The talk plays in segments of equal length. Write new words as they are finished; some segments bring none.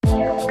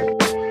Hello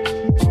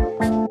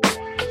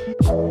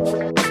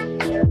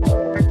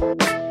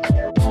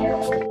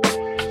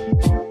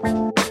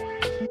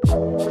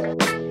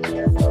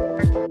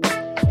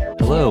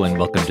and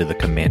welcome to the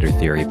Commander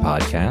Theory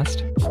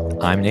Podcast.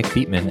 I'm Nick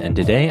Beatman, and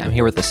today I'm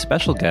here with a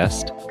special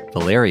guest,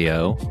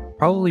 Valerio,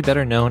 probably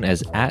better known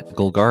as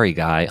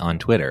 @GolgariGuy on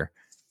Twitter.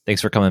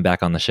 Thanks for coming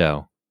back on the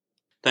show.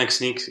 Thanks,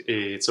 Nick.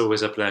 It's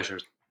always a pleasure.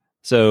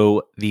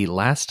 So the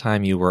last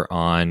time you were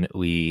on,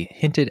 we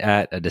hinted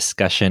at a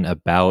discussion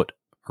about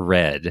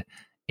red,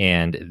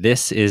 and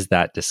this is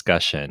that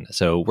discussion.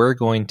 So we're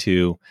going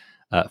to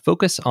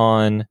focus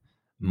on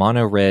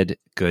mono-red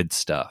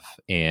Goodstuff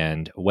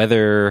and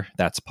whether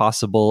that's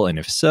possible, and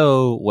if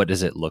so, what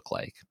does it look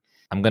like?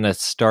 I'm going to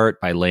start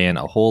by laying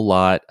a whole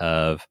lot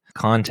of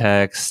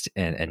context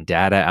and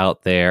data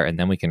out there, and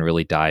then we can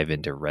really dive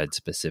into red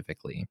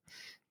specifically.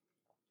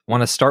 I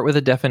want to start with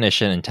a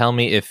definition and tell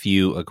me if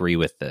you agree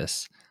with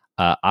this.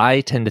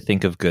 I tend to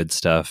think of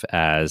Goodstuff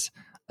as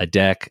a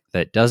deck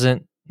that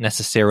doesn't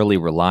necessarily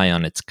rely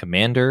on its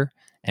commander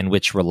and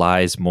which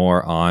relies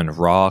more on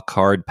raw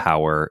card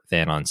power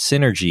than on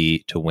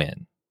synergy to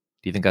win.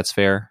 Do you think that's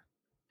fair?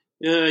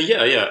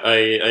 Yeah.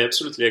 I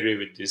absolutely agree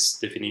with this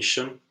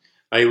definition.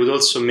 I would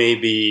also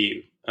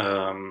maybe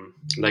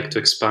like to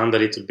expand a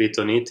little bit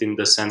on it in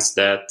the sense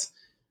that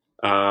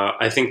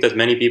I think that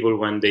many people,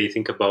 when they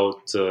think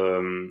about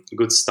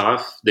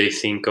Goodstuff, they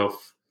think of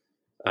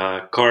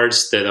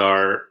cards that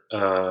are,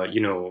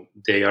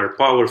 they are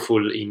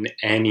powerful in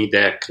any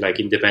deck, like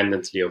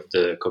independently of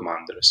the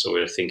commander. So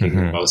we're thinking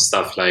about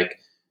stuff like,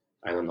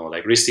 I don't know,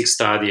 like Ristic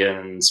Study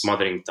and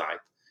Smothering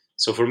Tide.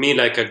 So for me,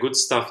 like a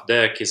Goodstuff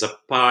deck is a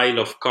pile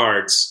of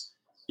cards.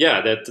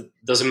 Yeah, that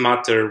doesn't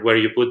matter where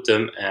you put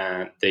them,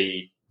 and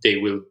they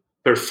will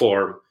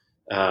perform.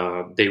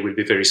 They will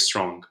be very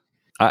strong.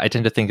 I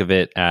tend to think of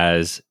it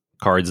as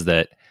cards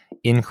that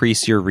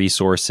increase your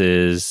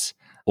resources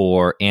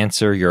or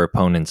answer your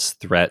opponent's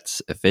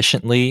threats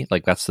efficiently.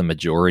 Like that's the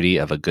majority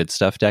of a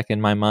Goodstuff deck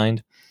in my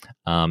mind.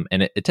 And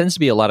it tends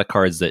to be a lot of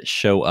cards that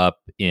show up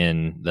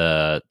in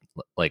the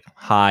like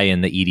high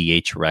in the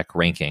EDH rec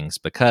rankings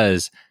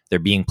because they're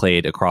being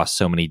played across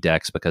so many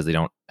decks because they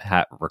don't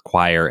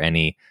require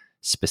any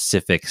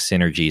specific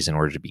synergies in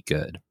order to be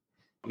good.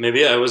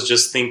 Maybe I was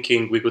just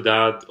thinking we could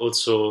add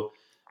also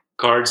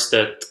cards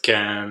that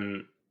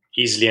can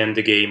easily end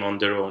the game on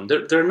their own.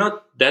 There are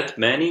not that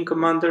many in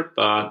Commander,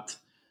 but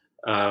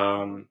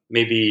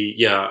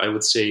maybe, I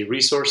would say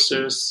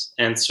resources,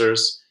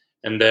 answers,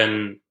 and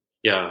then,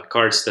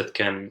 cards that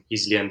can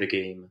easily end the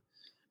game.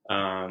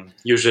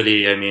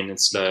 Usually, I mean,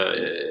 it's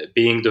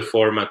being the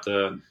format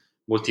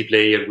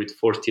multiplayer with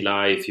 40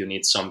 life, you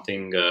need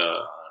something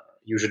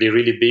usually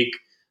really big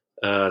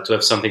to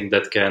have something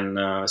that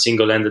can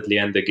single-handedly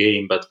end the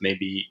game, but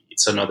maybe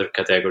it's another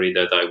category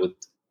that I would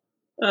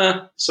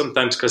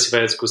sometimes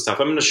classify as Goodstuff.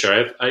 I'm not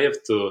sure. I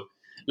have to...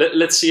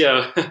 Let's see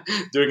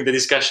during the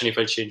discussion if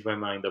I change my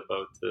mind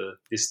about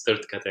this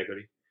third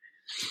category.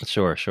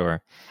 Sure.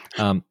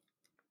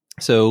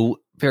 So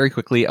very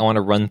quickly, I want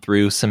to run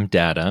through some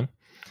data.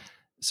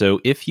 So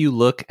if you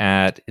look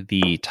at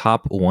the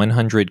top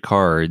 100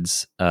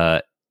 cards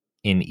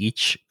in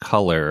each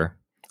color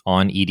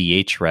on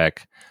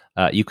EDHREC,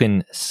 you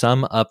can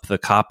sum up the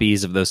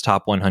copies of those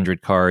top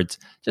 100 cards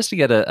just to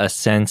get a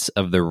sense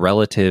of the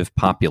relative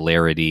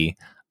popularity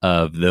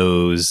of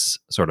those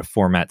sort of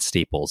format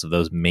staples, of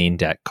those main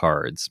deck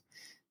cards.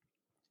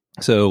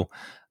 So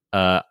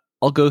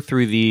I'll go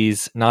through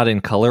these not in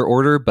color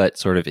order, but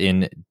sort of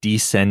in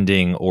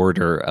descending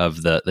order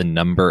of the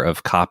number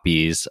of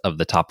copies of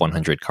the top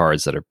 100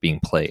 cards that are being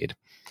played.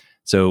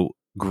 So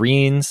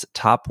Green's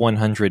top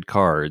 100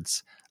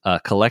 cards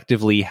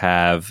collectively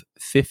have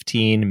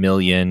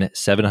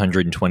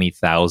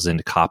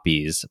 15,720,000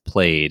 copies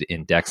played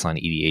in decks on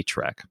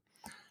EDHREC.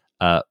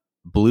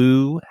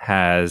 Blue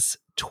has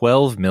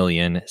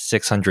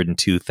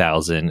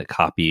 12,602,000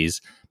 copies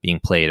being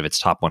played of its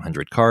top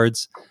 100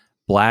 cards.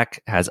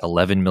 Black has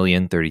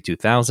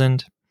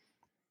 11,032,000.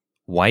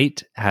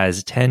 White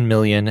has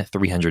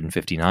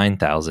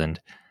 10,359,000.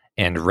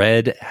 And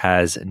red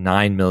has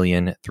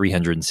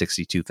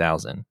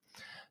 9,362,000.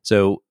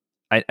 So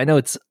I know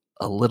it's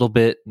a little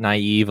bit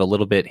naive, a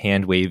little bit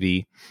hand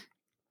wavy,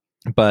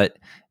 but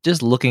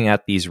just looking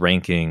at these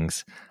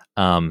rankings,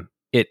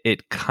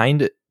 it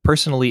kind of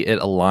personally it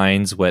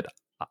aligns what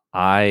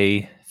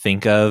I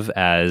think of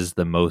as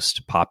the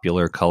most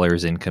popular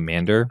colors in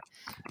Commander.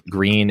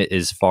 Green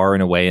is far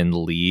and away in the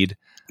lead,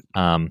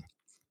 and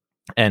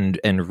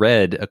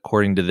red,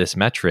 according to this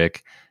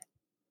metric,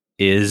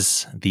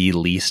 is the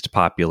least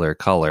popular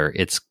color.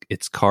 Its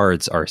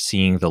cards are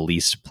seeing the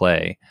least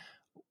play.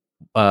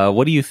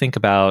 What do you think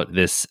about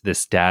this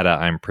data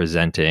I'm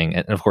presenting?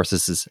 And of course,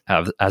 this is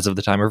as of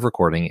the time of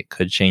recording. It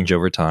could change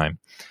over time.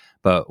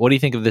 But what do you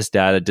think of this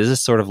data? Does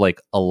this sort of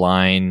like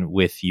align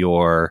with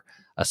your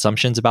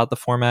assumptions about the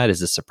format? Is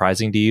this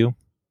surprising to you?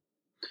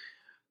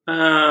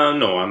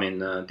 No, I mean,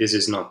 this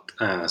is not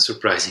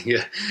surprising.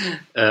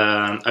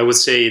 I would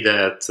say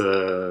that,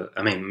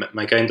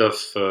 my kind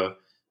of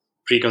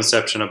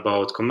preconception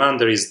about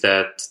Commander is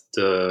that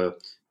the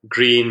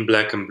green,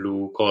 black, and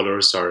blue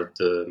colors are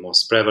the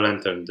most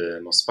prevalent and the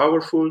most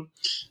powerful,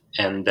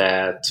 and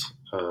that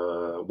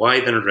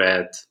white and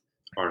red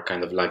are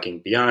kind of lagging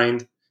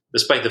behind,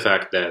 despite the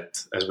fact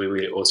that, as we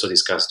will also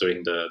discuss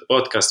during the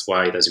podcast,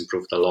 white has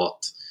improved a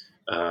lot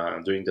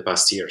during the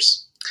past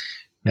years.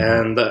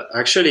 And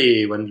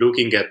actually, when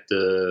looking at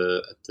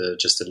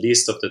just a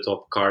list of the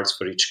top cards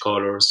for each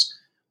colors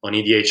on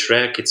EDH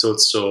Rec, it's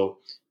also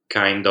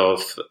kind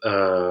of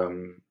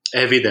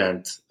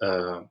evident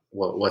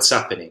what's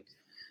happening.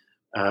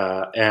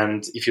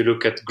 And if you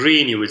look at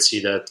green, you will see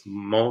that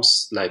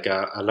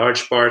a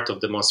large part of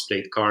the most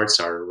played cards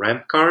are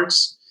ramp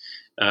cards.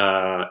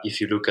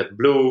 If you look at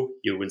blue,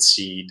 you will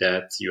see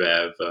that you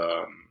have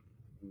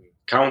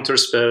counter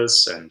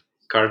spells and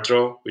card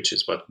draw, which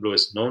is what blue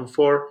is known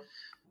for.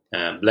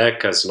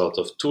 Black has a lot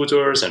of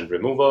tutors and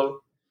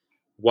removal.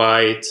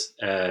 White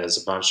has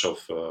a bunch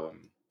of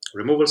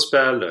removal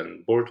spell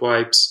and board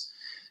wipes.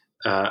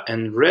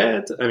 And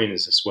red, I mean,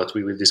 this is what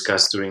we will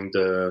discuss during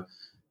the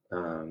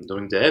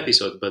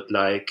episode. But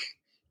like,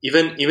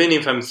 even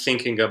if I'm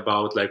thinking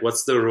about like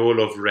what's the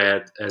role of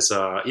red as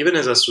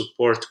a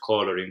support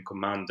color in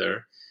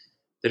Commander,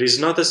 there is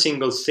not a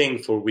single thing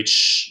for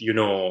which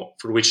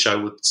I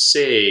would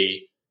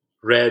say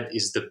red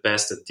is the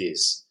best at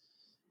this.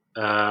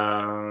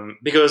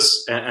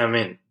 Because I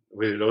mean,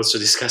 we'll also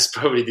discuss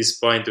probably this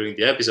point during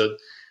the episode.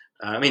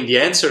 I mean, the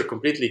answer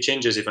completely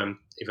changes if I'm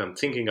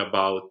thinking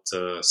about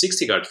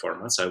 60 card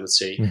formats. I would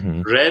say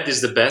red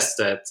is the best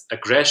at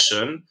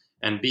aggression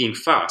and being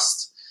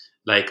fast,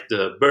 like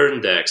the burn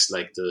decks,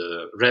 like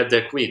the red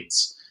deck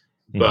wins.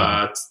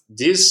 But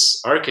this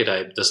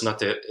archetype does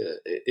not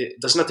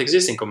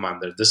exist in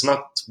Commander. Does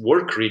not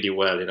work really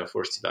well in a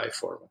 40-die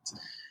format.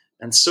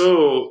 And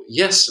so,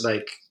 yes,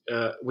 like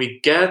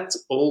we get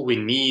all we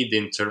need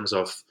in terms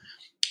of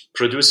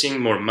producing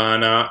more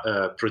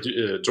mana,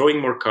 drawing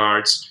more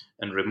cards,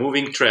 and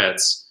removing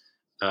threats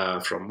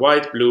from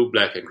white, blue,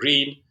 black, and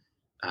green.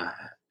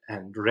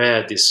 And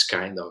red is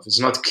it's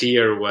not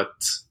clear what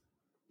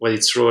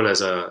its role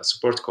as a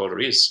support color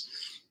is.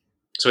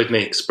 So it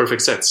makes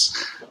perfect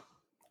sense.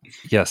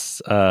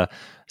 Yes.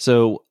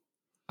 So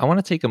I want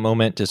to take a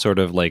moment to sort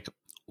of like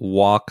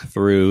walk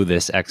through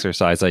this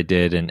exercise I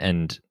did,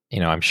 and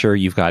I'm sure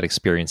you've got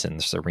experience in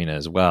this arena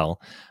as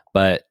well.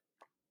 But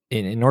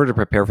in order to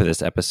prepare for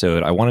this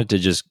episode, I wanted to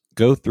just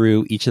go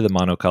through each of the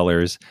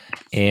monocolors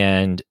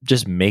and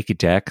just make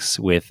decks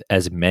with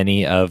as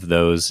many of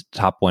those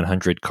top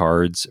 100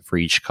 cards for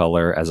each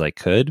color as I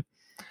could,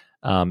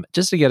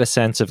 just to get a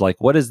sense of like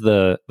what is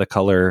the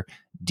color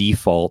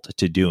default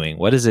to doing,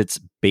 what is its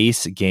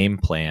base game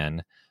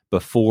plan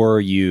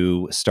before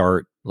you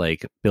start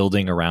like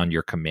building around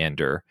your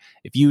commander.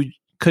 If you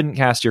couldn't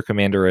cast your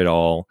commander at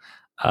all,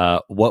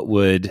 what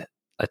would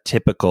a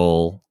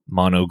typical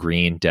mono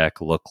green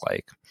deck look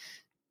like,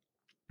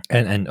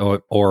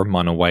 or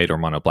mono white or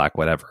mono black,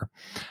 whatever.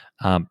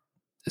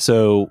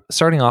 So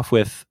starting off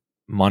with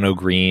mono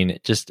green,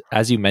 just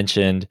as you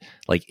mentioned,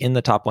 like in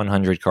the top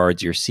 100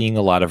 cards, you're seeing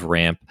a lot of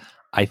ramp.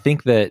 I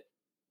think that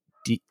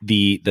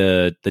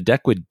the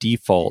deck would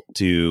default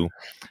to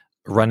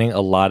running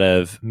a lot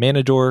of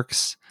mana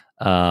dorks,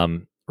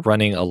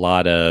 running a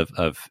lot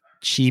of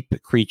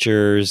cheap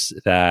creatures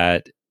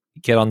that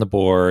get on the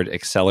board,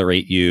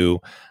 accelerate you,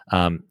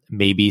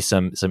 maybe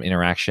some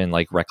interaction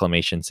like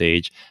Reclamation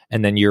Sage,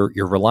 and then you're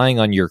relying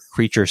on your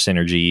creature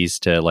synergies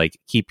to like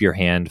keep your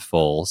hand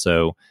full.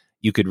 So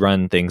you could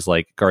run things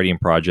like Guardian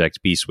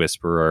Project, Beast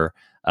Whisperer,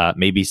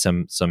 maybe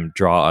some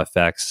draw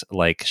effects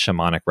like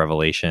Shamanic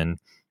Revelation.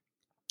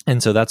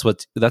 And so that's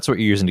what you're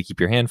using to keep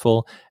your hand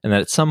full. And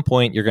then at some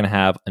point you're going to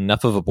have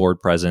enough of a board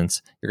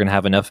presence, you're going to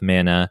have enough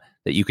mana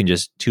that you can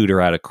just tutor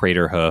out a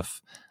Crater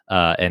Hoof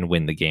and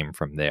win the game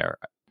from there.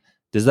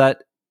 Does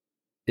that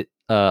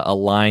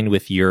align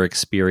with your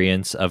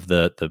experience of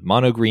the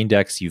mono green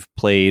decks you've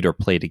played or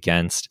played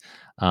against?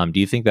 Do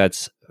you think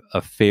that's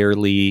a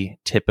fairly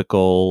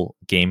typical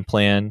game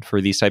plan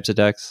for these types of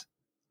decks?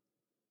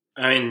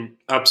 I mean,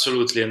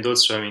 absolutely. And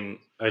also, I mean,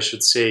 I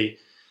should say,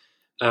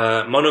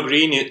 mono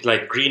green,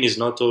 like green, is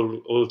not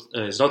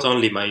is not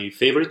only my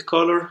favorite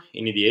color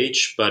in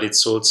EDH, but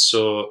it's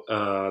also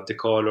the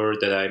color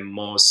that I'm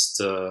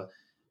most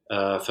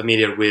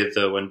familiar with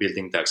when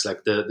building decks.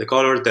 Like the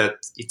color that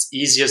it's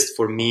easiest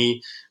for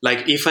me.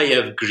 Like if I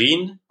have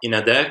green in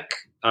a deck,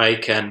 I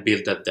can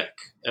build that deck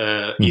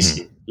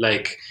easily.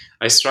 Like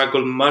I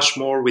struggle much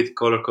more with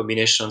color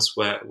combinations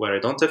where I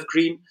don't have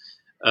green.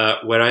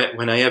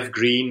 When I have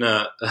green,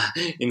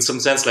 in some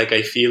sense, like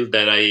I feel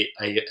that I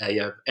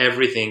have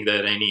everything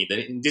that I need.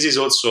 And this is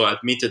also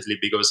admittedly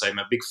because I'm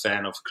a big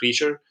fan of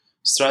creature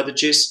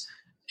strategies,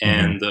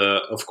 and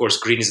of course,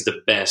 green is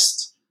the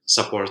best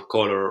support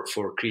color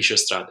for creature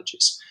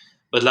strategies.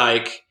 But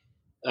like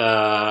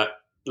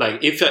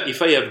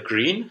if I have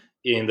green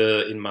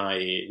in my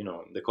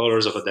the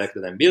colors of a deck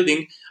that I'm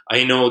building,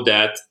 I know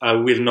that I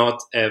will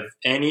not have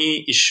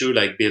any issue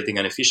like building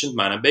an efficient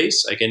mana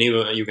base.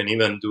 You can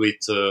even do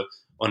it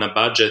on a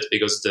budget,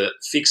 because the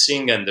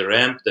fixing and the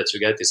ramp that you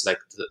get is like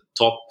the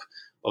top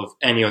of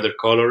any other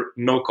color,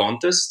 no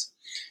contest.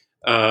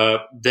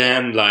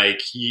 Then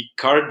like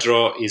card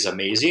draw is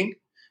amazing.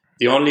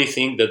 The only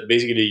thing that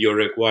basically you're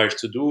required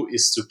to do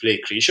is to play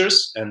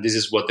creatures, and this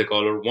is what the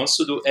color wants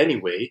to do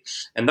anyway.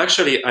 And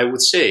actually, I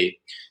would say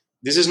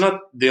this is not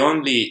the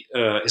only.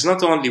 It's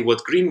not only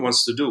what green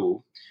wants to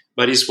do,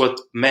 but it's what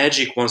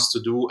Magic wants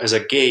to do as a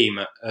game.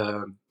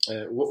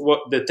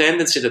 What the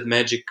tendency that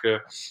Magic,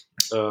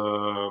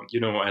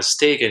 has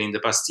taken in the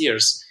past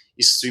years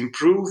is to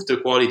improve the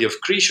quality of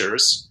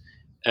creatures.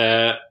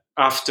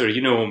 After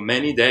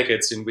many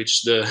decades in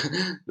which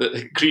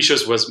the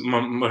creatures were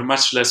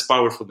much less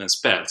powerful than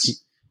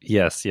spells.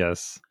 Yes.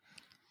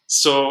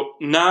 So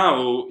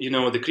now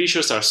the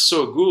creatures are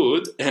so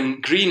good,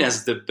 and green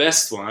has the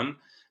best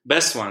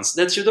ones,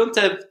 that you don't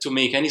have to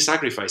make any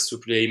sacrifice to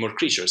play more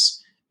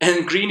creatures.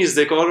 And green is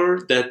the color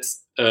that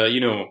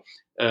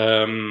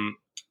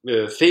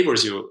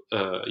favors you,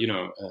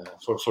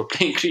 for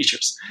playing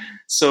creatures.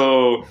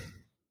 So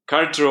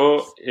card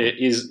draw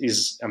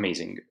is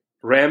amazing.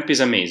 Ramp is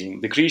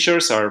amazing. The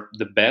creatures are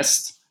the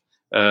best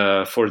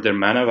for their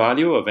mana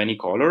value of any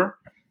color.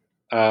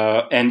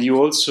 And you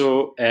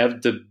also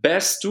have the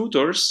best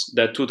tutors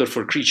that tutor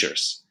for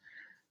creatures.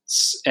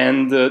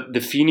 And the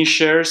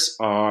finishers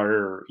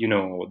are,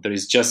 there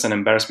is just an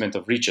embarrassment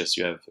of riches.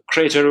 You have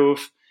Crater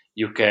Roof,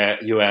 you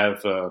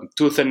have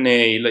Tooth and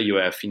Nail, you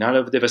have Finale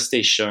of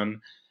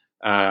Devastation.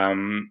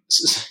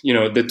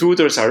 The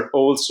tutors are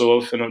also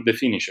often the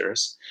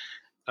finishers.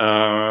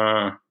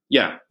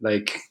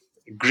 Like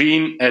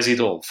green has it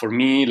all. For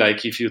me,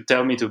 like if you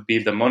tell me to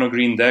build a mono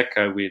green deck,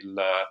 I will.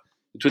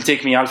 It will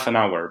take me half an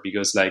hour,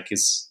 because like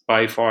it's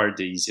by far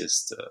the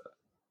easiest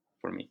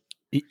for me.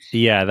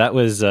 Yeah, that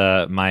was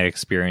my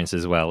experience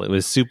as well. It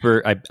was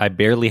super. I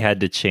barely had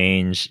to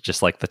change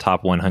just like the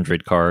top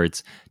 100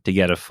 cards to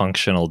get a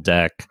functional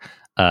deck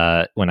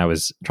when I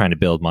was trying to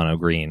build mono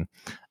green.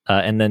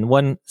 And then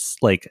one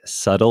like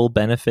subtle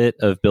benefit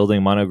of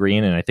building mono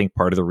green, and I think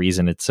part of the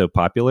reason it's so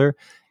popular,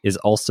 is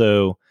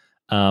also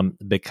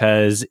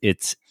because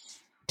it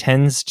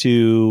tends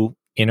to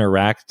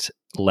interact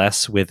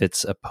less with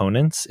its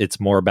opponents. It's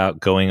more about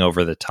going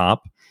over the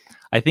top.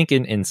 I think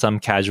in some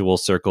casual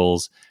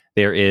circles,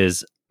 there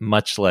is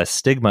much less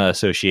stigma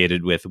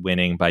associated with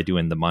winning by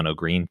doing the mono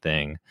green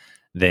thing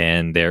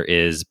than there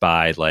is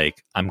by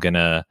like, I'm going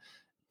to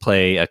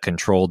play a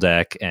control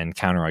deck and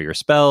counter all your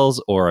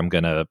spells, or I'm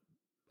going to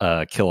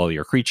kill all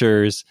your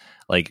creatures.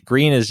 Like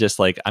green is just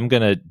like, I'm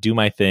going to do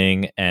my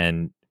thing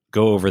and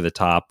go over the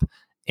top,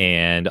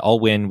 and I'll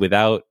win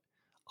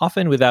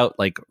often without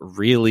like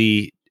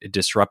really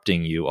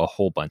disrupting you a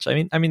whole bunch.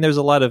 I mean, there's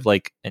a lot of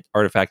like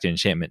artifact and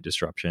enchantment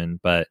disruption,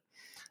 but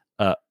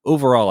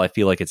overall, I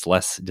feel like it's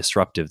less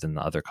disruptive than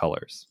the other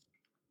colors.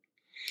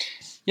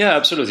 Yeah,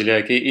 absolutely.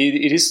 Like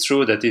it is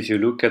true that if you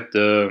look at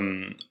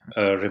the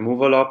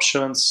removal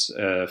options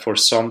for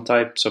some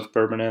types of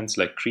permanents,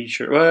 like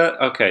creature. Well,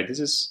 okay, this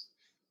is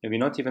maybe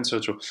not even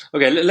so true.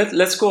 Okay,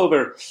 let's go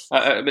over.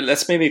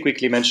 Let's maybe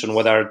quickly mention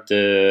what are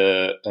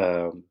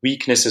the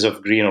weaknesses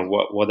of green, or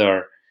what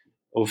are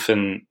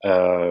often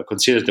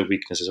considered the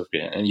weaknesses of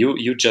green. And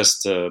you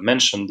just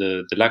mentioned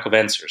the lack of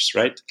answers,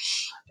 right?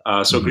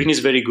 So green is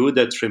very good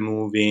at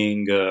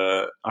removing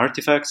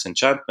artifacts,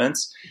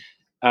 enchantments.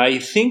 I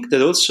think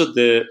that also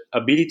the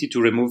ability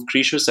to remove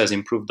creatures has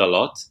improved a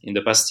lot in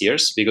the past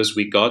years, because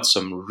we got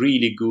some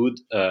really good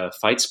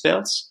fight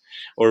spells,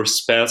 or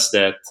spells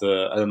that,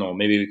 I don't know,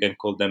 maybe we can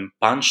call them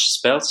punch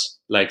spells,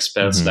 like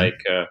spells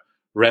like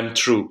Ram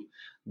True,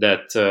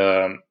 that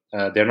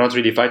they're not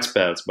really fight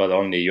spells, but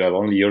you have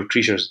only your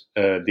creatures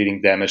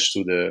dealing damage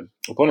to the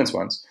opponent's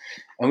ones.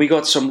 And we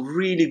got some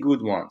really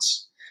good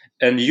ones.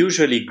 And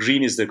usually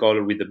green is the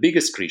color with the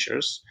biggest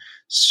creatures.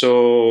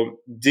 So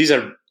these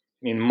are,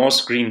 in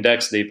most green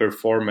decks, they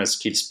perform as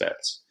kill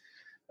spells.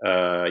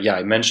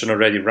 I mentioned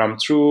already Ram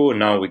True.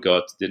 Now we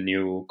got the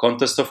new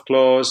Contest of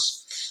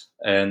Claws.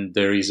 And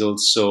there is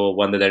also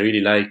one that I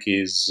really like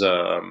is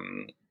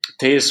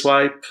Tail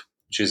Swipe,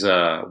 which is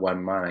a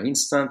 1 mana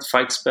instant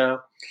fight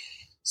spell.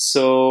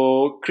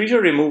 So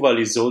creature removal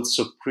is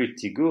also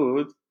pretty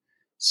good.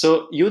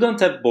 So you don't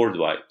have board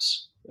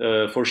wipes,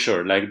 for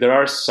sure. Like there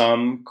are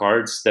some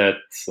cards that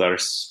are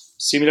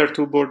similar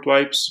to board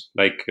wipes,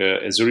 like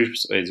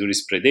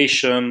Azuri's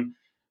Predation,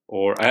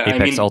 or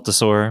Apex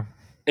Altasaur.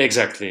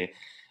 Exactly.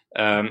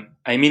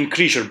 I mean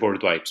creature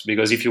board wipes,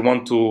 because if you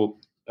want to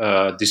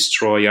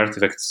destroy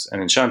artifacts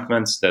and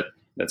enchantments,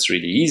 that's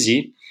really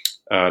easy,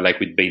 like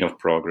with Bane of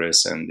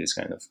Progress and these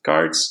kind of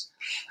cards.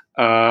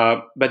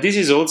 But this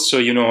is also,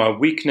 a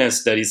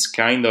weakness that is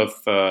kind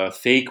of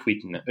fake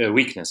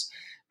weakness,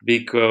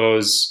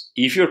 because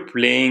if you're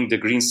playing the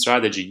green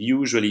strategy,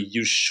 usually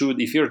you should,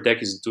 if your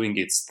deck is doing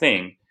its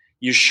thing,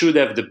 you should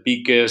have the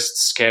biggest,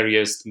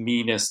 scariest,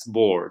 meanest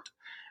board.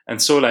 And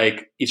so,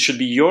 like, it should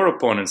be your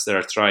opponents that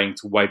are trying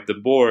to wipe the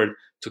board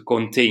to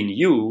contain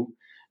you,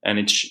 and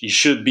it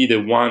should be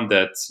the one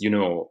that,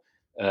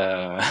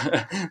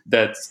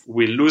 that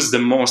will lose the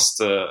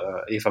most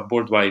if a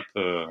board wipe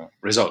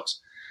results.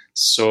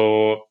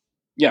 So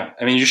yeah,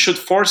 I mean, you should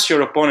force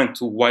your opponent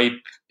to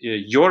wipe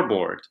your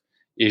board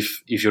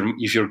if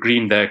your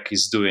green deck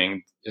is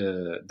doing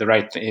the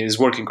right thing, is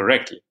working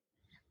correctly.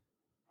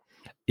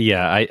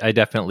 Yeah, I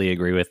definitely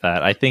agree with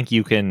that. I think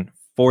you can,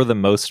 for the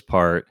most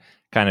part,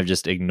 kind of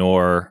just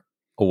ignore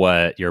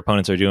what your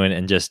opponents are doing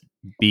and just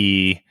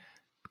be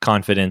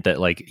confident that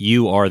like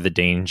you are the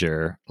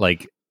danger.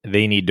 Like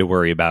they need to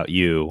worry about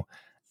you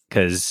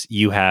because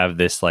you have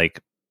this like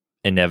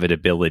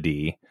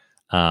inevitability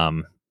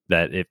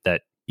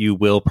that you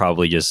will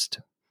probably just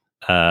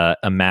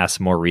amass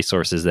more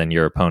resources than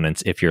your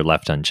opponents if you're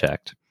left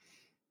unchecked.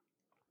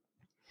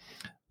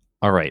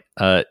 All right.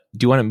 Do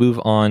you want to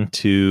move on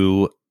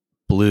to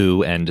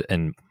blue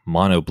and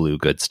mono blue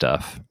good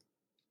stuff?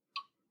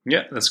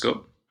 Yeah, let's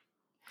go.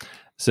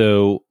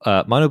 So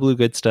mono blue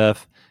good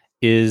stuff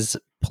is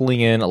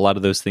pulling in a lot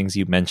of those things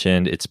you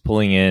mentioned. It's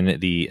pulling in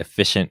the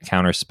efficient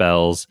counter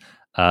spells.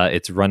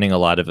 It's running a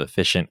lot of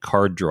efficient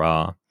card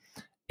draw,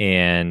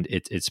 and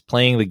it's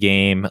playing the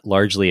game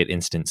largely at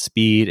instant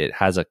speed. It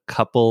has a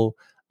couple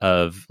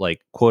of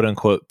like quote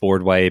unquote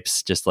board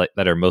wipes, just like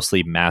that are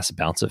mostly mass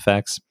bounce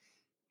effects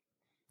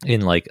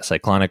in like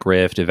Cyclonic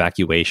Rift,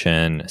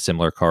 Evacuation,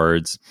 similar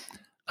cards.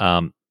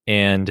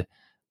 And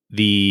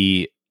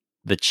the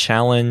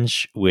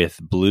challenge with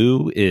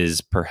blue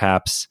is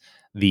perhaps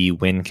the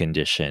win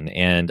condition,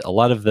 and a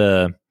lot of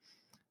the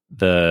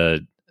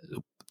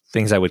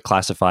things I would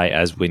classify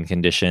as win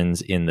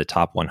conditions in the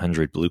top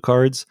 100 blue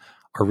cards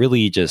are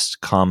really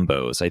just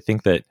combos. I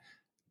think that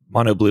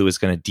mono blue is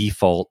going to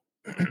default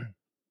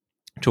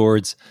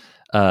towards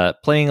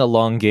playing a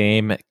long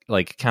game,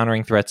 like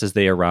countering threats as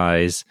they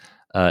arise,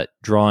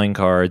 drawing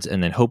cards,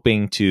 and then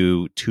hoping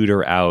to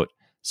tutor out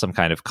some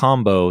kind of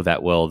combo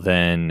that will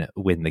then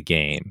win the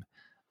game.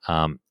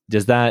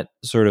 Does that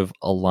sort of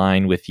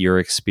align with your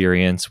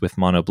experience with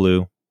mono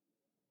blue?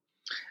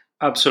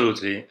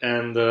 Absolutely.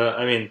 And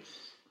I mean,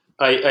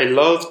 I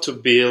love to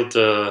build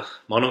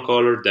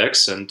monocolor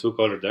decks and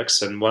two-color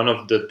decks. And one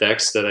of the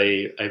decks that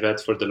I've had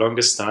for the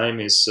longest time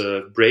is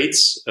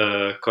Braids,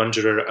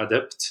 Conjurer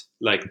Adept,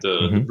 like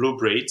the blue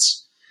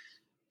Braids.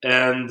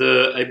 And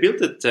I built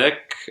the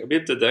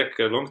deck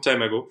a long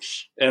time ago,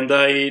 and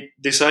I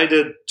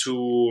decided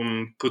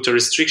to put a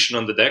restriction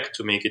on the deck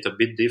to make it a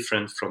bit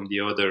different from the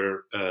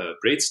other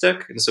Braids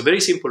deck. And it's a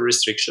very simple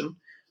restriction.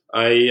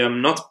 I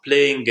am not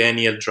playing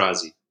any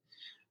Eldrazi.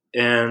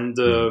 And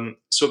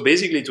so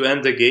basically to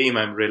end the game,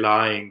 I'm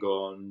relying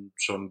on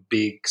some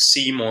big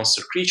sea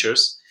monster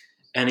creatures,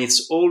 and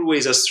it's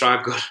always a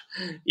struggle,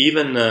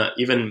 even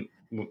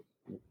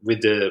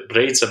with the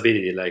Braid's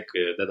ability, like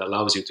that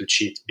allows you to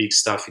cheat big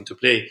stuff into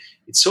play.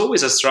 It's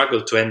always a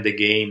struggle to end the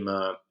game,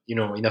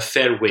 in a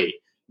fair way,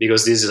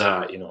 because this is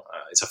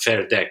it's a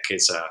fair deck,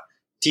 it's a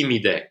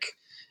teamy deck,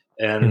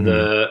 and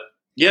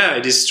yeah,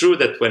 it is true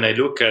that when I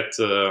look at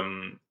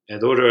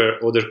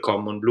other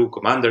common blue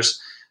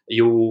commanders,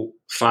 you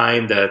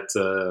find that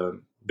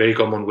very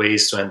common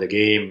ways to end the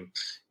game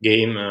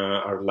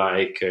are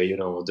like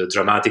the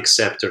dramatic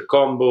scepter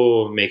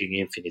combo, making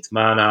infinite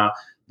mana,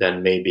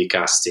 then maybe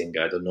casting,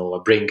 I don't know, a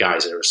Brain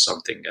Geyser or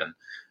something,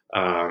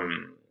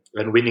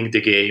 and winning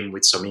the game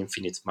with some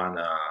infinite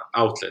mana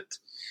outlet.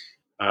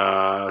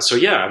 So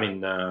yeah, I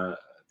mean,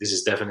 this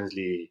is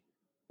definitely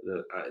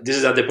this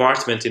is a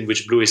department in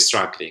which blue is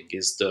struggling,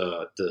 is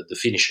the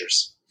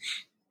finishers.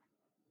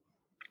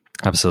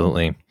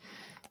 Absolutely.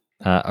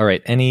 All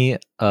right. Any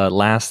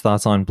last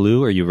thoughts on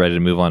blue? Or are you ready to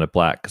move on to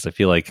black? Because I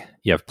feel like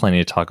you have plenty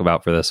to talk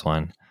about for this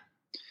one.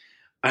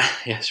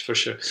 Yes, for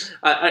sure.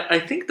 I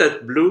think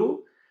that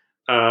blue,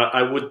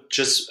 I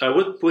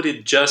would put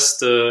it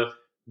just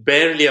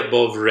barely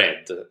above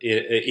red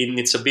in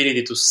its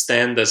ability to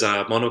stand as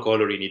a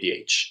monocolor in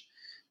EDH.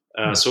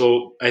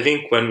 So I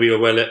think when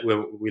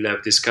we'll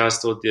have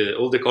discussed all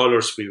the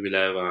colors, we will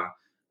have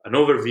an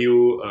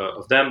overview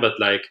of them. But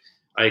like,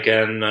 I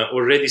can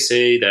already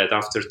say that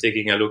after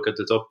taking a look at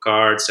the top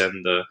cards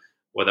and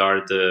what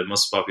are the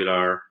most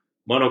popular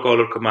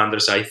monocolor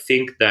commanders, I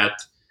think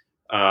that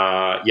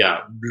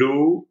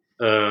blue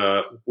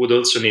would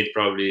also need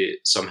probably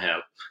some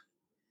help.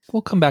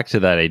 We'll come back to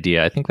that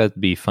idea. I think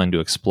that'd be fun to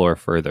explore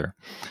further.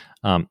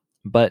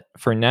 But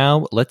for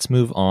now, let's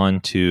move on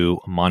to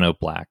mono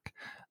black.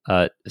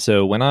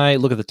 So when I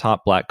look at the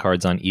top black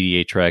cards on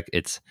EDHREC,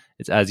 it's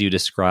as you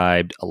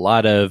described, a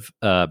lot of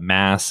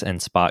mass and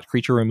spot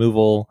creature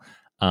removal,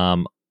 a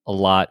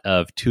lot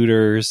of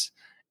tutors,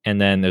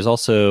 and then there's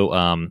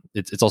also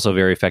it's also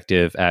very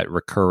effective at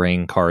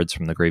recurring cards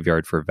from the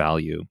graveyard for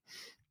value.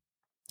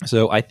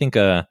 So I think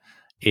a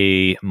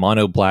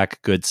mono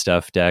black good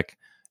stuff deck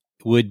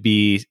would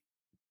be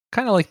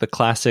kind of like the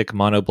classic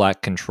mono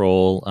black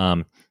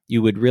control.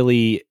 You would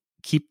really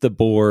keep the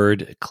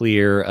board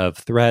clear of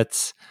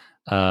threats.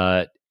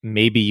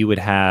 Maybe you would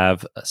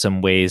have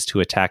some ways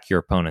to attack your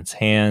opponent's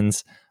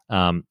hands,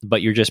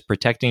 but you're just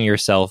protecting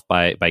yourself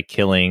by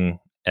killing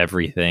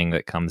everything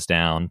that comes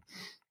down.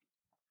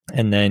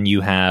 And then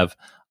you have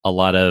a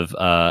lot of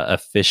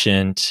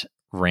efficient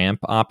ramp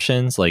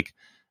options. Like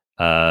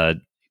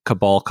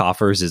Cabal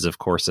Coffers is, of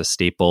course, a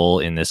staple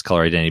in this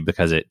color identity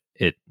because it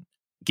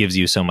gives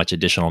you so much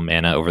additional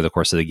mana over the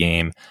course of the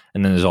game.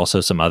 And then there's also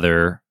some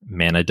other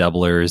mana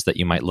doublers that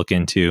you might look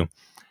into.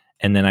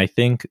 And then I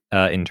think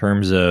in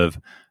terms of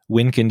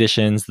win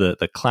conditions,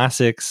 the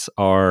classics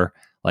are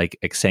like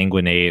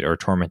Exsanguinate or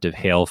Torment of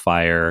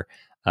Hailfire,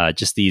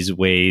 just these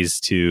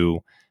ways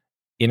to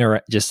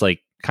just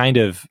like kind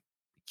of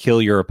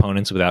kill your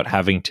opponents without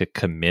having to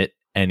commit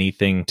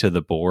anything to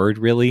the board,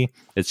 really.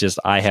 It's just,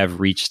 I have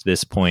reached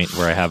this point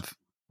where I have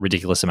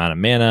ridiculous amount of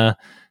mana,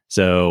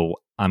 so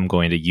I'm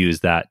going to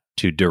use that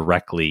to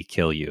directly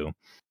kill you.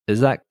 Does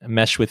that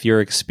mesh with your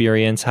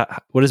experience?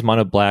 What does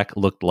mono black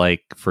look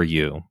like for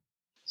you?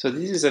 So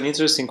this is an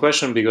interesting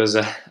question because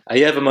I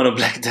have a mono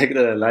black deck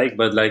that I like,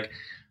 but like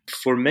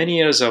for many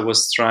years I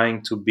was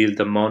trying to build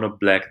a mono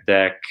black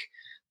deck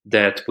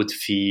that would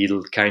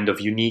feel kind of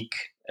unique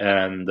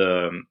and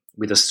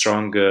with a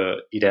strong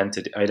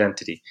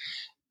identity.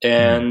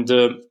 And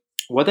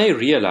what I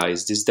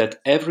realized is that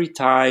every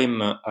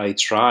time I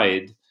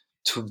tried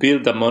to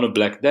build a mono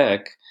black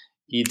deck,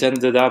 it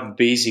ended up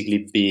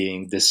basically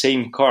being the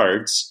same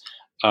cards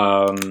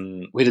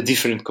with a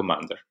different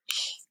commander.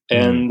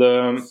 And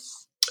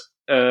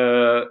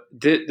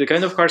the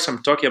kind of cards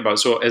I'm talking about,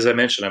 so as I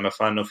mentioned, I'm a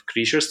fan of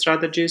creature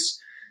strategies.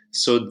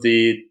 So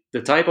the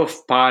type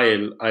of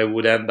pile I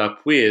would end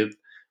up with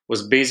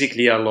was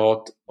basically a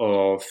lot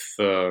of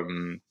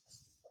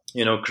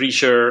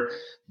creature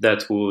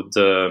that would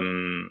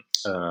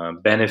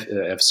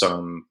have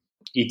some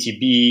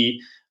ETB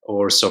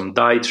or some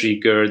die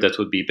trigger that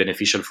would be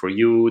beneficial for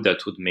you,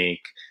 that would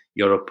make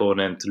your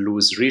opponent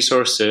lose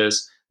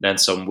resources, then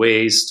some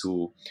ways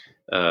to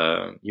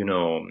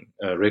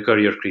recur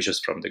your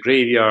creatures from the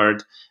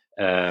graveyard,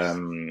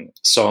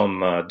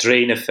 some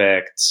drain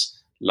effects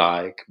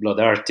like Blood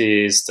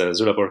Artist,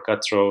 Zulabor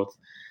Cutthroat,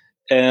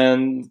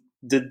 and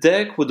the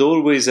deck would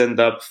always end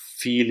up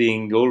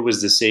feeling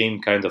always the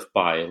same kind of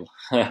pile.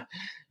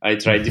 I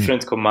tried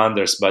different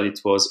commanders, but it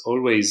was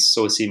always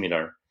so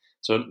similar.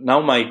 So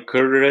now my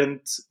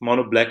current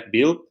mono black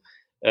build,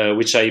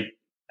 which I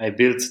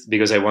built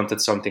because I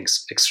wanted something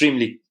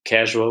extremely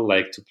casual,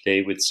 like to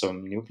play with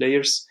some new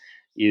players,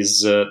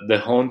 is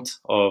the Haunt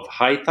of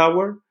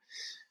Hightower,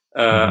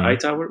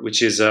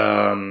 which is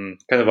kind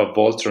of a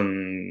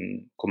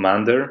Voltron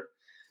commander,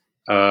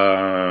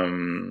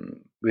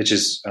 which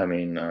is,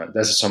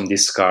 there's some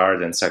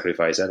discard and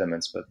sacrifice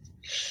elements, but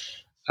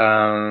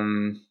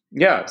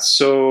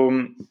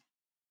so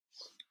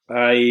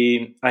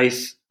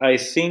I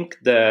think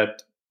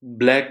that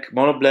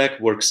mono black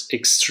works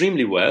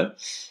extremely well,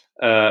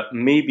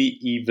 maybe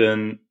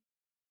even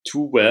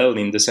too well,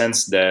 in the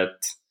sense that,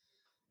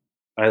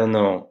 I don't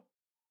know,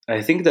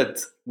 I think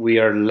that we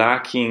are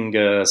lacking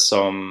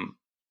some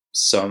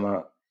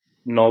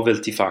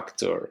novelty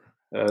factor.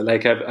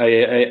 Like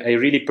I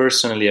really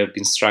personally have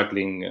been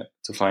struggling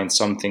to find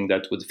something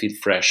that would feel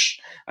fresh.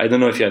 I don't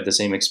know if you had the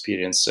same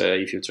experience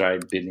if you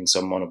tried building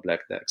some mono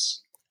black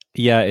decks.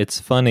 Yeah, it's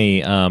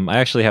funny. I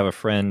actually have a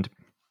friend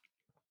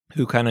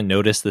who kind of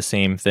noticed the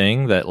same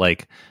thing, that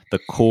like the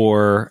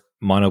core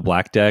mono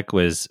black deck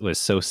was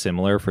so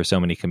similar for so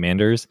many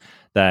commanders,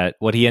 that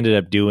what he ended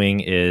up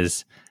doing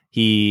is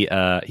he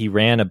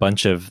ran a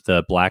bunch of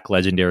the black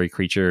legendary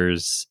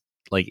creatures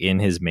like in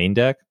his main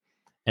deck,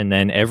 and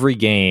then every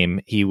game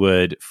he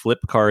would flip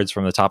cards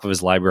from the top of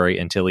his library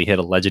until he hit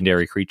a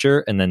legendary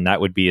creature, and then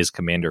that would be his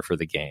commander for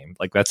the game.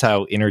 Like, that's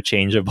how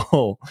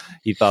interchangeable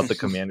he thought the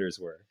commanders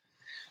were.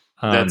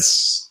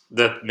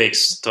 That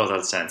makes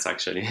total sense,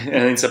 actually,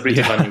 and it's a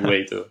pretty funny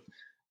way to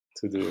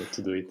do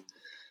it.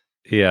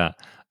 Yeah.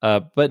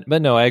 But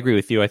no, I agree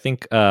with you. I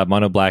think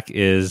mono black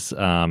is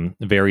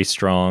very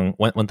strong.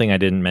 One thing I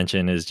didn't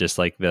mention is just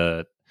like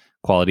the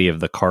quality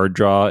of the card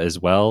draw as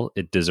well.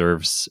 It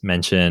deserves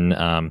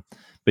mention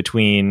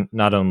between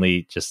not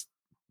only just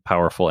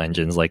powerful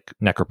engines like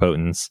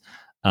Necropotence.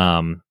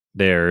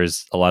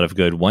 There's a lot of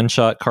good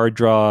one-shot card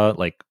draw.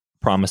 Like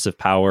Promise of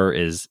Power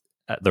is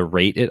the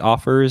rate it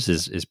offers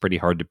is pretty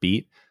hard to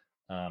beat.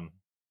 And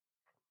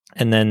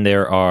then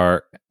there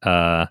are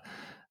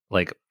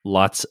like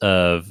lots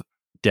of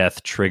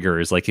death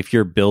triggers. Like if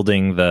you're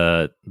building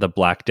the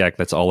black deck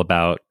that's all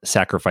about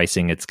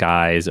sacrificing its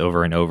guys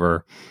over and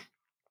over,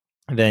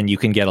 then you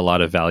can get a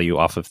lot of value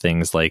off of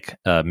things like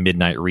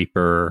Midnight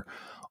Reaper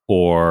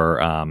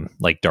or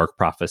like Dark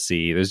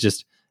Prophecy. There's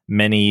just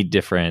many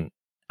different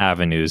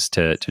avenues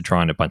to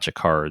draw in a bunch of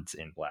cards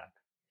in black.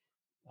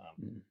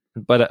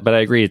 But I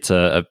agree, it's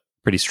a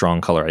pretty strong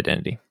color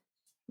identity.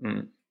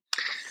 And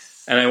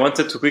I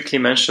wanted to quickly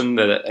mention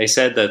that I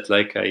said that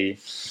like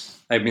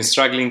I've been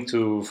struggling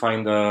to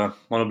find a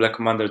mono black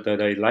commander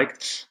that I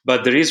liked,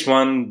 but there is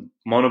one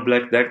mono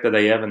black deck that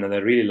I have and that I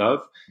really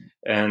love,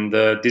 and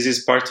this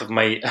is part of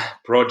my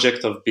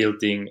project of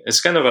building.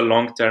 It's kind of a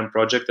long-term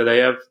project that I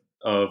have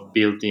of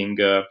building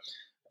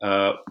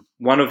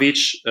one of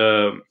each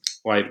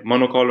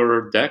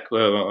monocolor deck,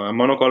 a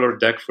monocolor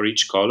deck for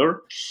each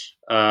color,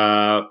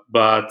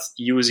 but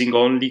using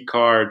only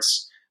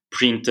cards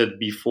printed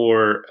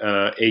before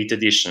 8th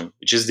edition,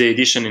 which is the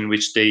edition in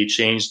which they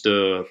changed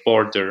the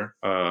border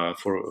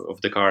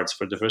of the cards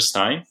for the first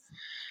time.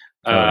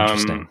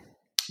 Interesting.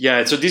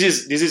 Yeah, so this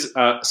is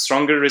a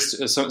stronger.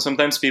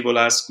 Sometimes people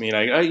ask me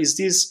like, "Is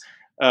this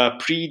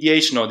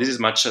pre-DH?" No, this is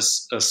much a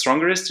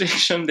stronger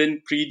restriction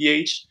than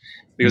pre-DH,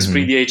 because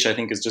pre-DH I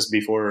think is just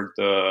before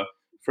the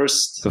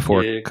first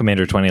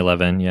Commander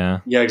 2011.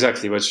 Yeah,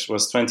 exactly, which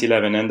was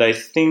 2011, and I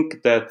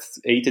think that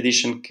 8th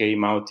edition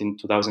came out in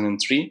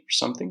 2003 or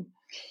something.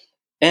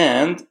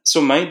 And so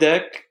my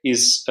deck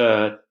is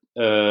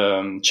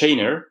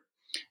Chainer.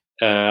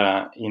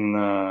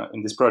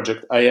 In this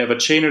project, I have a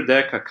Chainer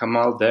deck, a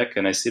Kamal deck,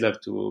 and I still have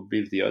to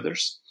build the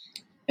others.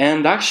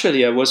 And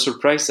actually, I was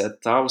surprised at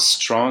how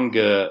strong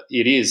it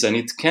is, and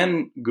it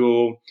can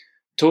go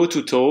toe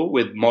to toe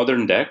with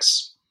modern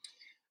decks.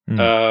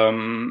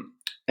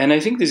 And I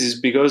think this is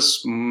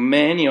because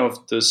many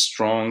of the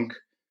strong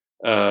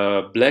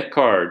black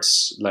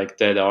cards, like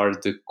that, are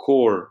the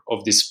core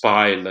of this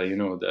pile.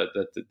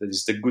 That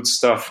is the good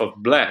stuff of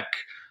black,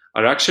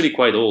 are actually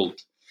quite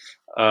old.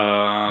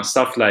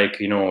 Stuff like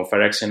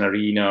Phyrexian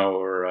Arena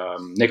or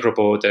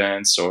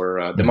Necropotence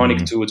or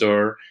Demonic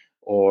Tutor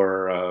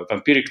or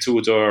Vampiric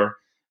Tutor.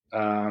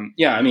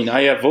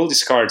 I have all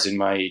these cards in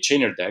my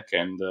Chainer deck,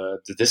 and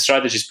the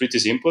strategy is pretty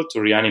simple: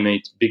 to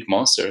reanimate big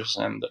monsters,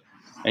 and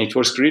it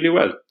works really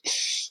well.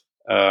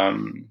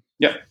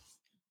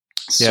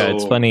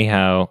 It's funny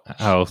how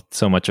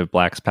so much of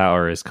Black's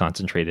power is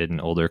concentrated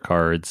in older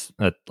cards.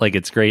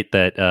 It's great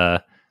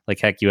that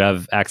heck, you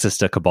have access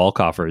to Cabal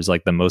Coffers,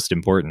 like the most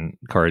important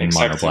card in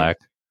Mono Black.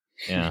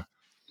 Yeah.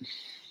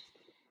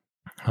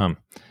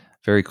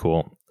 Very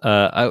cool.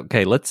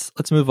 Okay, let's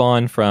move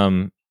on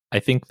from, I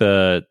think,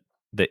 the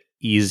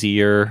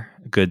easier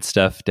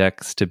Goodstuff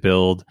decks to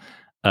build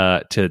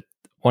to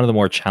one of the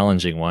more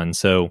challenging ones.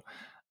 So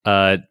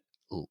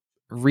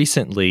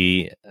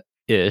recently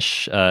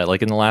ish, in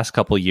the last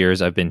couple of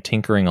years, I've been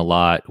tinkering a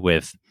lot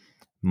with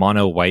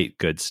mono white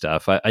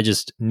Goodstuff. I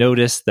just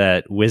noticed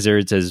that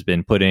Wizards has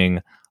been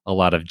putting a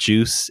lot of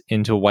juice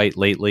into white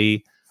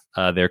lately.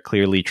 They're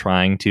clearly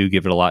trying to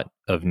give it a lot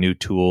of new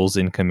tools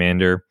in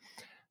Commander.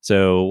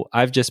 So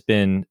I've just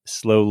been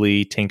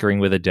slowly tinkering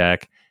with a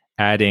deck,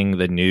 adding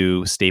the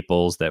new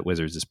staples that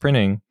Wizards is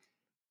printing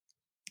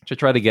to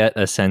try to get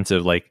a sense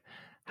of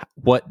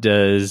what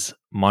does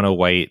mono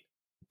white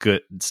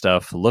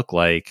Goodstuff look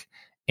like,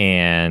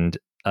 and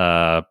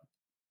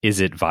is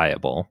it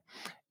viable?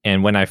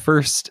 And when I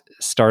first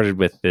started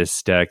with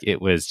this deck,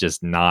 it was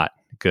just not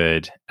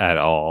good at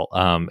all.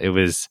 It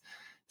was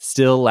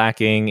still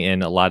lacking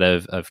in a lot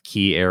of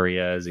key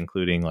areas,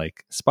 including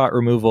spot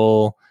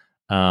removal.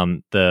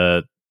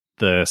 The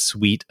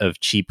suite of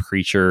cheap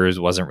creatures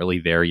wasn't really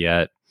there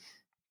yet.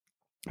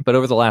 But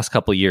over the last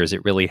couple of years,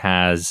 it really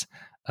has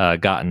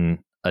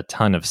gotten a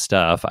ton of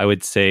stuff. I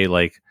would say,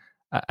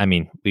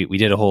 we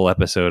did a whole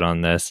episode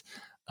on this,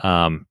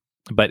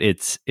 but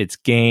it's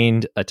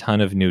gained a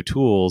ton of new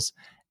tools.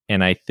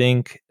 And I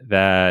think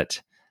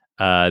that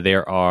I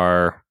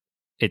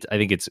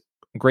think it's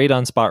great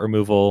on spot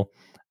removal.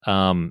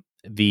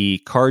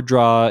 The card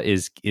draw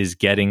is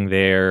getting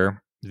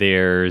there.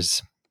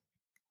 There's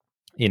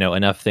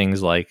enough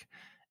things like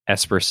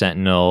Esper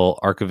Sentinel,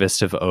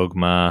 Archivist of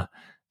Ogma,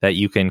 that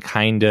you can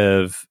kind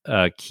of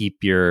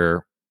keep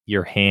your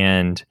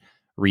hand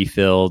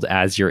refilled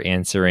as you're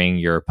answering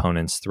your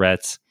opponent's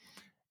threats.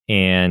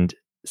 And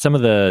some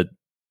of the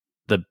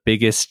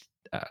biggest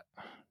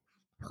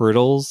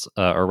hurdles,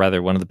 or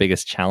rather one of the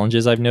biggest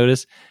challenges I've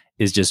noticed,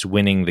 is just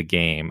winning the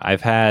game.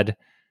 I've had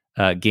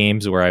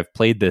games where I've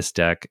played this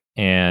deck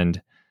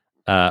and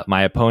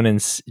my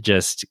opponents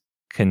just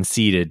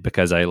conceded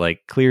because I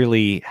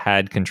clearly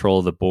had control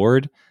of the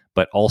board,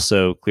 but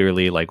also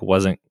clearly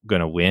wasn't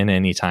going to win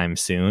anytime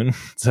soon.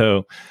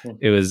 So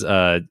it was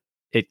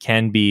it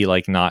can be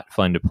not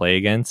fun to play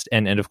against,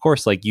 and of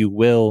course you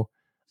will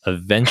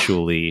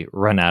eventually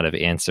run out of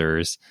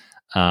answers.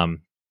 And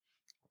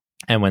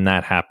when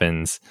that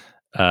happens,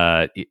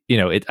 I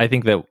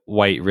think that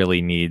white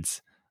really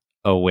needs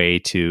a way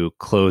to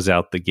close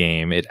out the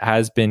game. It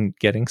has been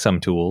getting some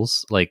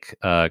tools like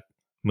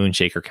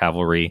Moonshaker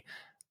Cavalry,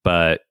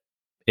 but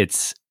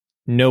it's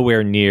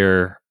nowhere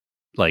near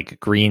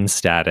green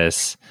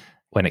status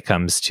when it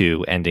comes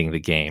to ending the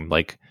game.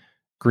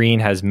 Green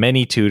has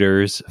many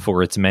tutors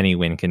for its many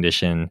win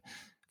conditions.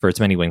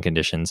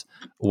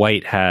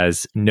 White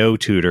has no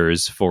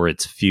tutors for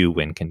its few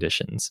win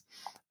conditions.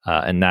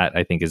 And that,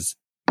 I think,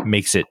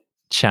 makes it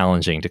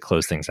challenging to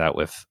close things out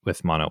with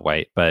mono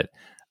white. But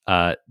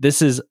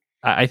this is,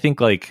 I think,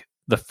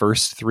 the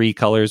first three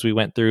colors we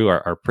went through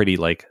are pretty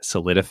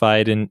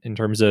solidified in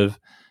terms of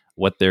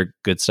what their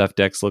Goodstuff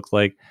decks look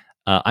like.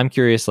 I'm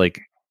curious,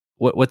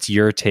 what's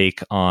your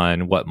take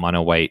on what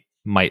mono white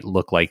might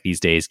look like these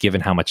days,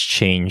 given how much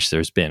change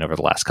there's been over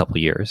the last couple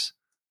of years?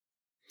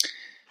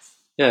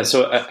 Yeah,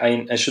 so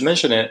I should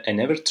mention I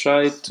never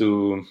tried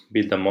to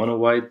build a mono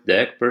white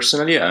deck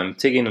personally. I'm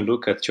taking a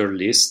look at your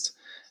list.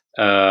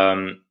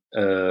 The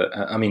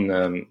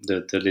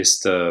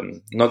list.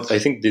 Not I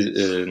think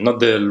not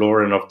the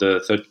Lauren of the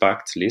Third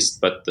Pact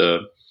list, but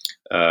the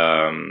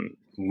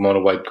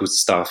mono white good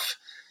stuff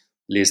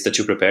list that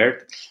you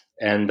prepared.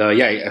 And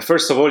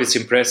first of all, it's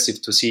impressive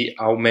to see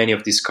how many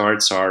of these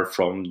cards are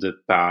from the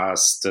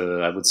past.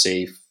 I would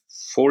say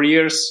 4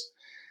 years.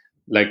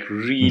 Like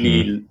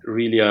really,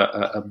 really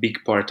a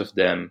big part of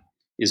them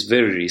is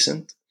very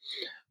recent.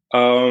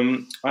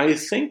 I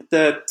think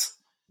that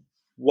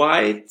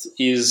White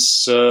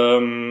is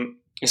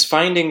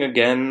finding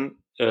again.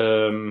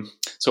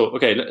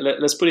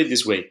 Let's put it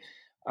this way.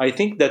 I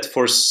think that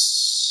for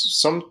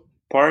some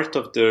part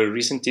of the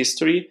recent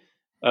history,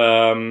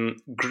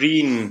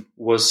 Green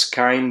was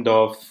kind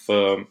of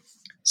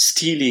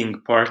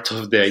stealing part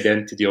of the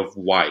identity of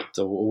White,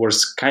 or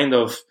was kind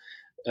of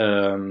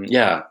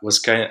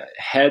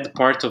had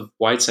part of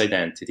White's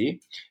identity,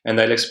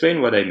 and I'll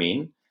explain what I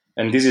mean.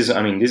 And this is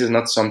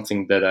not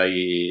something that I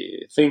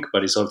think,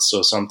 but it's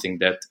also something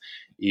that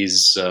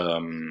is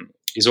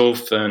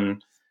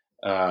often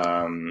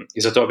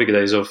is a topic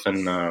that is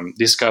often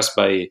discussed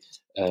by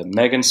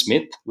Megan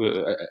Smith.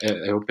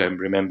 I hope I'm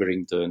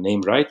remembering the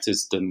name right.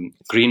 Is the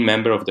Green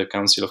member of the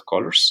Council of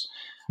Colors.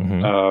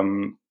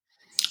 Mm-hmm.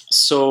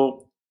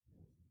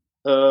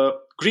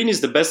 Green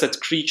is the best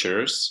at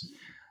creatures.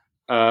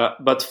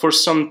 But for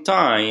some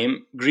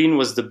time, Green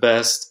was the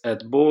best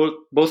at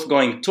both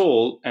going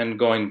tall and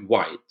going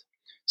wide.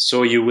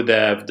 So you would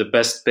have the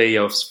best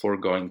payoffs for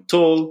going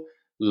tall,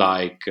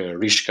 like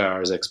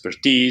Rishkar's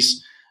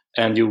expertise,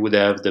 and you would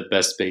have the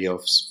best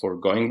payoffs for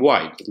going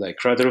wide, like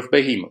Crater of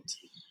Behemoth.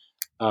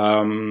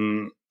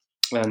 And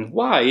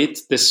white,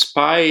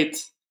 despite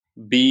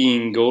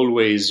being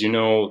always,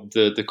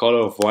 the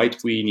color of White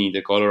Weenie,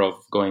 the color of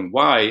going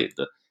wide,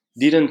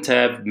 didn't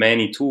have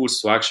many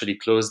tools to actually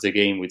close the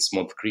game with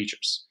small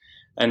creatures.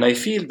 And I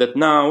feel that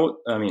now,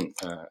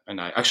 and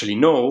I actually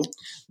know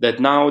that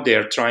now they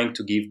are trying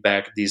to give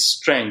back this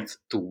strength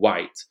to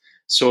White.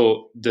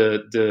 So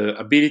the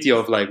ability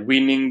of like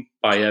winning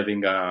by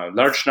having a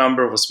large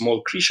number of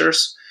small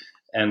creatures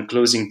and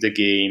closing the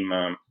game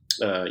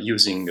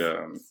using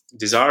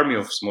this army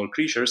of small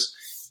creatures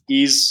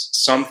is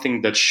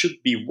something that should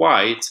be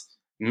White,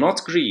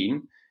 not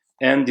Green.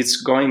 And it's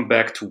going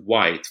back to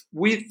White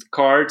with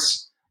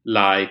cards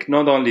like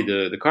not only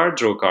the card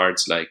draw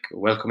cards like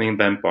Welcoming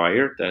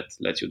Vampire that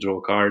let you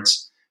draw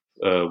cards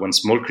when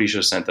small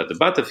creatures enter the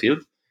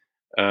battlefield,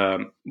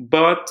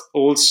 but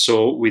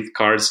also with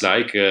cards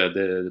like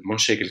the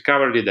Moonshaker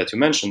Cavalry that you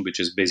mentioned, which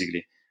is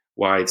basically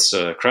White's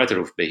Crater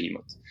of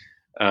Behemoth.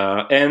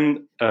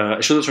 And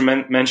I should also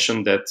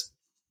mention that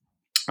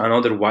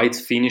another White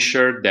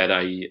finisher that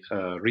I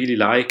really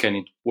like, and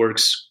it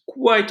works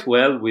quite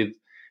well with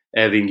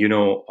having,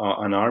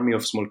 an army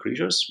of small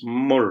creatures,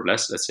 more or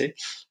less, let's say,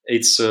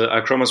 it's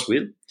Akroma's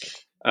Will.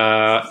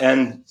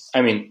 And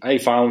I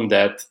found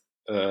that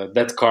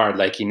that card,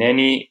 like in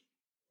any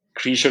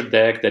creature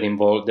deck that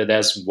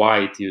has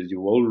White,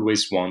 you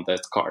always want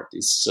that card.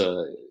 It's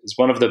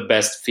one of the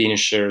best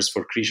finishers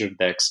for creature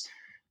decks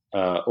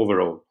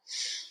overall.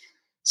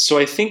 So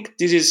I think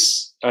this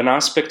is an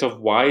aspect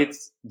of White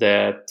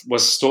that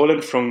was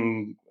stolen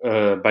from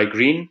by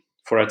Green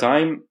for a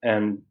time,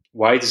 and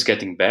White is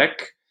getting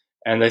back.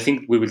 And I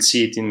think we will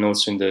see it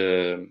also in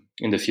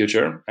the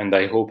future. And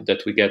I hope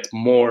that we get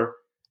more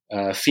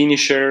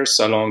finishers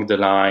along the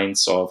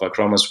lines of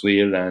Akroma's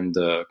Will and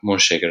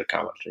Moonshaker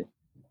Cavalry.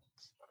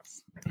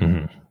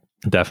 Mm-hmm.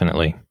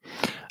 Definitely.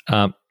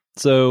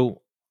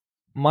 So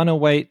mono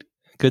white,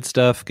 good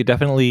stuff. Could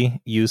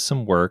definitely use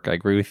some work. I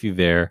agree with you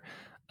there.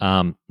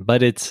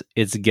 But it's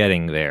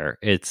getting there.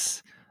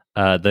 It's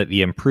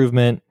the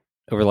improvement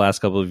over the last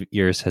couple of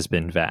years has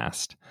been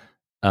vast.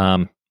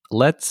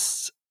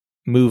 Let's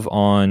move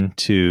on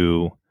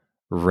to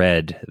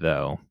red,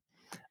 though.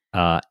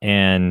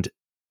 And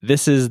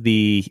this is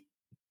the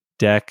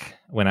deck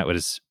when I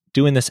was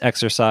doing this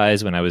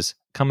exercise, when I was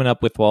coming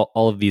up with all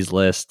of these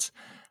lists.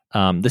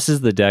 This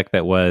is the deck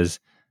that was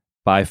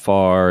by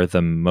far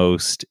the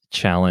most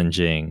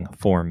challenging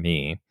for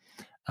me.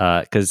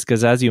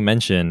 Because as you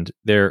mentioned,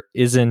 there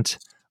isn't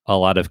a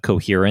lot of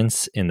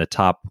coherence in the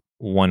top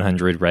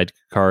 100 red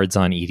cards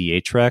on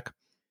EDHREC.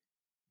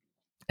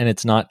 And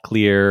it's not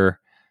clear.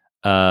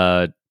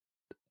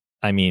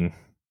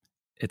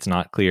 It's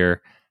not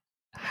clear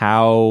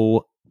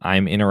how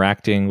I'm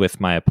interacting with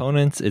my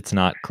opponents. It's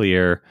not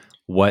clear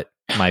what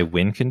my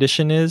win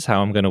condition is,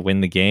 how I'm going to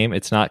win the game.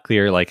 It's not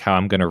clear like how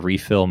I'm going to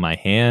refill my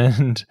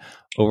hand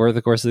over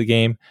the course of the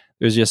game.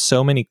 There's just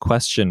so many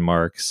question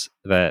marks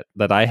that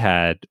I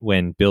had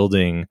when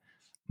building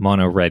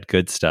mono red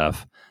good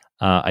stuff.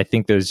 I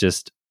think there's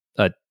just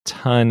a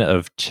ton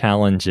of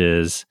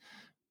challenges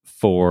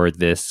for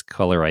this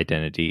color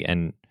identity.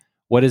 And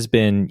what has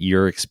been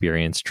your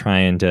experience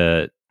trying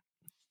to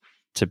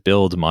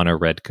build mono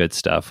red good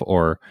stuff?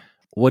 Or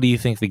what do you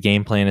think the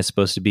game plan is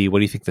supposed to be? What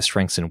do you think the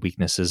strengths and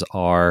weaknesses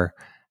are?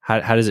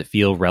 how does it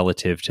feel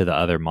relative to the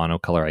other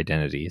monocolor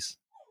identities?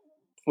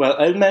 Well,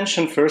 I'll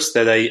mention first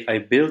that I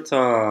built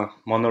a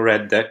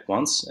mono-red deck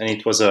once, and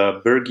it was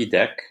a Burgy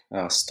deck,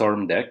 a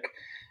Storm deck.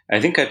 I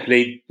think I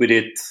played with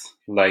it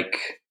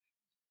like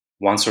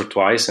once or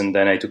twice, and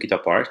then I took it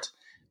apart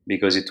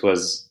because it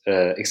was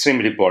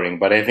extremely boring.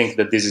 But I think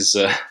that this is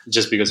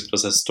just because it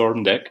was a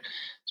Storm deck.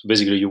 So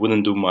basically, you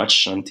wouldn't do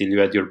much until you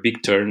had your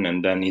big turn,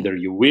 and then either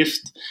you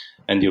whiffed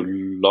and you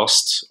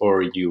lost,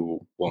 or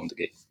you won the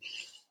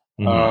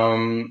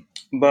game.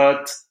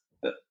 But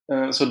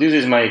so this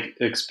is my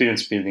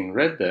experience building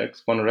red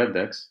decks, mono red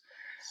decks.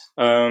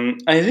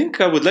 I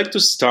think I would like to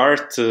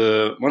start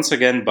once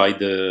again by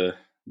the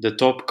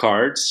top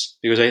cards,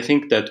 because I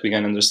think that we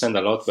can understand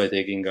a lot by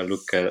taking a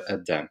look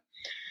at them.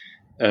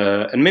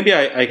 And maybe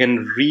I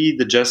can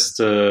read just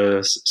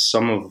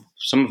some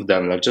of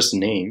them, like just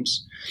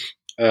names,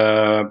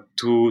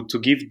 to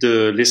give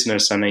the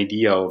listeners an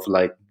idea of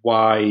like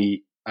why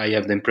I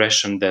have the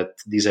impression that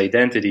this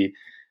identity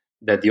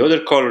that the other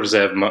colors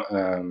have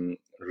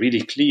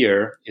really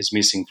clear is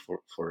missing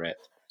for red.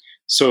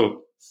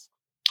 So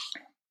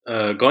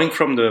going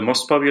from the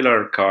most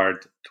popular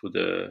card to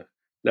the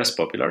less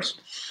populars.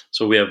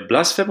 So we have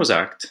Blasphemous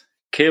Act,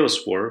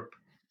 Chaos Warp,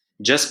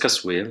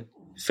 Jeska's Will,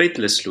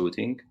 Fateless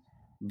Looting,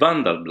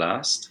 Vandal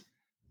Blast,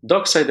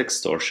 Dockside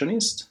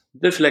Extortionist,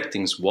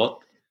 Deflecting Swat,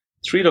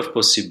 Thrill of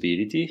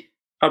Possibility,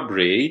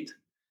 Abrade,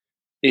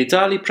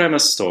 Etali Prima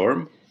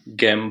Storm,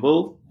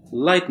 Gamble,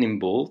 Lightning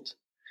Bolt,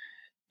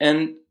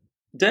 and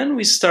then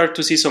we start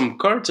to see some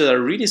cards that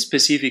are really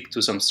specific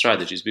to some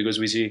strategies, because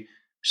we see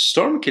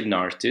Stormkiln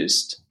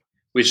Artist,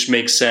 which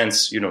makes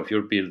sense, if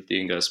you're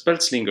building a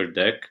Spellslinger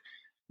deck,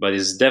 but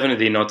it's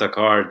definitely not a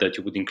card that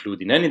you would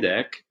include in any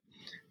deck.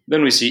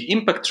 Then we see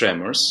Impact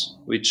Tremors,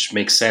 which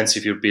makes sense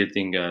if you're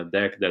building a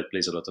deck that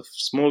plays a lot of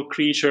small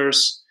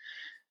creatures.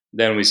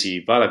 Then we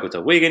see Valagut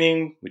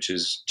Awakening, which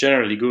is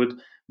generally good.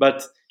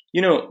 But,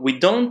 we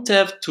don't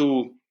have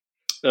to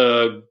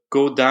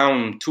go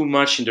down too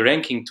much in the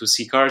ranking to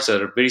see cards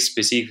that are very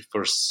specific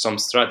for some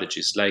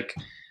strategies. Like,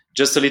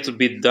 just a little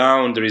bit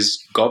down, there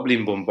is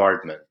Goblin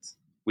Bombardment,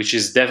 which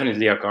is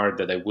definitely a card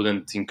that I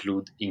wouldn't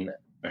include in,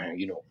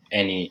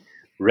 any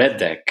red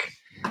deck.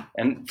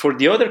 And for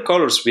the other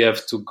colors, we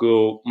have to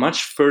go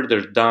much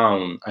further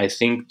down, I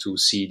think, to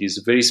see these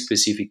very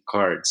specific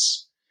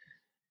cards.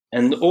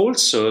 And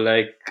also,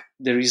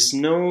 there is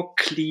no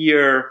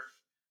clear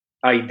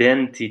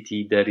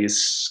identity that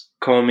is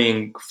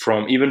coming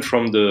from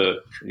the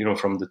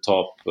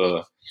top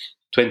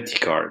 20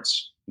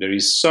 cards. There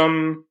is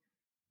some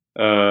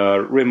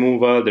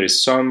removal, there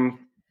is some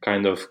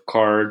kind of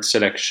card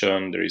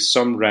selection, there is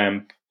some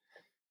ramp.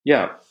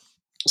 Yeah.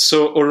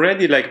 So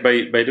already,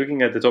 by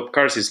looking at the top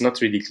cards, it's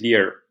not really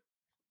clear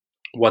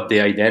what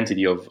the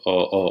identity of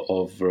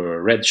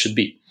red should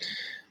be.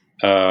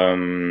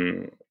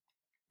 And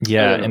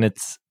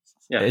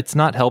it's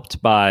not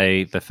helped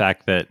by the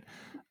fact that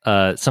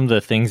some of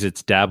the things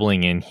it's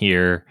dabbling in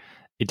here,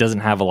 it doesn't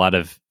have a lot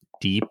of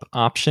deep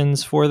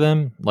options for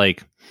them.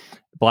 Like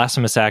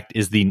Blasphemous Act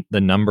is the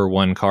number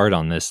one card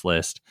on this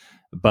list,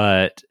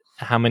 but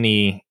how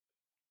many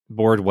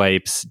board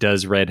wipes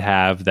does red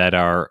have that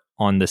are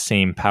on the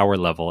same power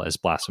level as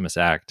Blasphemous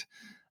Act?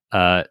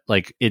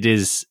 It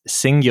is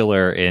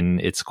singular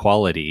in its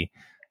quality.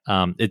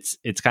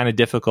 It's kind of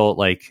difficult.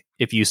 Like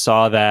if you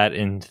saw that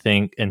and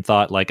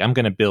thought like, I'm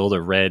going to build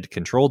a red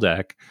control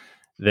deck,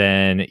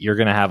 then you're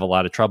going to have a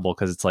lot of trouble,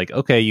 because it's like,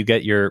 okay, you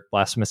get your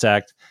Blasphemous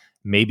Act,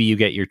 maybe you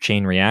get your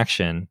Chain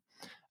Reaction,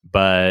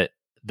 but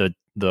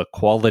the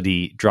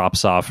quality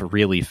drops off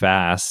really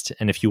fast.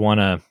 And if you want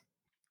to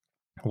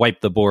wipe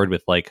the board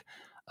with like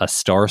a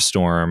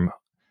Starstorm,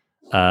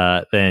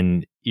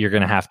 then you're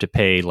going to have to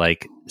pay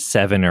like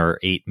 7 or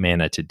 8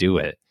 mana to do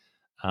it.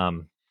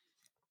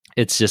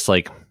 It's just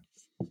like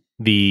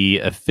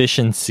the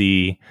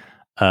efficiency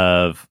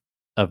of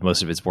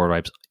most of its board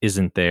wipes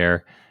isn't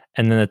there.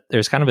 And then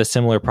there's kind of a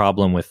similar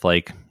problem with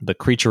like the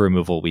creature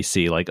removal we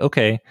see. Like,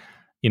 okay,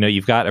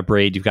 you've got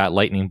Abrade, you've got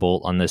Lightning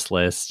Bolt on this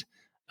list,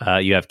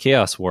 you have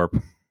Chaos Warp,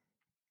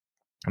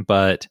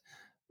 but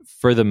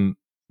for the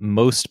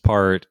most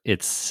part,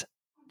 it's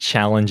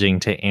challenging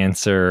to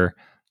answer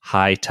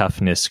high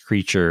toughness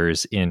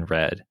creatures in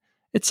red.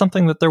 It's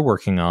something that they're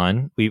working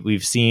on.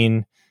 We've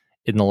seen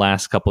in the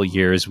last couple of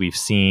years, we've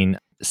seen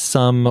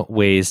some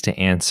ways to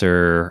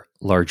answer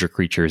larger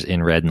creatures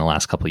in red in the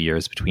last couple of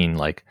years, between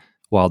like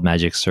Wild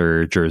Magic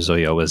Surge or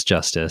Zoyoa's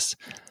Justice.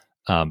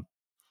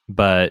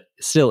 But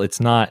still, it's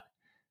not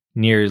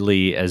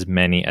nearly as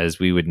many as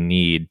we would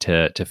need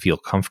to feel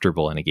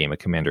comfortable in a game of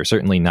Commander.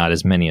 Certainly not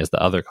as many as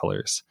the other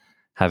colors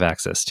have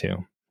access to.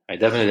 I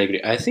definitely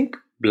agree. I think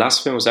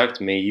Blasphemous Act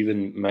might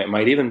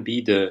even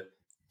be the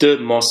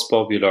most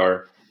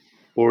popular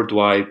board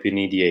wipe in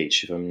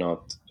EDH, if I'm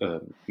not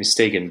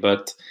mistaken.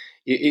 But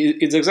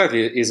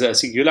it's a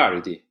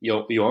singularity.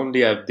 You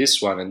only have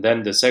this one, and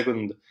then the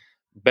second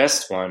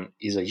best one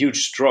is a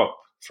huge drop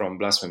from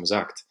Blasphemous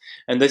Act.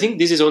 And I think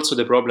this is also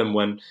the problem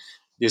when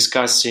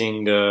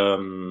discussing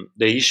the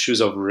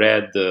issues of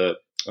red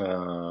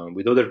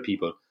with other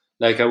people.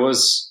 Like I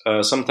was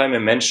some time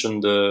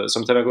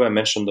ago I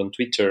mentioned on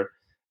Twitter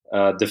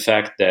the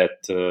fact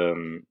that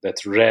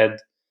that red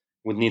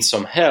would need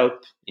some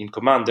help in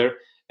Commander,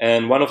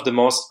 and one of the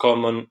most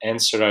common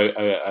answer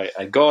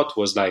I got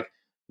was like,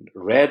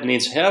 red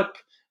needs help,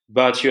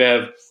 but you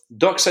have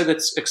Dockside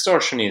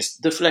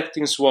Extortionist,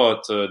 Deflecting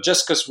SWAT,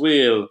 Jessica's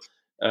Will,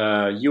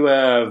 you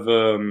have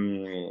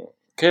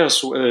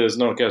Chaos,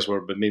 not Chaos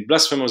War, but maybe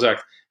Blasphemous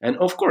Act, and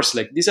of course,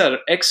 like these are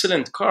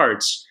excellent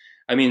cards.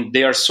 I mean,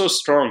 they are so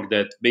strong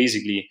that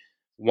basically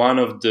one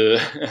of the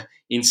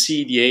in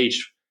CDH,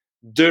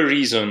 the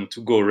reason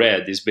to go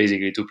red is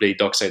basically to play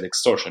Dockside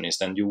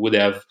Extortionist, and you would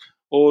have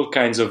all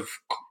kinds of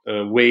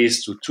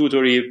ways to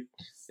tutor it,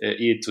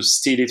 to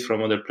steal it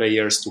from other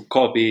players, to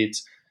copy it.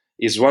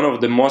 Is one of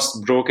the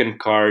most broken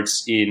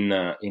cards in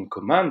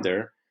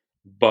Commander,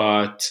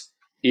 but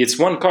it's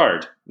one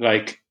card.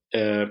 Like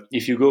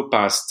if you go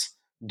past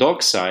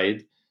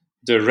Dockside,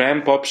 the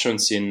ramp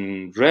options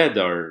in red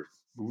are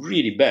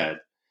really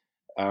bad.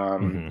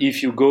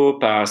 If you go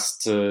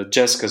past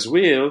Jessica's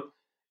Will,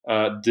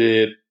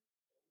 the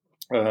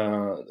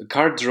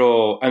card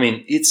draw. I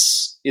mean,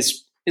 it's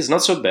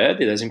not so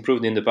bad. It has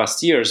improved in the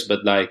past years,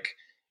 but like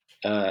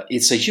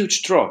it's a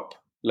huge drop,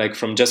 like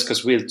from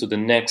Jessica's Will to the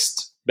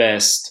next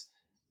best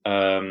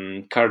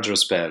card draw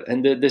spell,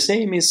 and the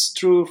same is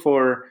true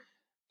for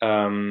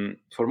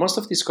most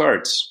of these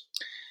cards.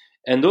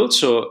 And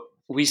also,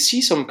 we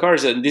see some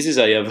cards, and this is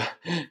I have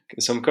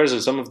some cards,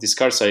 or some of these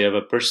cards I have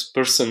a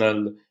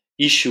personal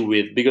issue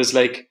with, because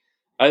like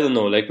I don't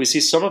know, like we see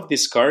some of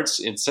these cards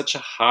in such a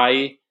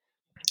high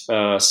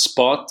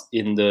spot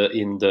in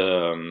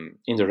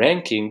the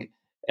ranking,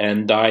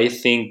 and I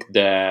think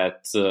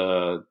that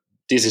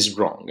this is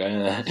wrong.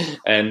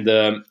 And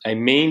I'm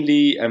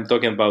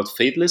talking about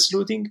Faithless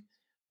Looting,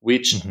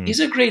 which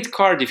is a great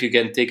card if you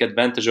can take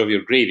advantage of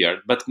your graveyard.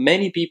 But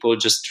many people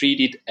just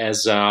treat it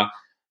as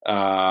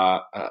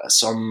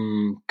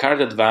some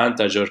card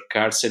advantage or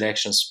card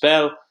selection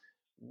spell,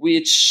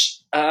 which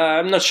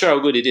I'm not sure how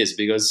good it is,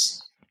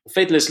 because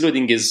Faithless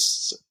Looting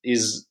is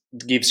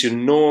gives you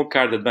no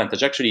card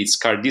advantage. Actually, it's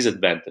card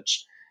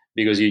disadvantage,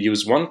 because you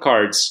use one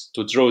cards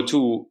to draw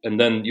two, and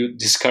then you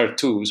discard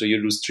two, so you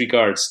lose three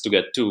cards to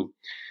get two.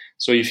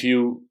 So if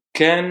you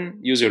can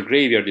use your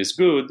graveyard, is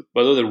good,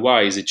 but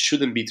otherwise it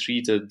shouldn't be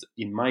treated,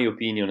 in my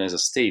opinion, as a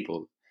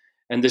staple.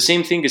 And the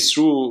same thing is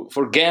true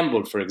for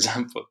Gamble, for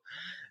example.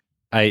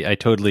 I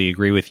totally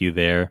agree with you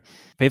there.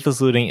 Faithless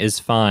Looting is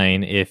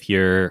fine if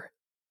you're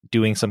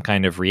doing some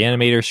kind of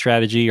reanimator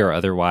strategy or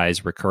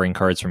otherwise recurring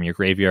cards from your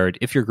graveyard.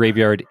 If your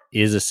graveyard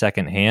is a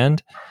second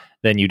hand,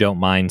 then you don't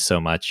mind so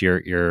much.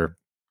 You're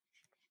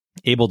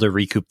able to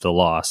recoup the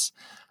loss.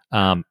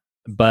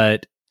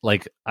 But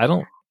like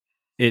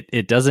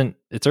it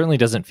certainly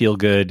doesn't feel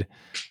good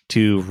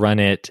to run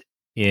it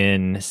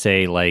in,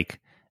 say, like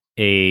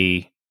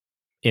in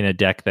a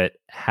deck that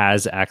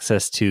has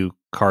access to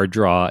card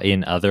draw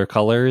in other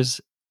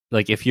colors.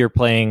 Like if you're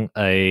playing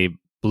a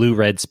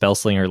blue-red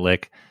Spellslinger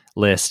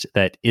list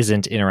that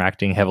isn't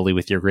interacting heavily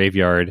with your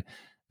graveyard,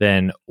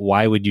 then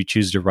why would you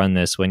choose to run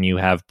this when you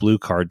have blue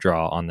card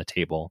draw on the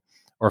table?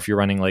 Or if you're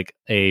running like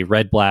a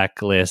red-black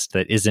list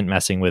that isn't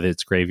messing with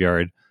its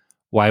graveyard,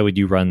 why would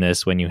you run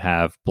this when you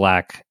have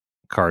black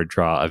card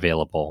draw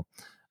available?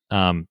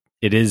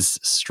 It is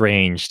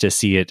strange to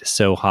see it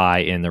so high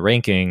in the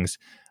rankings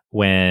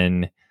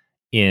when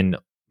in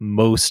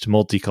most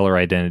multicolor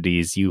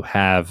identities you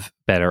have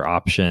better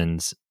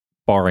options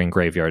barring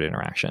graveyard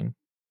interaction.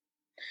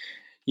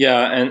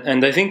 Yeah,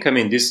 and I think, I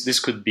mean, this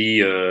could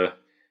be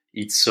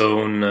its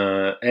own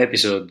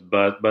episode,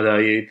 but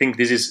I think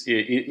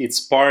it's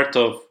part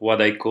of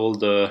what I call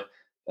the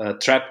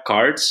trap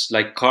cards,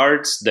 like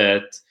cards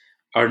that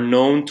are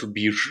known to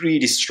be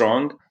really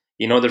strong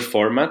in other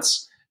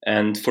formats.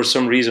 And for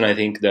some reason, I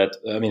think that,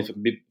 I mean,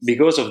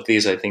 because of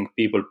this, I think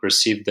people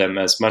perceive them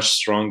as much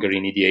stronger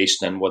in EDH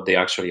than what they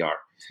actually are.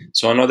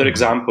 So another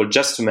example,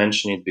 just to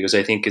mention it, because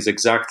I think is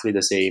exactly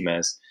the same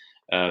as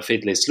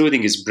Faithless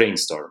Looting, is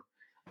Brainstorm.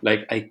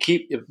 Like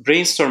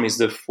Brainstorm is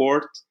the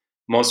fourth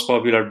most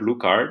popular blue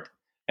card,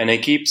 and I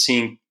keep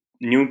seeing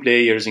new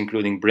players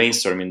including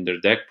Brainstorm in their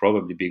deck,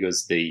 probably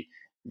because they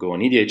go on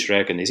EDH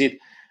Rec and they see it.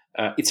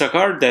 It's a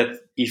card that,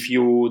 if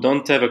you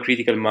don't have a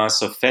critical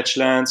mass of fetch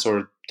lands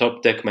or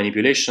top deck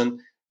manipulation,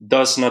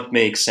 does not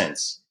make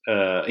sense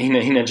in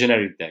a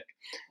generic deck,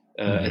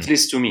 at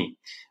least to me.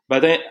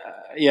 But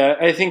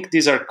I think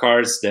these are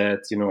cards that,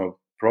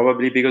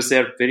 probably because they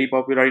are very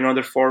popular in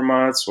other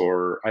formats,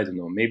 or I don't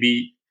know,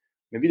 maybe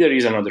there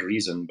is another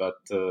reason. But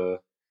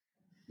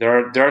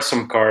there are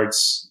some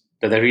cards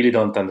that I really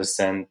don't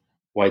understand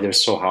why they're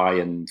so high,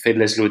 and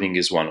Faithless Looting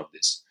is one of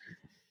these.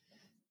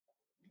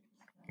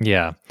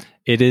 Yeah,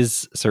 it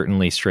is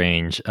certainly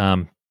strange.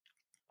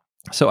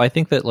 So I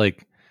think that,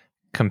 like,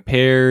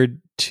 compared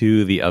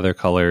to the other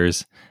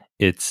colors,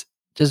 it's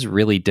just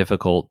really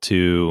difficult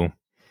to.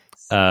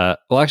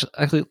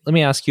 Actually, let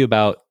me ask you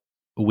about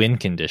win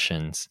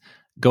conditions.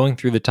 Going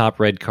through the top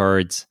red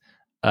cards,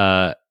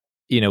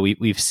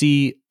 we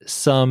see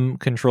some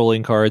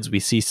controlling cards, we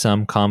see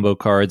some combo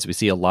cards, we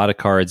see a lot of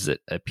cards that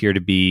appear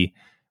to be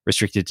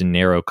restricted to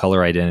narrow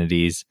color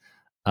identities.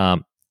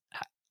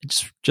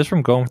 Just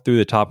from going through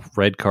the top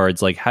red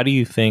cards, like how do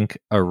you think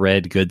a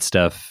red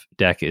Goodstuff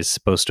deck is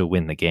supposed to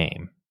win the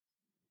game?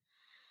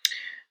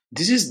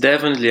 This is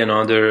definitely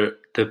another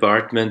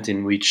department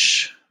in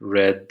which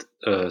red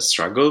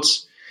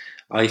struggles.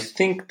 I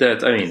think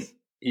that,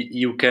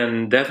 you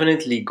can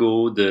definitely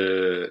go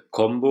the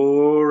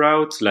combo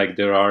route. Like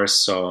there are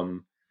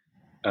some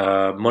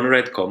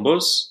mono-red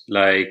combos,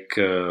 like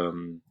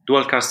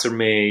Dual Caster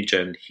Mage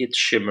and Hit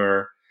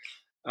Shimmer.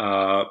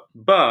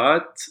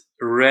 But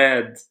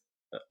red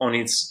on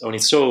its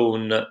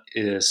own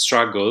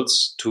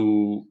struggles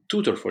to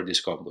tutor for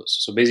these combos.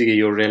 So basically,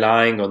 you're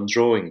relying on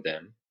drawing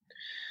them.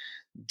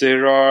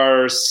 There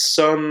are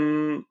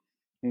some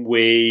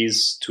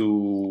ways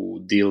to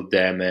deal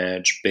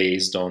damage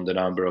based on the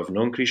number of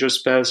non-creature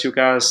spells you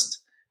cast,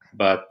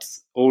 but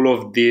all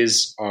of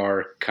these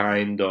are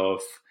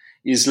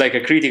is like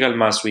a critical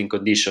mass win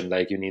condition.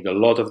 Like you need a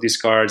lot of these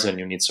cards and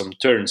you need some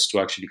turns to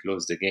actually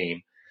close the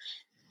game.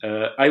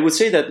 I would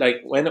say that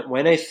like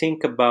when I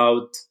think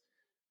about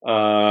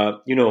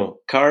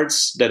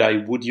cards that I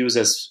would use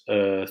as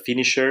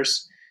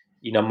finishers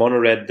in a mono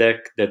red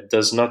deck that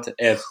does not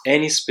have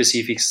any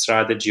specific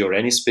strategy or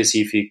any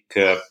specific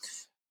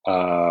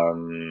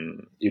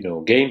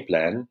game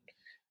plan.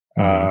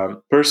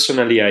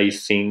 Personally, I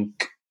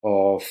think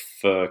of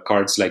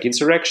cards like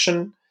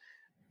Insurrection.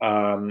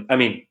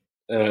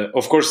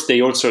 Of course,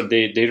 they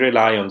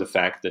rely on the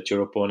fact that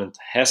your opponent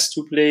has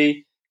to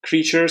play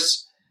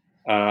creatures.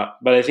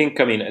 But I think,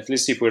 at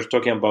least if we're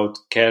talking about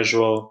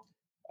casual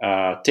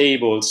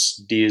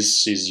tables,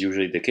 this is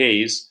usually the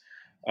case.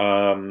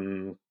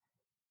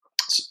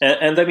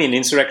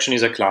 Insurrection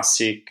is a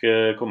classic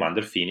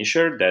commander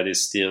finisher that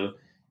is still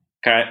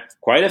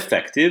quite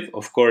effective.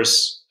 Of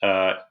course,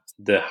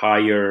 the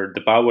higher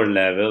the power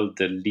level,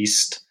 the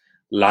least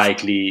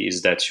likely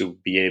is that you'll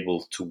be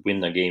able to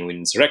win a game with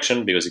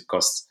Insurrection because it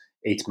costs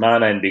 8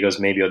 mana and because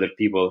maybe other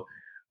people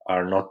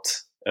are not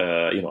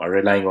are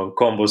relying on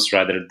combos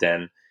rather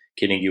than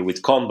killing you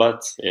with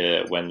combat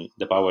when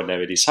the power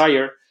level is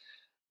higher.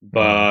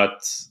 But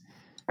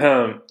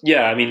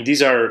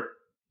these are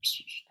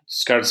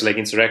cards like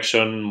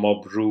Insurrection,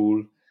 Mob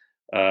Rule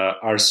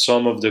are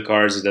some of the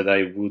cards that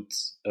I would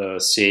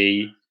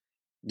say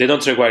they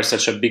don't require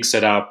such a big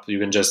setup. You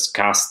can just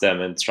cast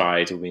them and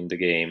try to win the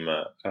game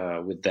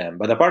with them.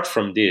 But apart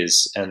from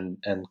this and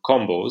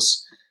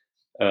combos,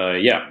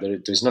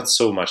 there's not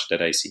so much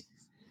that I see.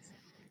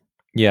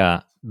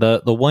 Yeah,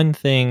 the one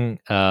thing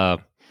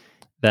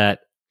that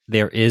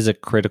there is a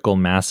critical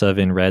mass of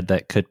in red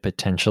that could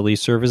potentially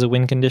serve as a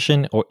win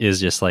condition, or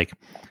is just like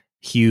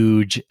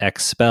huge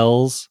X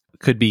spells.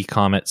 Could be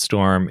Comet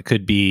Storm, it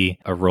could be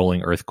a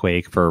Rolling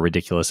Earthquake for a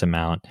ridiculous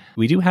amount.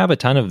 We do have a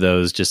ton of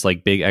those, just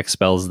like big X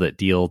spells that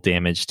deal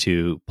damage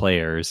to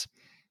players.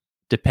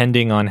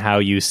 Depending on how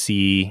you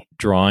see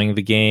drawing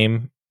the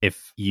game,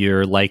 if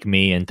you're like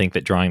me and think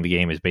that drawing the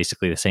game is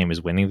basically the same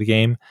as winning the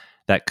game,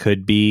 that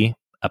could be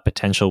a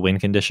potential win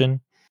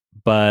condition.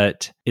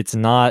 But it's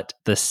not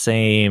the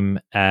same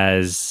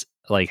as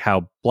like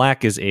how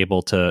black is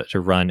able to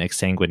run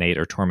Exsanguinate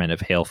or Torment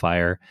of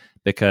Hailfire,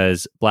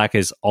 because black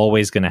is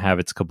always going to have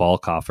its Cabal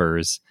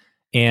coffers,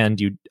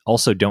 and you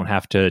also don't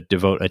have to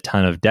devote a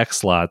ton of deck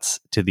slots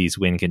to these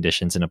win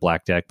conditions in a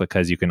black deck,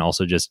 because you can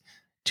also just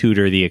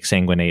tutor the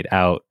Exsanguinate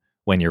out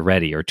when you're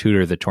ready, or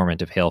tutor the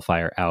Torment of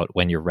Hailfire out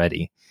when you're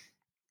ready.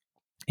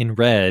 In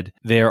red,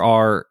 there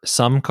are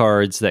some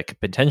cards that could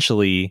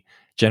potentially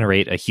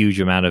generate a huge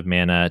amount of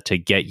mana to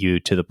get you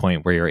to the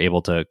point where you're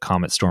able to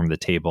Comet Storm the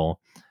table,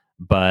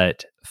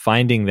 but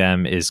finding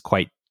them is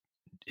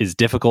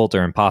difficult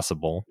or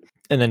impossible.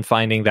 And then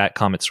finding that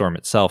Comet Storm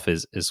itself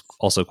is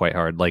also quite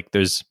hard. Like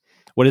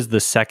what is the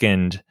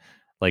second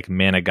like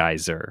Mana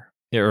Geyser?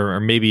 Or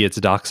maybe it's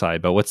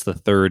Dockside, but what's the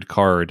third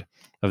card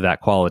of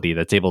that quality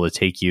that's able to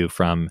take you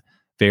from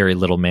very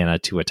little mana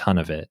to a ton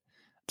of it?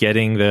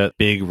 Getting the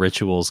big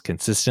rituals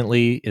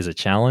consistently is a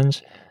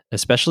challenge,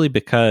 especially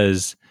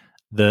because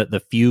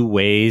the few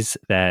ways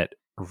that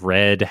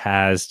red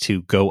has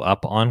to go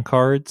up on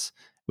cards,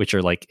 which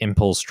are like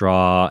Impulse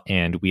Draw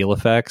and Wheel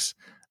effects,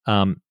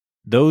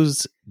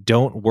 those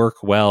don't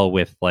work well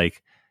with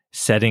like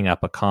setting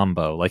up a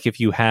combo. Like if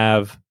you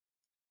have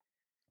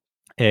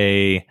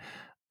a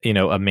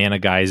Mana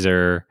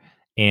Geyser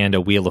and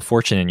a Wheel of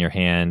Fortune in your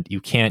hand,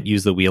 you can't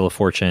use the Wheel of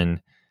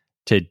Fortune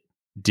to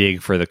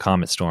dig for the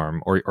Comet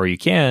Storm, or you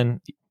can,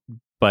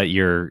 but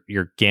you're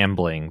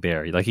gambling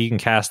there. Like you can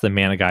cast the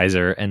Mana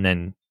Geyser and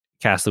then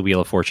cast the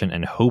Wheel of Fortune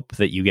and hope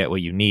that you get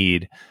what you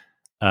need.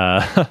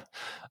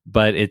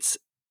 But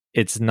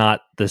it's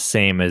not the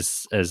same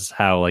as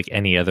how like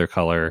any other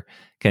color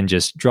can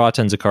just draw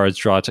tons of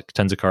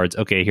cards.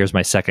 Okay, here's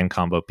my second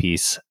combo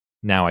piece.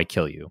 Now I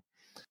kill you.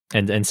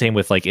 And same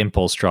with like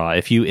Impulse Draw.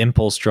 If you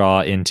Impulse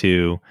Draw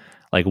into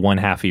like one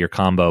half of your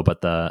combo,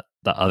 but the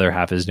other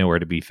half is nowhere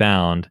to be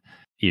found,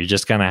 you're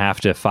just gonna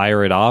have to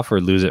fire it off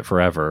or lose it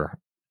forever.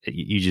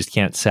 you just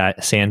can't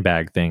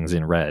sandbag things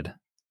in red.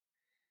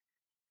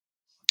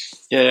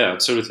 Yeah,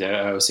 absolutely.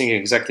 I was thinking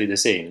exactly the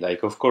same.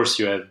 Like, of course,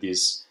 you have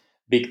these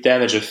big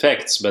damage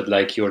effects, but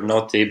like you're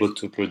not able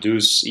to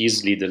produce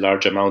easily the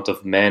large amount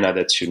of mana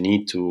that you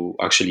need to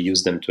actually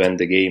use them to end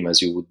the game, as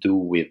you would do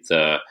with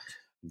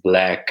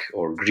black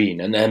or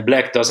green. And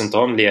black doesn't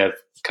only have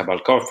Cabal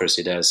Coffers;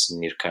 it has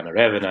Nirkana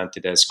Revenant,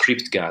 it has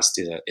Crypt Ghast,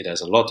 it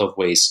has a lot of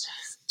ways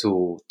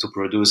to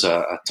produce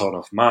a ton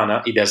of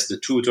mana. It has the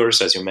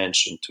tutors, as you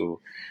mentioned, to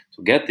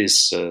get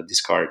these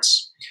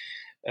cards.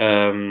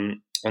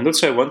 And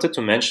also, I wanted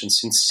to mention,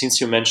 since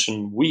you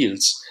mentioned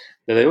wheels,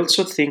 that I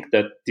also think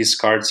that these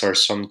cards are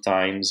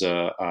sometimes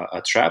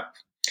a trap.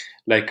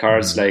 Like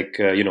cards like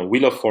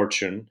Wheel of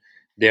Fortune,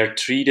 they are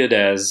treated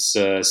as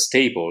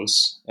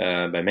staples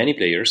by many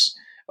players.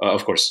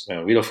 Of course,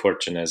 Wheel of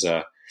Fortune as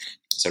a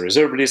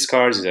reserve list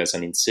card, it has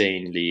an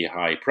insanely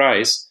high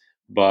price.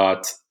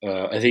 But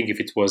I think if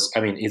it was,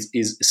 it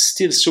is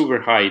still super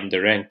high in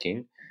the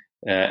ranking.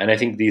 And I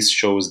think this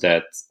shows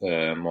that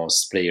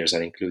most players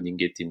are including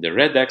it in the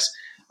red decks.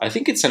 I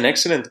think it's an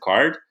excellent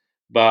card,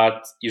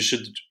 but you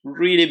should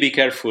really be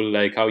careful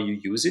like how you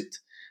use it,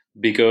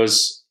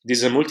 because this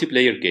is a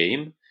multiplayer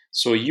game.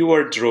 So you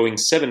are drawing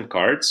 7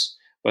 cards,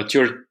 but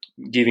you're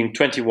giving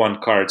 21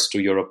 cards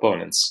to your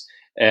opponents.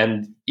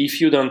 And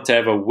if you don't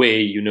have a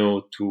way,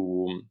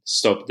 to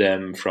stop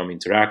them from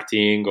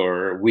interacting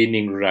or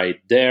winning right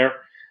there,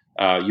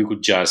 you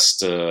could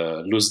just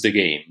lose the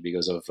game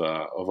because of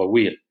a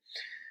wheel.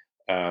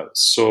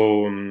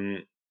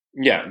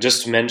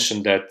 Just to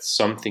mention that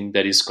something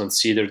that is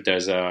considered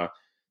as a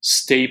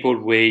staple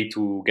way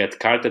to get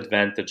card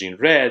advantage in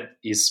red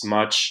is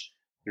much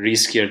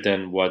riskier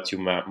than what you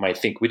might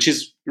think, which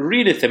is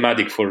really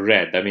thematic for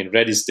red. I mean,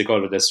 red is the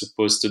color that's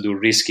supposed to do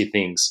risky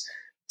things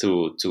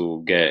to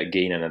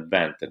gain an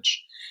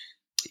advantage.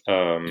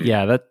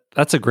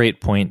 That's a great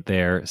point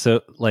there.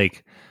 So,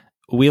 like,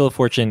 Wheel of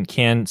Fortune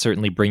can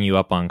certainly bring you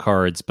up on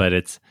cards, but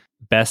it's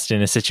best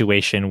in a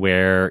situation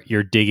where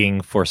you're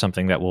digging for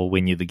something that will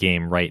win you the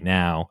game right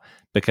now.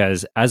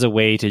 Because as a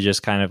way to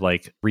just kind of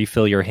like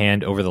refill your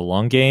hand over the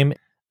long game,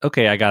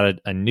 okay, I got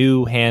a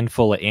new hand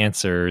full of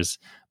answers,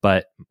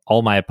 but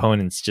all my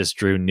opponents just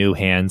drew new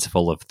hands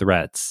full of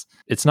threats.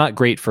 It's not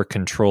great for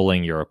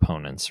controlling your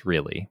opponents,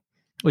 really,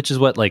 which is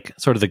what like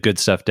sort of the good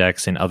stuff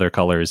decks in other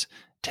colors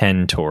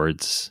tend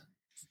towards.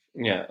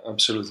 Yeah,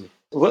 absolutely.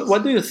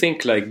 What do you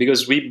think? Like,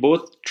 because we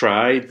both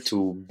tried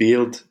to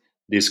build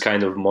this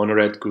kind of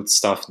Monored good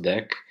stuff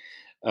deck.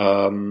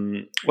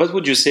 What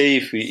would you say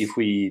if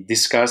we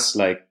discuss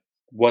like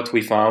what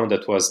we found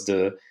that was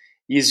the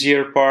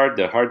easier part,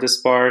 the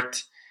hardest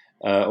part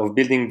of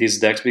building these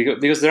decks?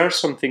 Because there are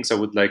some things I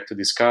would like to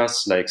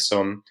discuss, like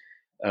some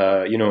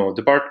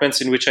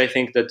departments in which I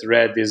think that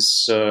red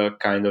is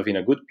kind of in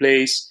a good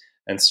place,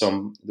 and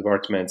some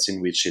departments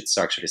in which it's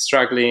actually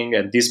struggling.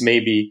 And this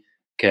maybe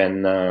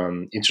can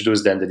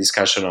introduce then the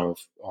discussion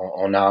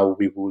on how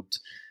we would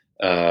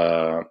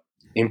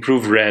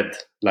improve red,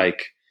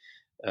 like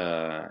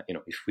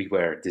if we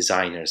were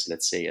designers,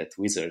 let's say at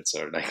Wizards,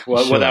 or like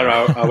what are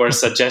our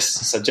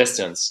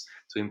suggestions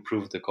to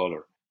improve the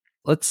color?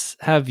 Let's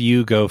have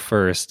you go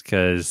first,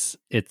 because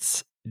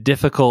it's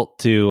difficult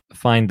to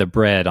find the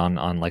bread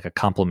on like a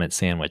compliment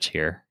sandwich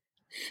here.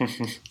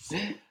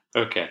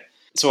 Okay,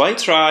 so I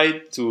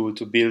tried to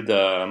build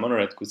a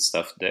Monored good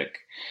stuff deck.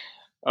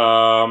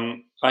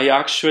 I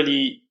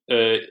actually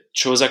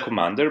chose a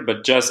commander,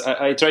 but just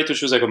I tried to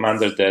choose a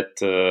commander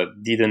that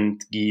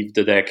didn't give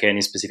the deck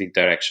any specific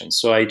direction.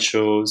 So I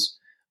chose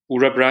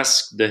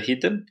Urabrask the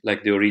Hidden,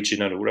 like the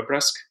original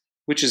Urabrask,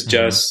 which is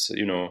just,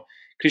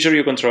 creature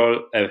you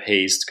control have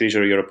haste,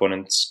 creature your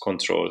opponents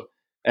control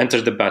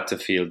enter the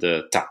battlefield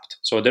tapped.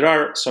 So there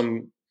are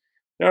some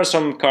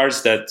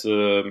cards that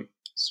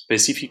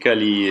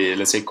specifically,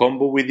 let's say,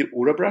 combo with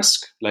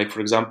Urabrask, like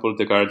for example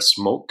the card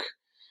Smoke.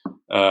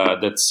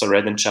 That's a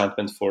red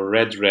enchantment for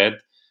red.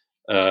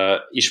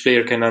 Each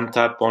player can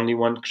untap only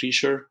one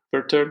creature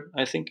per turn,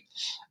 I think.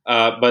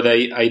 But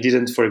I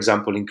didn't, for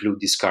example, include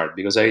this card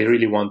because I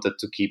really wanted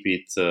to keep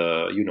it,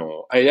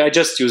 I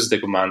just used the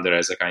commander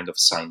as a kind of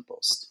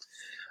signpost.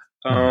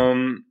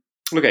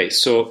 Okay,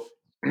 so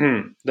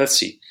let's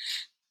see.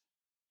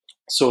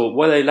 So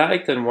what I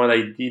liked and what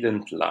I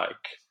didn't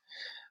like.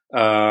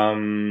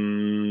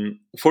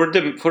 For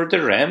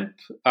the ramp,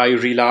 I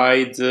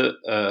relied,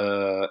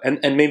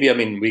 and maybe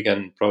we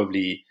can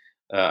probably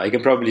I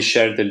can probably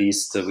share the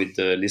list with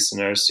the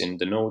listeners in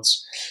the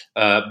notes.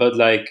 But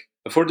like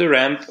for the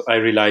ramp, I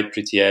relied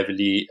pretty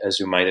heavily, as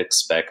you might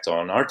expect,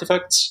 on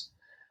artifacts.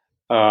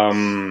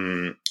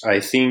 I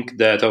think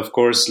that of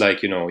course,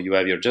 like you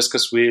have your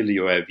Jessica's Will,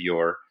 you have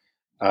your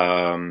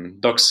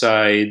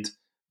Dockside,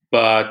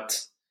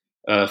 but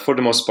for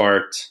the most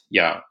part,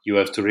 you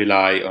have to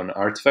rely on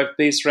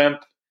artifact-based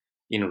ramp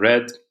in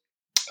red.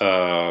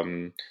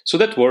 So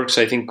that works.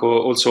 I think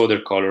also other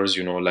colors,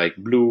 like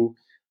blue,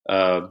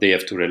 they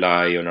have to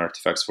rely on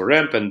artifacts for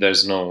ramp, and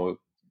there's no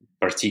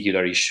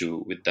particular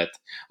issue with that.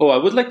 Oh, I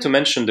would like to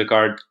mention the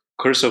card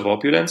Curse of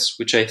Opulence,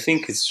 which I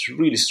think is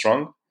really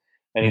strong.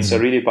 and it's a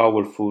really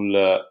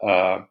powerful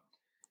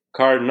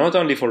card, not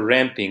only for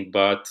ramping,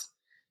 but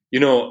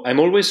I'm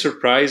always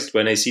surprised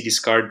when I see these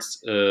cards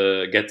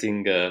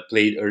getting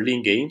played early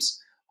in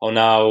games. How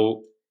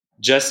now,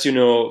 just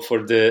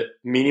for the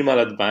minimal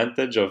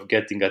advantage of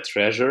getting a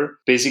treasure,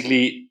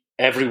 basically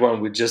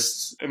everyone would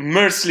just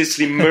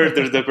mercilessly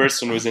murder the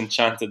person who's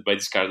enchanted by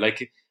this card.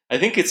 Like, I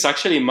think it's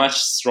actually much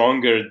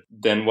stronger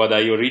than what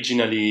I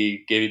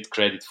originally gave it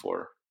credit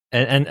for.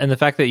 And the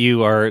fact that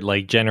you are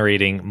like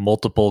generating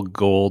multiple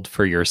gold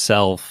for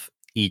yourself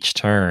each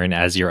turn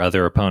as your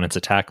other opponents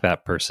attack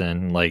that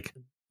person, like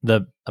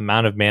the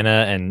amount of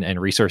mana and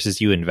resources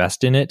you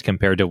invest in it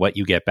compared to what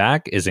you get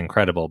back is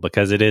incredible,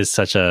 because it is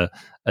such a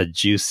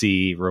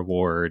juicy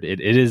reward. It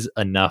is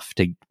enough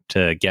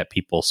to get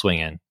people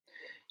swinging.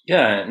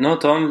 Yeah,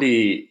 not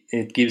only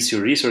it gives you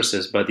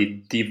resources, but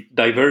it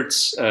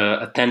diverts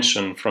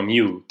attention from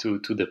you to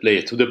the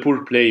player, to the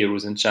poor player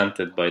who's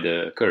enchanted by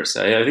the curse.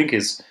 I think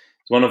it's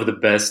one of the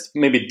best,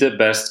 maybe the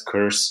best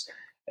curse,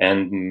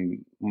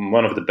 and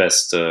one of the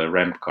best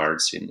ramp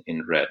cards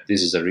in red.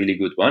 This is a really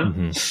good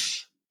one.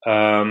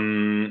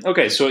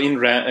 Okay, so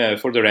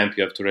for the ramp,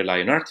 you have to rely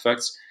on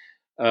artifacts.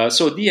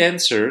 So the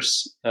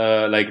answers,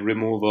 like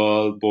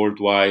removal, board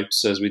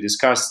wipes, as we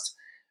discussed,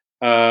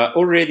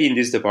 already in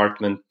this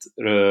department,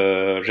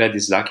 red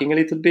is lacking a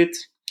little bit,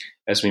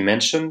 as we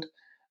mentioned.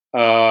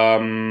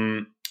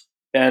 And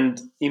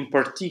in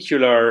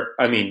particular,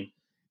 I mean,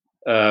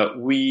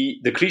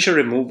 the creature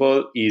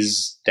removal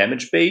is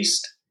damage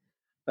based,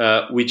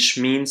 which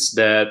means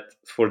that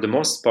for the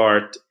most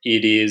part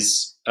it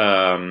is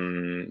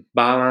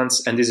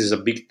balanced, and this is a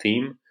big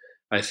theme.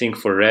 I think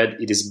for red,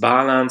 it is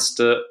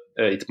balanced.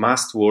 It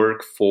must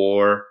work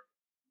for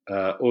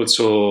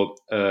also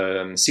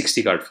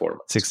 60 card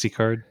format. 60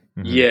 card?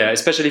 Mm-hmm. Yeah,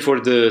 especially for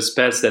the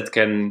spells that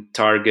can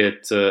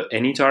target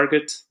any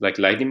target, like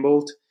Lightning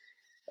Bolt.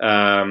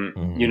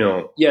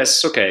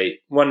 Yes, okay.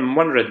 One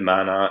red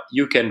mana,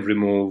 you can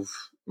remove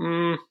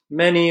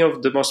many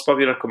of the most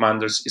popular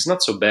commanders. It's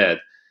not so bad.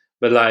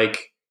 But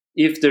like,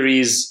 if there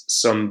is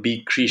some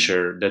big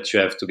creature that you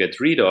have to get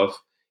rid of,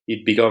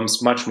 it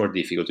becomes much more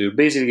difficult. You're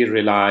basically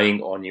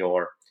relying on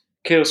your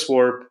Chaos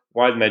Warp,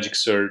 Wild Magic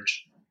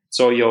Surge,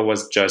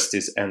 Soyowa's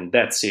Justice, and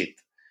that's it.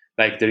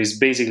 Like, there is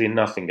basically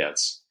nothing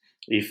else.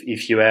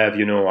 If you have,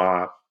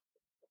 a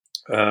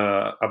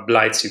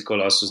Blightsteel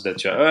Colossus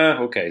that you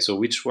okay, so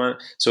which one?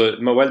 So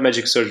my Wild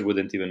Magic Surge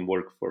wouldn't even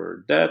work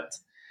for that.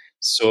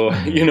 So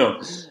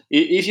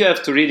if you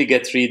have to really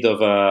get rid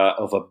of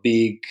a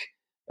big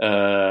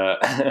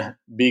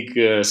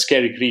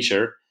scary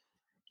creature,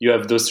 you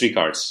have those three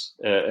cards,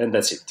 and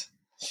that's it.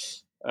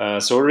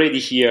 So already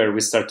here we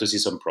start to see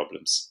some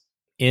problems.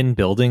 In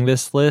building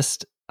this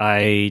list,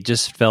 I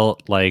just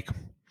felt like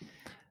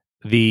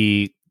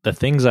the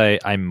things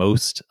I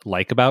most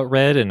like about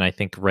red, and I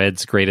think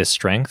red's greatest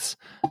strengths,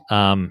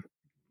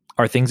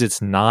 are things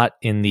it's not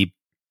in the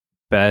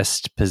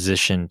best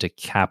position to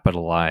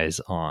capitalize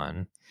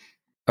on.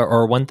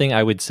 Or one thing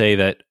I would say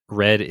that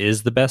red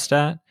is the best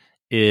at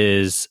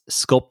is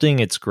sculpting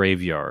its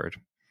graveyard.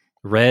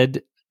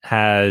 Red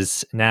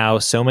has now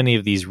so many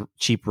of these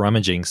cheap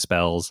rummaging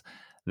spells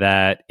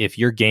that if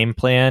your game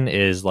plan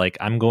is like,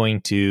 I'm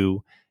going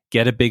to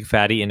get a big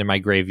fatty into my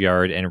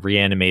graveyard and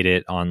reanimate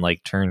it on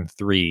like turn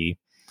 3,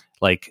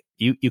 like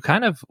you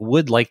kind of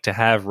would like to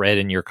have red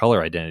in your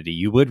color identity.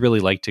 You would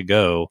really like to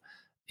go,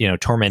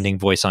 Tormenting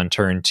Voice on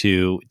turn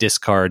 2,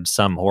 discard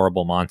some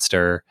horrible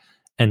monster,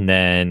 and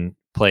then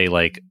play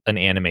like an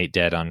Animate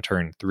Dead on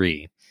turn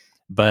 3.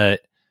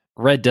 But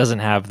red doesn't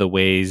have the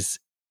ways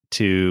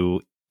to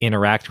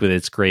interact with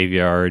its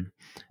graveyard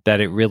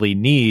that it really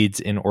needs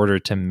in order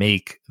to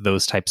make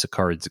those types of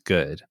cards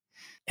good.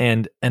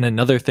 And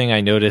another thing I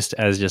noticed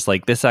as just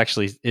like, this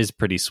actually is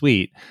pretty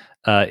sweet,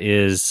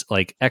 is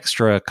like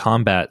extra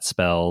combat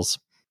spells,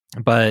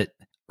 but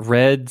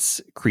red's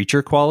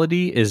creature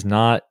quality is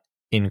not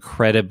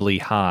incredibly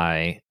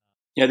high.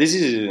 Yeah, this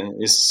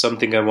is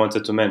something I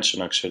wanted to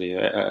mention, actually.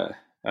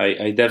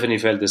 I definitely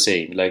felt the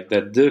same, like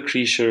that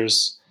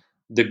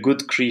the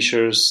good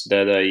creatures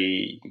that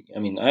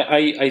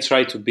I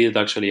try to build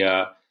actually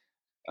a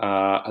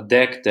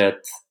deck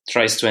that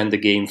tries to end the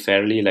game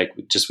fairly, like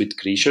just with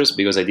creatures,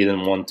 because I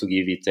didn't want to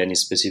give it any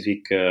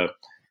specific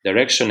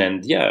direction.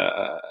 And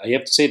I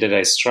have to say that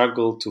I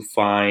struggle to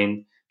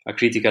find a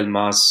critical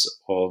mass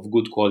of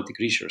good quality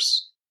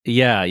creatures.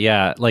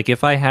 Yeah. Like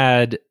if I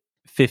had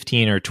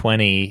 15 or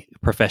 20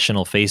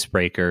 professional face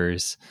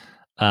breakers,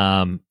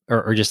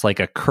 or just like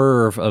a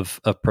curve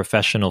of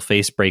professional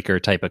face breaker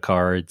type of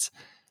cards,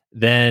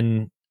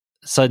 then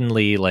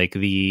suddenly like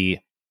the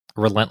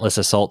relentless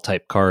assault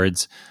type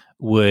cards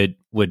would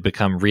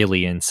become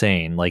really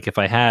insane. Like if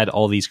I had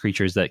all these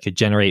creatures that could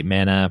generate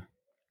mana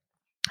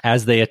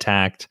as they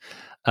attacked,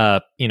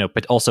 but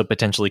also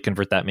potentially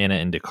convert that mana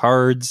into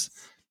cards,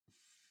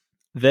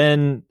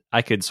 then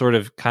I could sort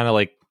of kind of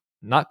like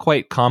not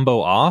quite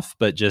combo off,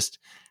 but just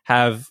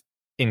have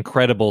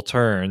incredible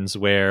turns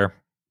where,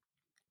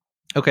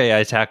 okay, I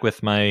attack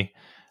with my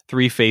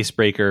 3 face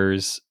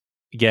breakers,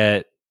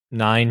 get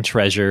 9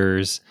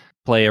 treasures,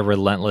 play a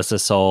relentless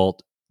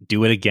assault,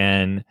 do it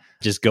again,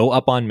 just go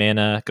up on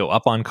mana, go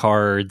up on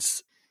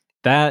cards.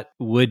 That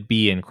would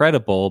be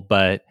incredible,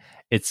 but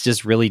it's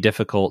just really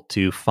difficult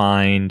to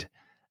find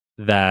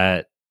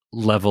that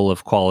level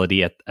of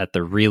quality at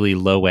the really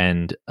low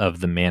end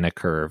of the mana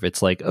curve.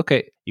 It's like,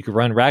 okay, you could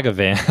run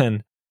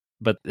Ragavan,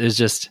 but there's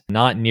just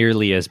not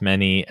nearly as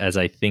many as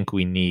I think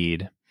we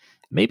need.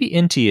 Maybe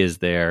Inti is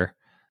there.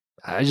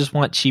 I just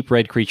want cheap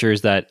red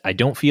creatures that I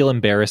don't feel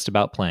embarrassed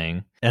about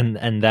playing,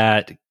 and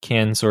that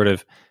can sort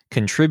of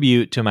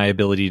contribute to my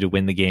ability to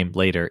win the game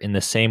later, in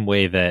the same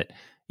way that,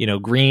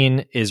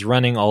 green is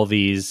running all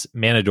these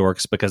mana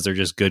dorks because they're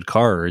just good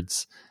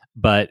cards,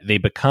 but they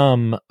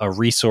become a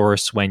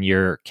resource when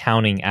you're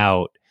counting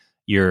out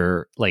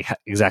your, like,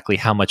 exactly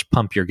how much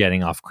pump you're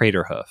getting off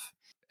Craterhoof.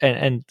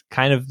 And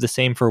kind of the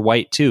same for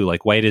white too.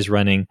 Like, white is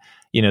running,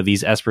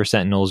 these Esper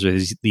Sentinels, or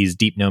these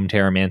Deep Gnome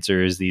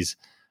Terramancers, these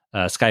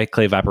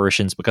Skyclave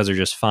Apparitions, because they're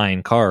just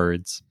fine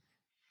cards,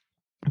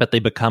 but they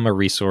become a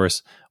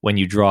resource when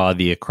you draw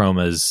the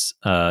Akroma's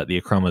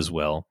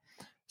Will.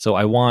 So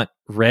I want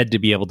red to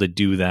be able to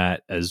do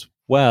that as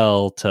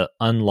well, to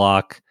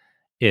unlock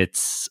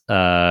its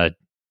aggro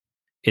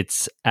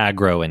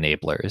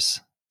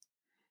enablers.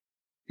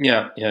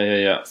 Yeah.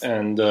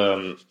 And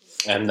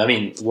I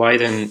mean,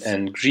 white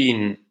and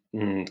green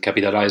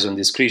capitalize on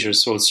these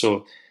creatures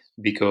also,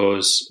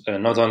 because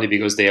not only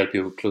because they help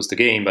you close the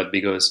game, but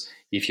because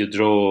if you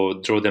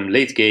draw them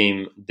late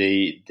game,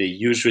 they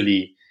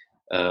usually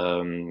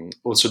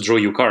also draw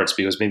you cards,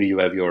 because maybe you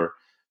have your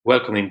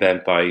Welcoming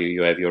Vampire,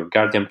 you have your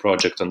Guardian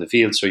Project on the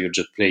field, so you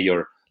just play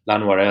your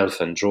Llanowar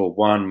Elf and draw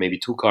 1, maybe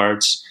 2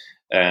 cards,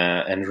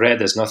 and red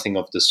has nothing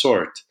of the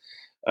sort.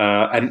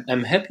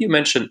 I'm happy you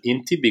mentioned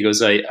Inti,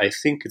 because I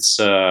think it's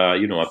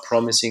a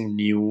promising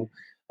new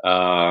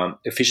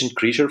efficient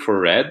creature for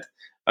red.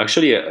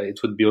 Actually, it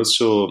would be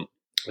also,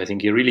 I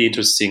think, really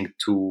interesting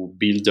to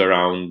build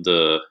around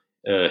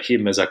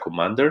him as a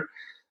commander,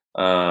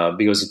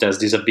 because it has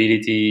this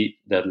ability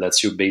that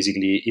lets you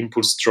basically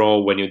impulse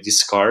draw when you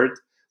discard.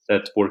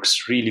 That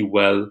works really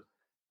well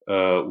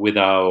with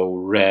how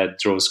red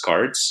draws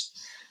cards,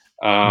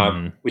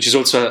 which is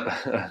also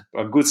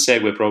a good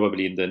segue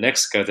probably in the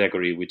next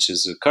category, which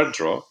is card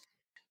draw.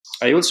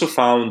 I also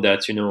found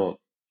that,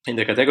 in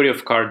the category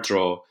of card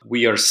draw,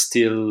 we are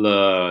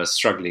still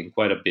struggling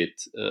quite a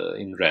bit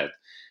in red.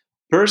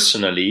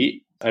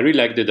 Personally, I really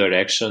like the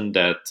direction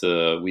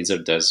that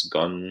Wizard has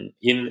gone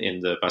in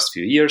the past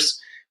few years,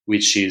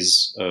 which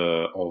is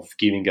of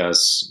giving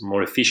us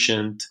more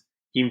efficient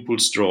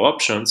impulse draw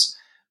options,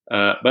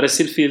 but I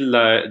still feel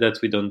that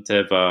we don't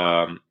have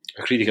a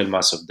critical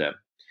mass of them.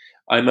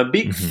 I'm a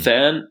big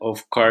fan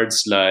of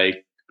cards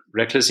like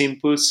Reckless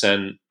Impulse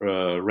and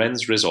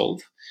Wren's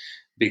Resolve,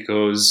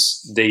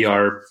 because they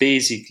are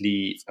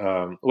basically,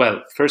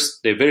 first,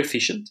 they're very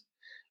efficient.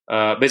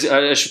 Basically,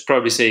 I should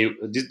probably say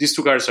these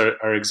 2 cards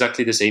are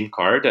exactly the same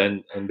card,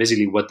 and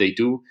basically what they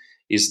do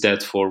is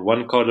that for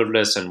 1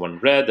 colorless and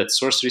 1 red at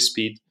sorcery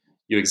speed,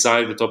 you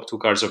exile the top 2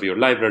 cards of your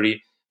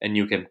library, and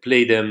you can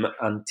play them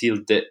until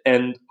the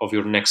end of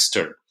your next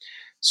turn.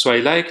 So I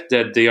like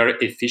that they are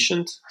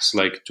efficient. It's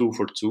like 2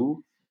 for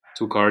 2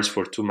 cards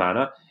for 2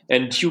 mana,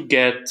 and you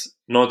get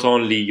not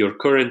only your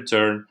current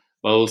turn,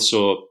 but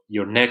also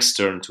your next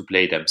turn to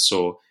play them.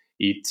 So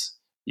it,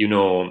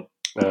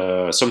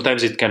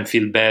 sometimes it can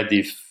feel bad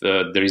if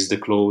there is the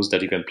clause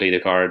that you can play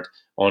the card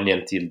only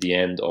until the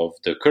end of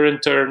the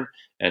current turn,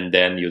 and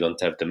then you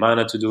don't have the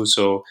mana to do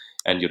so,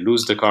 and you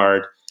lose the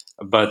card.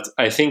 But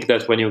I think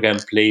that when you can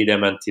play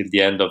them until the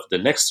end of the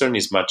next turn,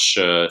 is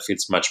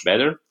feels much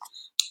better.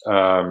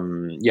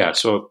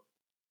 So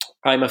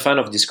I'm a fan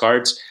of these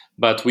cards,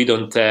 but we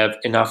don't have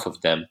enough of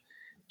them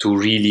to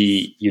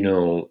really,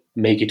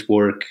 make it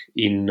work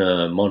in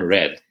mono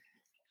red.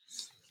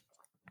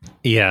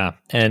 Yeah,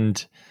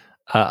 and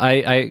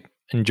I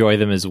enjoy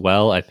them as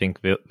well. I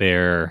think that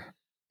they're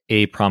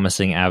a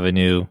promising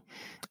avenue,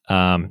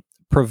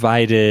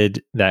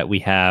 provided that we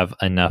have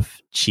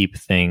enough cheap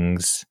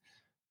things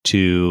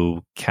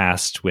to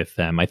cast with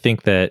them. I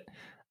think that,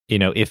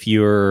 if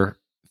you're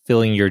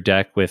filling your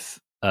deck with,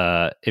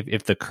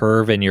 if the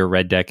curve in your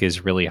red deck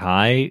is really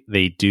high,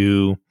 they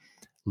do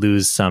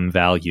lose some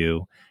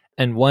value.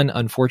 And one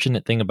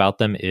unfortunate thing about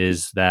them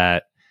is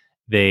that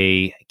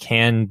they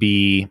can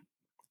be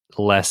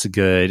less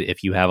good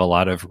if you have a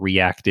lot of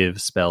reactive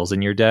spells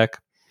in your deck.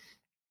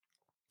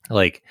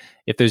 Like,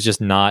 if there's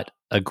just not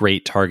a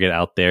great target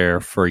out there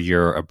for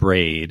your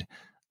Abrade,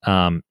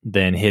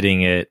 then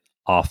hitting it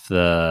off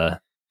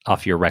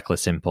your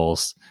Reckless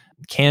Impulse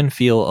can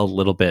feel a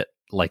little bit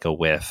like a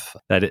whiff.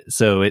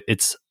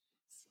 It's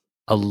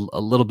a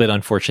little bit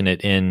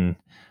unfortunate in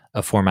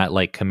a format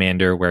like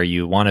Commander, where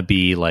you want to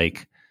be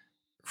like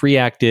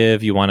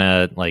reactive, you want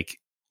to like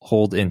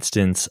hold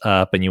instance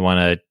up, and you want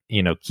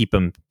to keep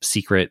them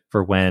secret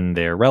for when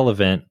they're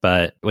relevant.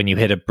 But when you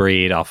hit a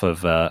braid off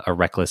of a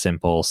Reckless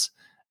Impulse,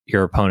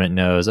 your opponent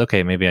knows,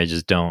 okay, maybe I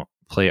just don't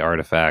play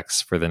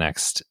artifacts for the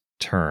next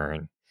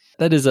turn.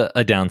 That is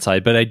a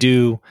downside, but I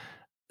do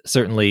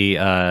certainly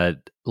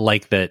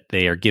like that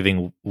they are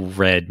giving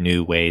red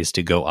new ways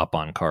to go up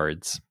on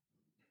cards.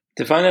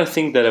 The final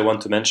thing that I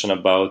want to mention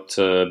about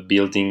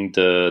building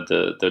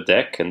the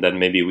deck, and then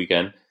maybe we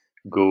can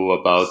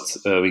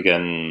we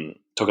can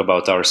talk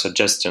about our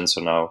suggestions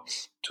on how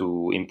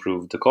to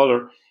improve the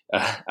color.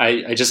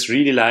 I just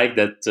really like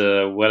that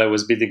while I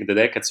was building the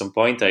deck, at some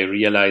point I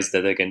realized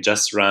that I can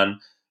just run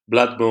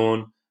Blood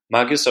Moon,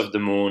 Magus of the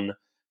Moon,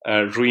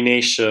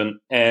 Ruination,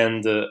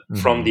 and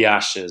From the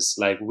Ashes,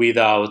 like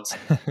without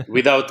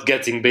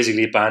getting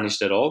basically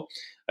punished at all.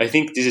 I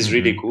think this is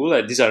really cool.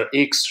 These are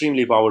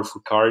extremely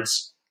powerful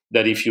cards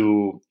that if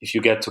you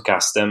get to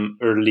cast them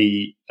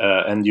early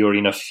and you're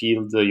in a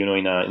field,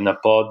 in a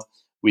pod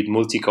with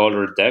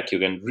multicolored deck, you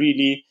can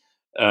really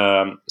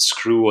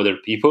screw other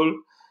people.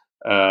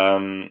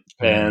 And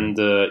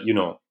I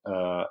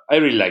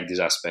really like this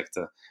aspect.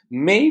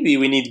 Maybe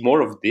we need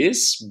more of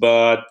this,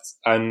 but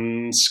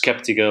I'm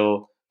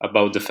skeptical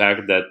about the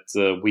fact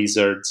that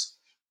Wizards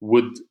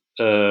would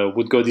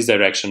go this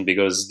direction,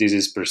 because this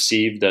is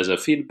perceived as a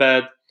feel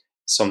bad,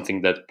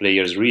 something that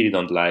players really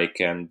don't like.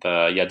 And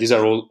these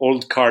are all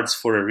old cards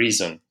for a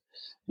reason,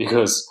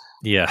 because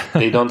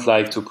they don't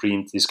like to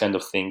print these kind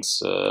of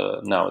things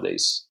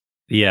nowadays.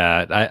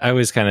 Yeah, I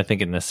was kind of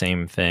thinking the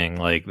same thing.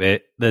 Like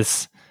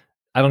this,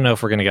 I don't know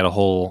if we're going to get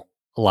a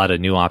lot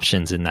of new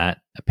options in that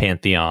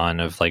pantheon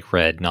of like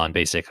red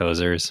non-basic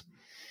hosers.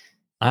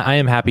 I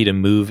am happy to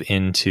move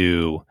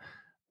into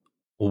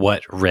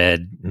what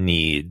red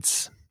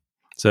needs.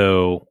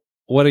 So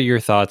what are your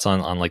thoughts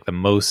on like the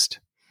most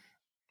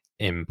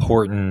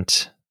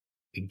important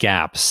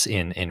gaps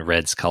in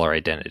red's color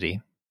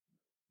identity?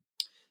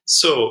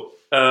 So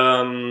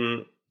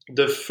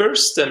the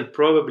first and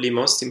probably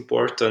most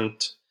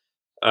important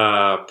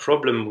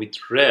problem with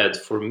red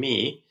for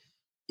me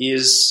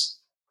is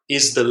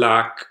the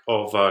lack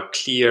of a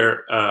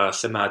clear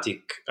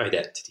thematic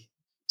identity.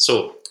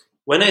 So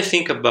when I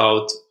think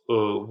about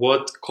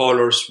what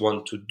colors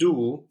want to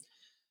do,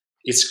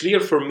 it's clear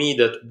for me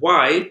that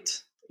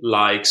white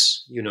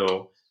likes,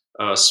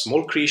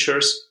 small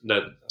creatures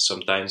that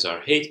sometimes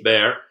are hate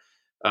bear.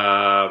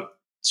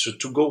 So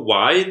to go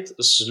wide,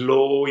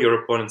 slow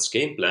your opponent's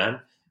game plan,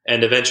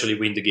 and eventually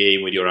win the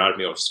game with your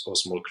army of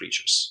small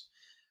creatures.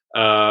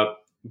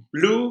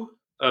 Blue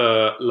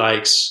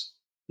likes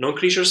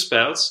non-creature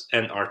spells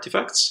and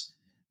artifacts,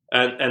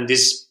 and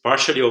this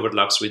partially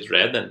overlaps with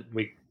red, and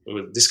we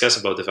will discuss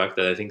about the fact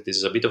that I think this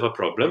is a bit of a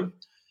problem.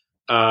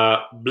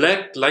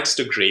 Black likes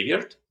the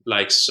graveyard,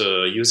 likes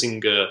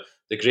using the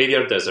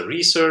graveyard as a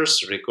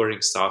resource,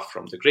 recording stuff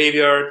from the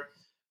graveyard,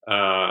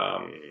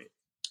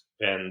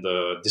 and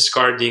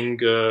discarding,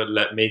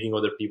 making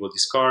other people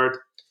discard.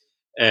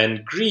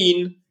 And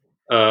green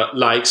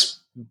likes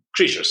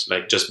creatures,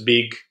 like just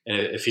big,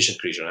 efficient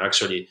creatures.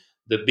 Actually,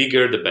 the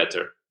bigger, the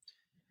better.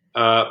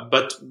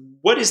 But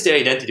what is the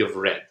identity of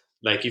red?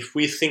 Like, if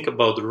we think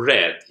about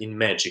red in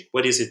Magic,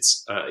 what is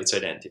its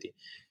identity?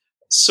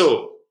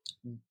 So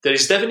there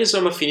is definitely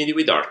some affinity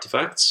with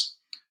artifacts.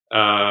 There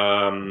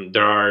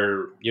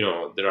are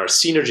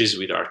synergies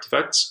with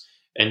artifacts,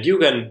 and you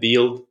can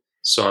build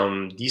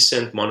some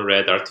decent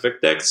mono-red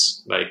artifact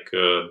decks, like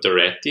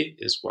Doretti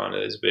is one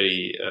that is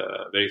very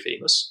very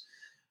famous.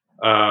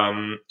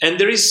 And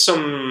there is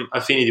some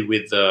affinity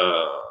with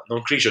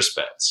non-creature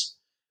spells.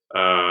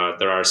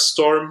 There are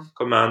storm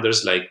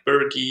commanders like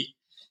Bergi,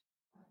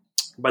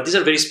 but these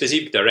are very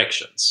specific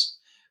directions.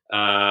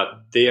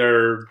 They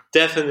are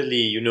definitely,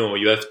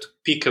 you have to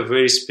pick a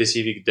very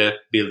specific deck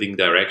building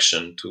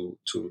direction to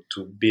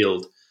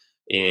build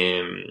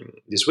in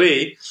this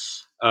way.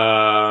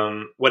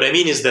 What I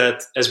mean is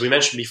that, as we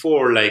mentioned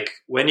before, like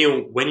when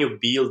you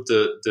build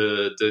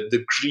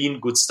the green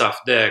Goodstuff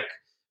deck,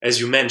 as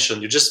you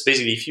mentioned, you just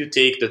basically, if you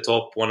take the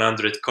top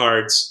 100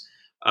 cards,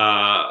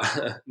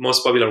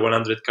 most popular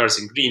 100 cards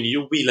in green,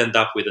 you will end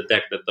up with a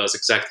deck that does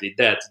exactly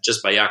that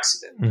just by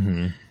accident.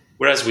 Mm-hmm.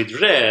 Whereas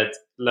with red,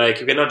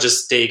 like you cannot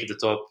just take the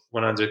top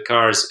 100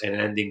 cards and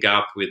ending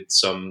up with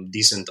some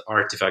decent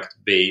artifact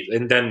bait,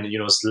 and then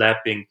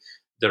slapping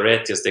the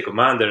red as the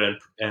commander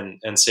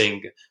and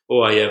saying,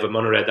 "Oh, I have a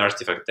mono red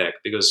artifact deck,"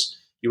 because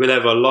you will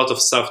have a lot of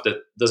stuff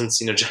that doesn't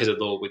synergize at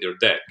all with your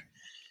deck.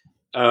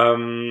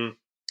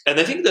 And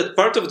I think that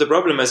part of the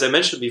problem, as I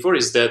mentioned before,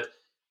 is that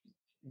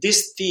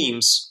these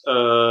themes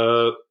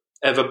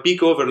have a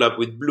big overlap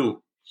with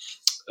blue.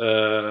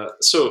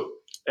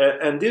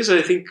 And this,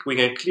 I think, we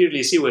can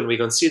clearly see when we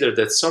consider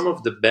that some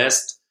of the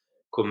best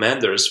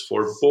commanders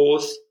for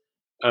both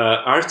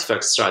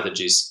artifact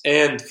strategies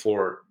and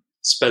for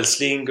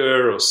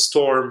Spellslinger or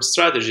Storm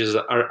strategies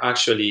are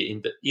actually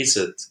in the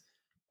Izzet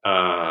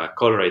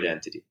color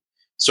identity.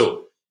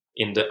 So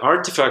in the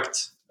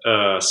artifact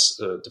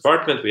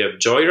department, we have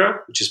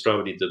Joyra, which is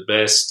probably the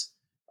best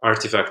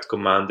artifact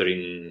commander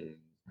in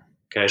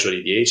casual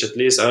EDH, at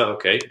least.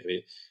 Okay,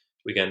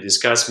 we can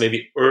discuss.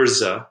 Maybe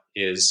Urza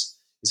is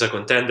a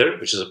contender,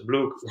 which is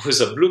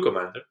who's a blue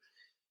commander.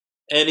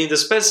 And in the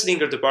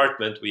Spellslinger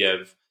department, we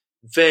have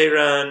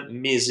Veyran,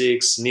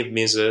 Mizzix, Niv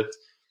Mizzet,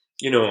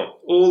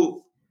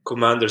 all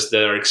commanders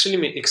that are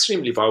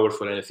extremely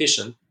powerful and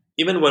efficient.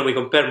 Even when we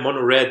compare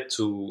mono red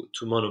to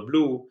mono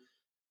blue,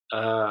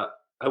 I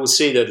would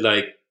say that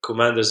like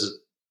commanders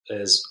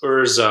as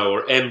Urza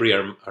or Embry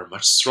are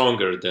much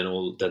stronger than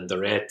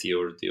Daretti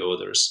or the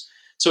others.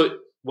 So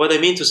what I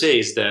mean to say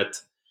is that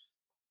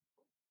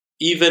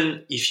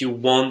even if you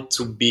want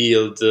to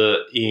build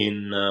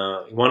in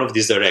one of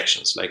these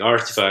directions, like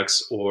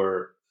artifacts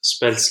or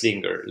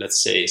spellslinger,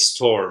 let's say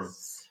Storm,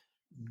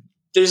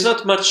 there's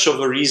not much of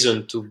a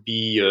reason to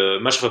be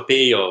much of a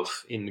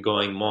payoff in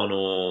going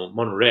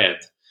mono red.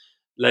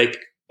 Like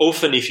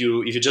often, if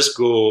you just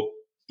go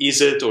is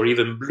it or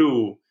even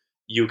blue,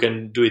 you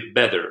can do it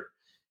better.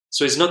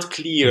 So it's not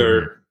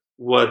clear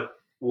what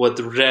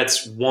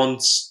Reds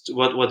wants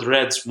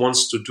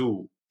to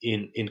do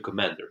in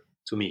Commander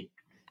to me.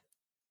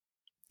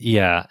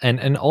 Yeah,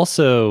 and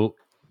also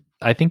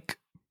I think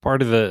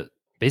part of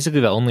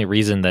basically the only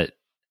reason that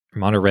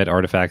mono red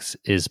artifacts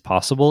is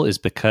possible is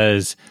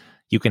because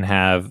you can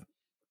have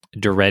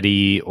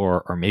Duretti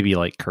or maybe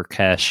like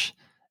Kirkesh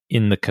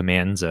in the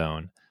command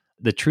zone.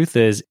 The truth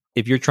is,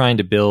 if you're trying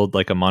to build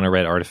like a mono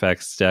red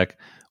artifacts deck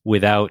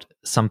without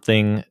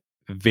something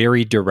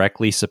very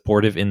directly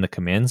supportive in the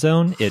command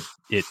zone, it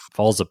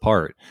falls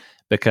apart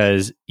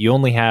because you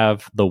only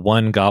have the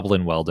one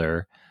Goblin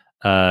Welder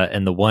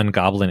and the one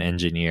Goblin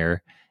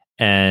Engineer,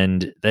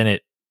 and then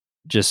it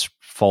just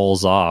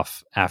falls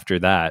off after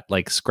that.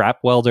 Like Scrap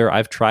Welder,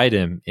 I've tried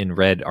him in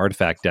red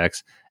artifact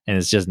decks, and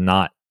it's just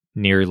not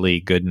nearly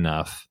good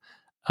enough.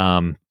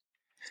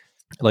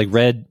 Like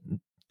red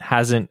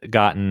hasn't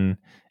gotten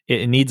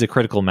it needs a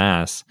critical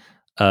mass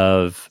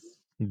of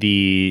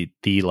the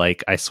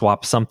like I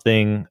swap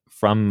something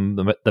from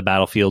the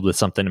battlefield with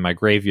something in my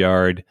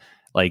graveyard.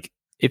 Like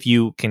if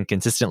you can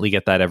consistently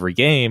get that every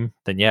game,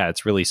 then yeah,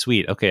 it's really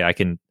sweet. Okay, I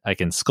can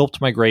sculpt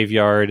my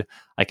graveyard,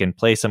 I can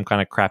play some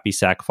kind of crappy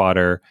sack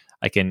fodder,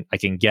 I can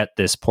get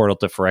this Portal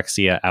to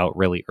Phyrexia out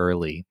really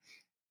early.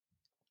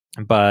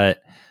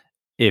 But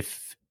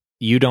if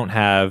you don't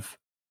have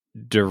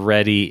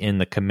Duretti in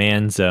the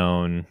command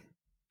zone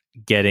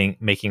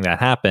making that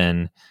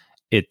happen,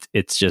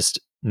 it's just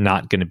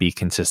not going to be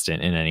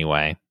consistent in any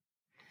way.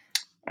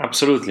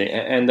 Absolutely,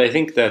 and I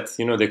think that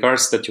the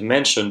cards that you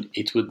mentioned,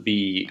 it would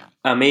be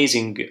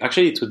amazing.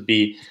 Actually, it would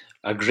be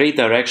a great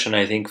direction,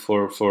 I think,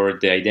 for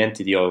the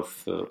identity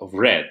of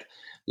red.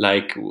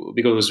 Like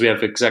because we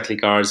have exactly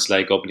cards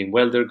like Goblin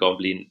Welder,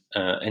 Goblin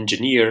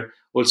Engineer,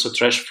 also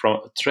Trash from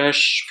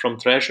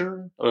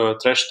Treasure.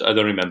 Trash. I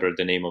don't remember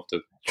the name of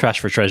the Trash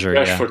for Treasure.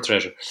 Trash for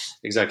Treasure,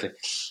 exactly.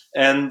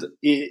 And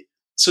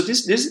so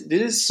this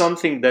is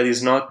something that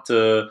is not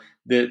the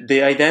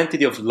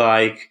identity of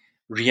like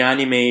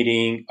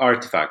reanimating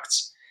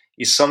artifacts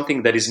is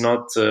something that is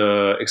not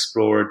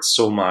explored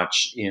so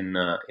much in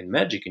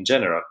Magic in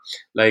general.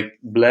 Like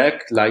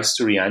black likes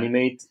to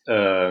reanimate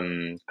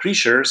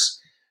creatures.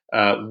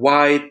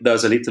 White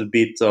does a little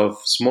bit of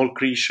small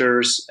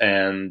creatures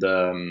and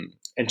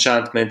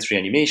enchantment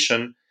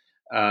reanimation.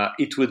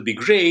 It would be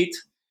great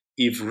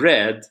if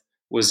red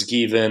was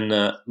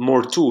given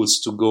more tools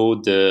to go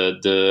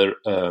the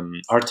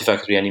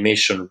artifact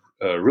reanimation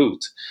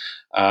route.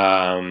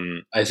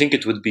 I think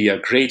it would be a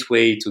great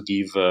way to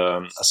give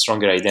a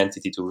stronger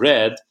identity to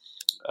red.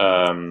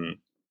 An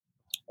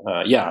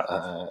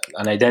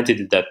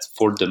identity that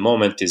for the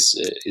moment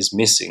is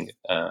missing,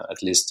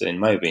 at least in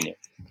my opinion.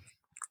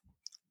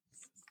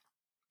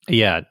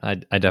 Yeah, I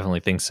definitely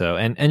think so.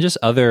 And just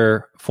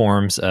other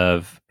forms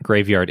of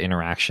graveyard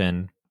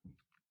interaction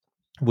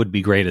would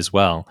be great as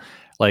well.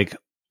 Like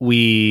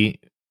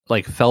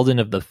Feldon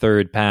of the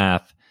Third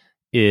Path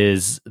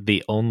is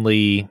the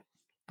only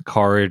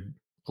card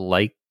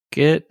like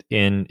it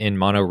in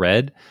mono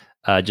red,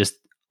 just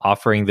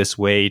offering this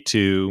way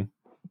to,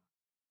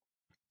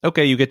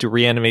 okay, you get to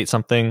reanimate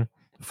something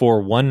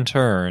for one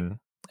turn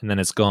and then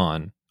it's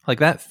gone. Like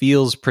that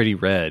feels pretty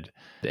red,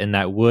 and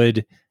that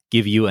would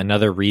give you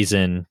another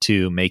reason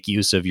to make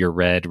use of your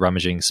red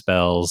rummaging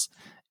spells.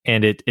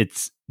 And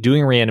it's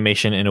doing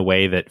reanimation in a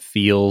way that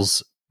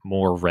feels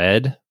more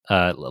red.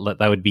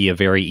 That would be a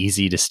very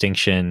easy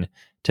distinction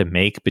to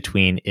make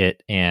between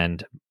it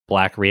and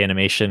black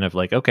reanimation of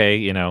like,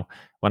 okay,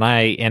 when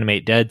I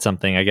animate dead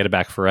something, I get it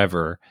back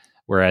forever.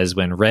 Whereas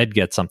when red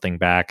gets something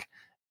back,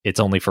 it's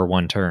only for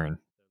one turn.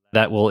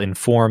 That will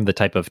inform the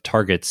type of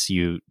targets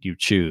you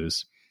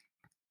choose.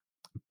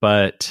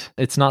 But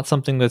it's not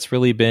something that's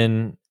really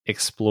been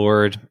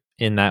explored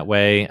in that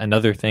way.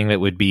 Another thing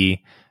that would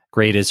be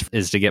great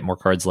is to get more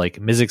cards like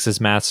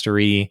Mizzix's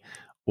Mastery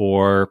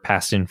or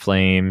Past in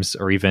Flames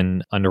or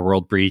even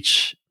Underworld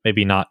Breach.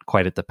 Maybe not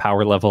quite at the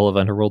power level of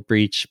Underworld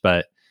Breach,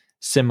 but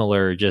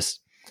similar,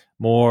 just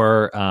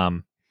more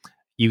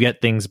you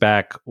get things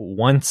back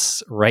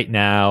once right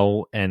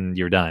now and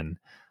you're done.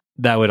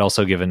 That would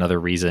also give another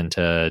reason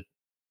to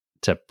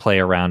play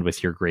around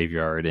with your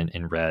graveyard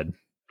in red.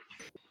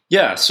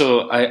 Yeah,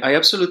 so I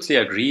absolutely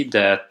agree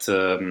that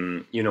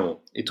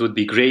it would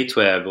be great to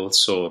have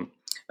also,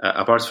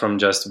 apart from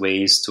just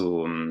ways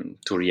to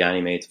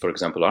reanimate, for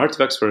example,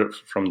 artifacts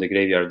from the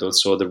graveyard,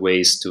 also other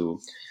ways to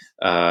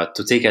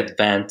to take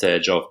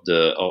advantage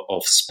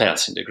of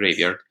spells in the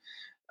graveyard.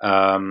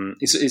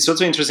 It's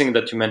also interesting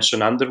that you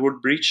mentioned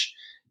Underworld Breach.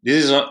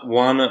 This is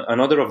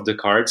another of the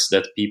cards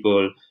that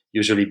people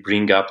usually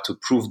bring up to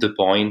prove the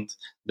point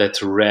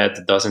that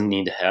red doesn't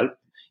need help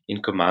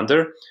in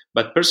Commander.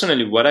 But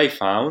personally, what I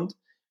found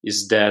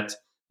is that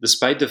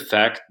despite the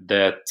fact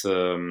that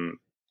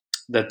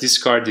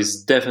this card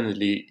is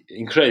definitely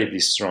incredibly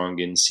strong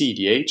in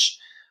CDH,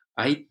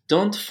 I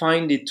don't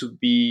find it to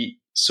be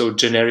so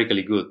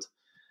generically good.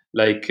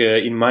 Like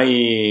in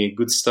my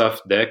good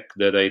stuff deck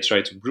that I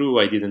try to brew,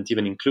 I didn't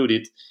even include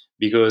it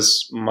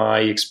because my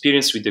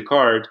experience with the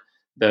card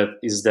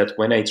that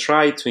when I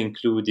try to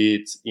include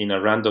it in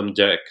a random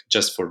deck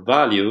just for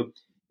value,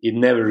 it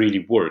never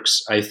really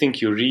works. I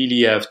think you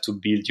really have to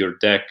build your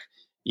deck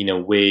in a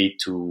way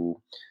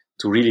to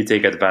really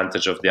take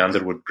advantage of the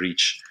Underworld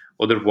Breach.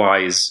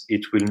 Otherwise,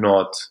 it will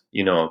not,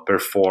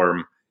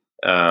 perform.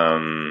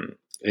 It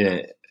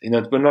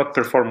will not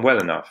perform well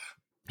enough.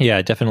 Yeah,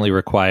 it definitely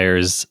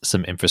requires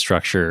some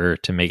infrastructure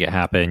to make it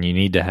happen. You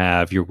need to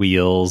have your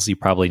wheels. You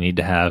probably need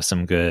to have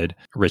some good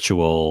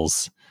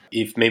rituals.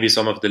 If maybe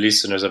some of the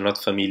listeners are not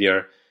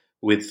familiar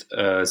with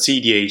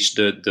CDH,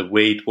 the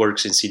way it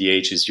works in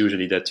CDH is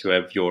usually that you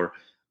have your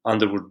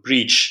Underworld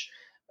Breach,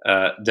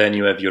 then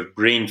you have your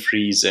Brain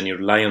Freeze and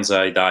your Lion's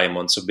Eye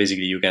Diamond. So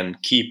basically you can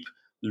keep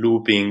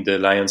looping the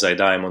Lion's Eye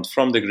Diamond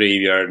from the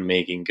graveyard,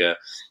 making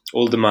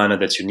all the mana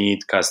that you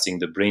need, casting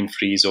the Brain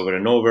Freeze over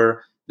and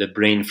over. The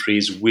Brain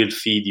Freeze will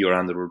feed your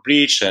Underworld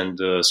Breach, and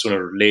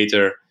sooner or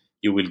later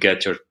you will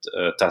get your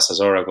Tassa's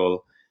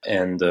Oracle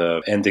and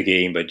end the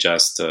game by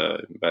just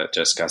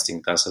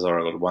casting Tassa's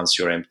Oracle once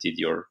you're emptied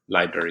your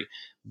library.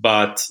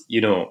 But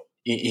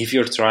if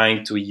you're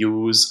trying to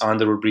use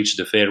Underworld Breach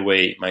the fair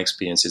way, my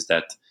experience is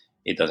that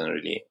it doesn't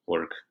really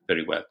work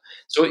very well.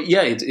 So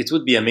yeah, it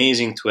would be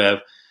amazing to have.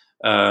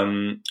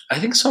 I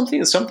think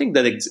something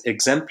that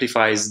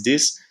exemplifies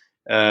this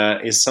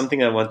is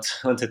something I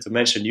wanted to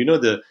mention.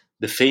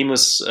 The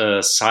famous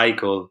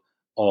cycle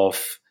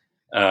of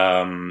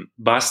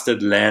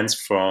busted lands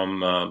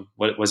from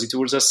what was it,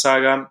 Urza's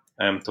Saga?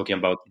 I'm talking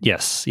about.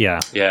 Yes, yeah.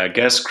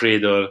 Gas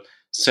Cradle,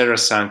 Serra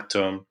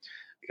Sanctum,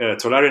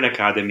 Tolarian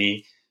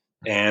Academy,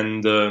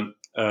 and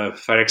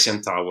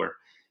Phyrexian Tower.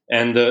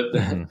 And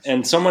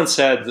and someone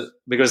said,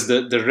 because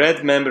the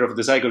red member of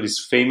the cycle is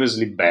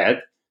famously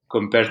bad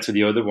compared to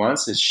the other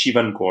ones, is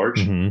Shivan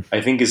Gorge. I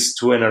think it's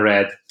 2 and a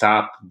red,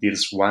 tap,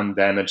 deals 1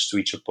 damage to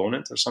each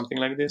opponent or something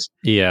like this.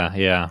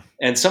 Yeah.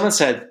 And someone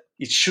said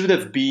it should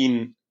have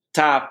been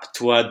tap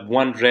to add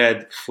 1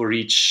 red for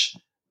each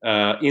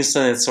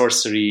instant and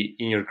sorcery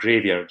in your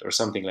graveyard or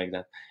something like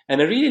that.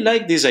 And I really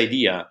like this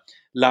idea.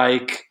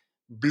 Like,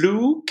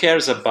 blue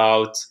cares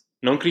about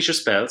non-creature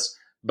spells,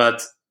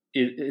 but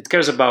it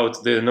cares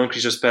about the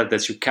non-creature spell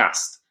that you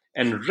cast.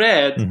 And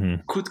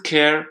red could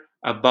care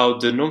about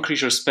the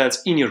non-creature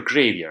spells in your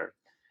graveyard.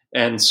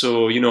 And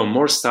so,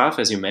 more stuff,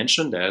 as you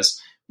mentioned, as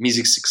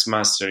Mythic 6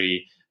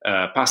 Mastery,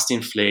 Past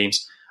in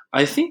Flames.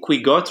 I think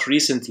we got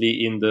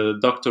recently in the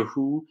Doctor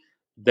Who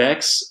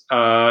decks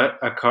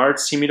a card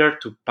similar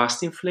to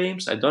Past in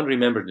Flames. I don't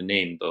remember the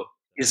name, though.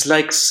 It's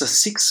like a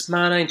 6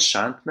 mana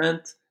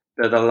enchantment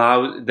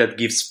that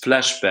gives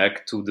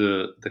flashback to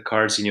the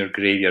cards in your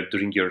graveyard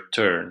during your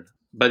turn.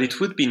 But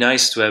it would be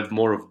nice to have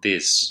more of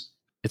this.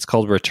 It's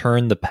called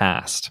Return the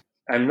Past.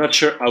 I'm not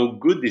sure how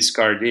good this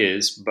card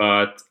is,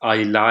 but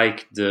I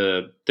like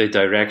the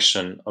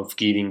direction of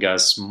giving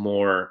us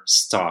more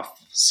stuff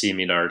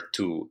similar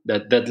to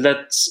that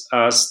lets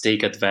us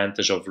take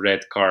advantage of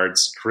red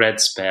cards, red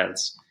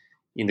spells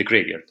in the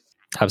graveyard.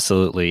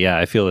 Absolutely. Yeah,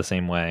 I feel the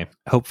same way.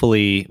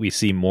 Hopefully we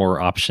see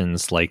more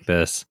options like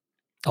this.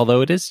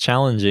 Although it is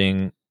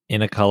challenging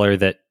in a color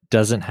that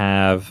doesn't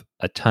have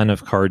a ton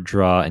of card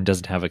draw and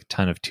doesn't have a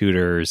ton of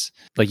tutors.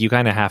 Like, you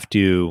kind of have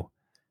to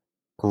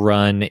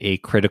run a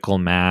critical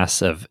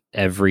mass of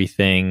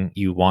everything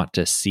you want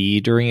to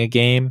see during a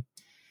game.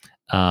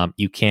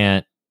 You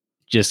can't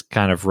just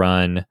kind of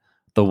run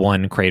the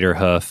 1 Crater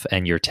Hoof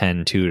and your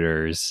 10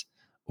 tutors,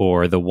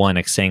 or the 1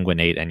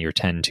 Exsanguinate and your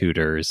 10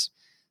 tutors.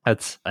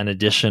 That's an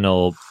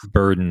additional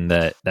burden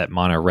that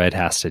Mono Red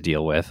has to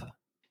deal with.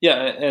 Yeah,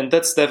 and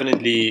that's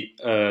definitely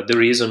the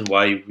reason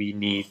why we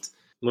need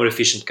more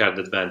efficient card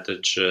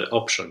advantage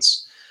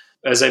options.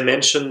 As I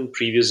mentioned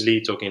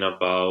previously, talking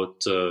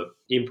about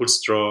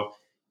impulse draw,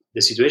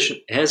 the situation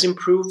has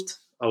improved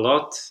a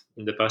lot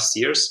in the past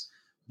years,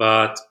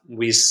 but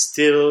we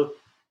still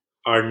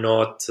are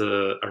not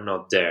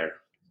there.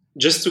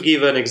 Just to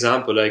give an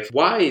example, like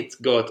White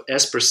got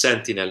Esper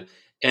Sentinel,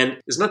 and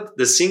it's not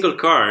the single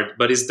card,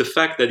 but it's the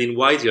fact that in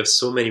White you have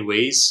so many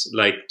ways,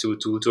 like to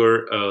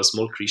tutor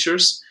small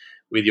creatures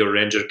with your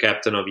Ranger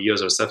Captain of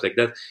Eos or stuff like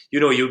that.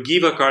 You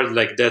give a card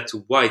like that to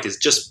White, it's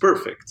just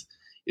perfect.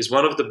 Is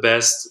one of the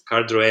best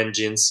card draw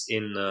engines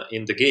in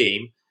the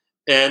game,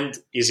 and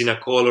is in a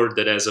color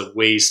that has a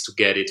ways to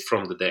get it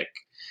from the deck.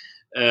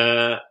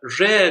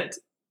 Red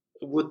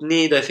would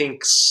need, I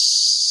think,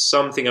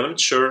 something, I'm not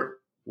sure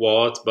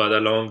what, but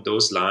along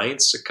those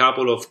lines, a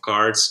couple of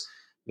cards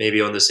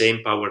maybe on the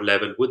same power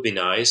level would be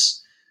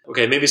nice.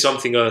 Okay, maybe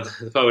something on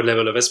the power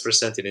level of Esper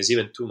Sentinel is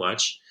even too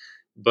much.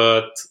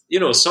 But,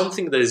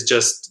 something that is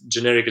just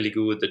generically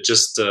good, that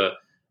just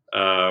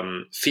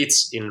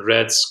fits in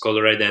Red's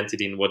color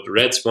identity, in what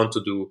Reds want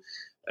to do,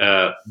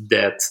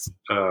 that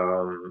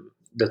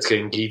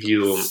can give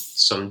you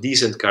some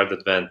decent card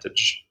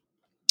advantage.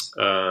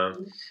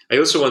 I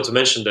also want to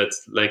mention that,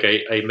 like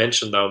I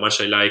mentioned how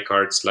much I like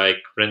cards like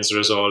Ren's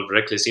Resolve,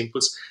 Reckless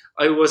Impulse.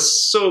 I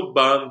was so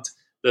bummed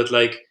that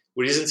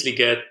we recently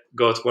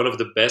got one of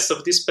the best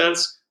of these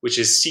spells, which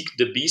is Seek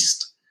the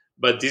Beast.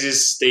 But this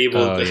is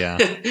stable. Oh yeah.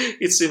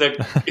 It's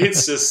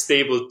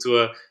stable to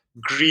a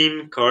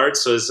green card,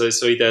 so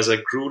it has a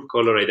green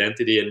color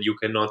identity, and you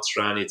cannot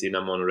run it in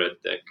a mono-red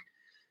deck.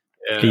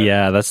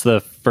 Yeah, that's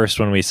the first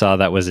one we saw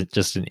that was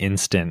just an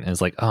instant. It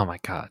was like, oh my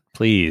god,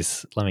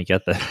 please let me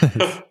get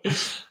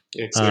this.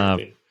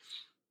 Exactly.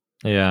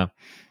 Yeah.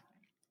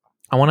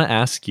 I want to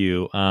ask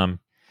you,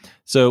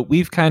 so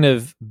we've kind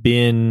of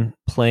been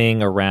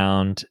playing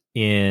around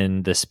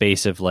in the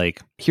space of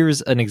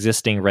here's an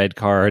existing red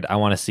card. I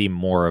want to see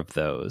more of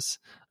those.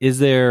 Is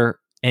there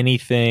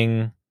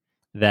anything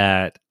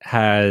that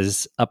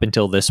has, up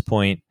until this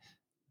point,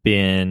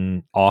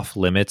 been off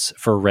limits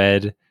for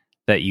red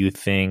that you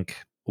think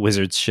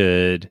Wizards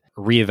should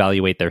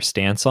reevaluate their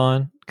stance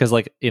on? Because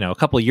a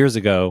couple of years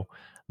ago,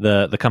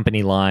 the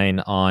company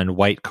line on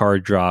white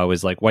card draw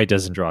was white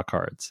doesn't draw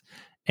cards.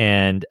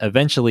 And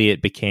eventually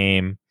it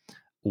became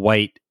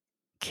white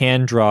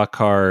can draw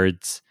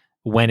cards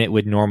when it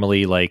would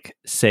normally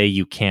say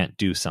you can't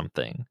do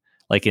something.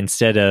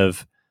 Instead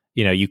of,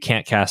 you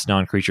can't cast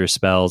non-creature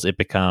spells, it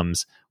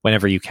becomes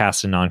whenever you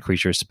cast a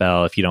non-creature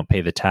spell, if you don't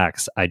pay the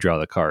tax, I draw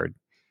the card.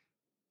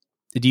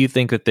 Do you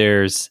think that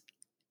there's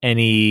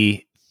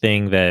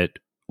anything that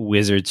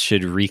Wizards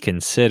should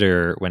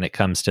reconsider when it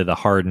comes to the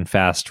hard and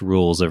fast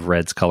rules of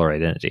Red's color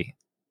identity?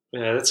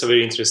 Yeah, that's a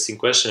very interesting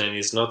question, and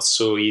it's not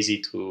so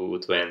easy to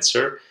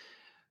answer.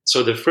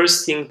 So the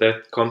first thing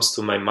that comes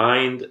to my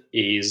mind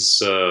is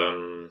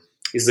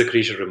the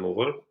creature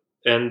removal,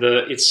 and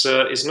it's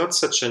not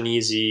such an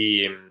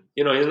easy,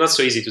 it's not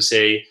so easy to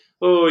say,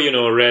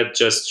 Red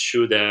just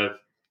should have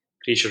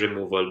creature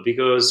removal,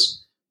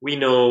 because we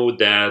know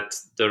that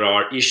there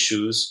are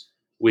issues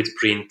with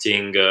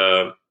printing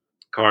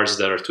cards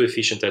that are too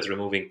efficient at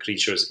removing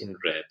creatures in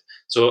Red.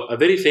 So a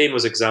very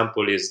famous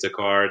example is the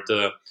card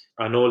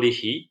Unholy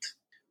Heat,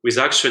 which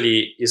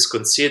actually is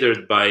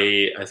considered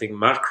by, I think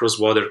Mark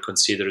Rosewater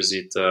considers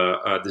it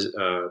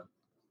a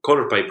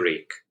color pie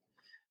break.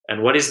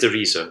 And what is the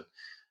reason?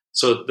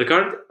 So the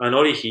card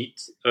Unholy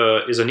Heat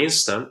is an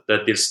instant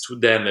that deals 2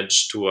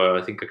 damage to,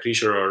 I think, a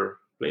creature or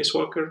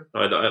planeswalker.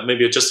 No,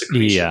 maybe just a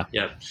creature.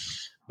 Yeah.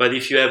 But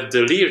if you have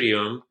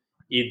Delirium,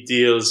 it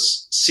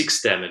deals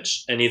 6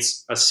 damage, and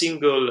it's a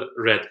single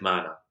red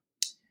mana.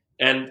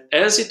 And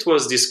as it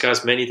was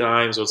discussed many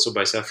times also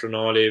by Saffron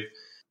Olive,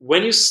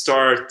 when you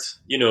start,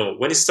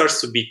 when it starts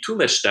to be too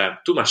much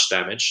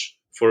damage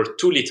for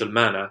too little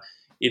mana,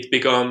 it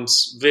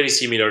becomes very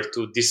similar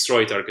to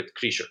destroy target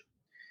creature.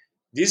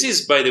 This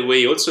is, by the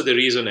way, also the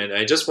reason, and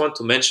I just want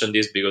to mention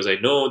this because I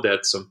know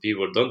that some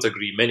people don't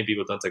agree, many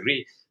people don't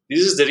agree.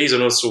 This is the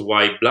reason also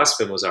why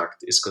Blasphemous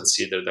Act is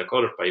considered a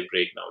color pie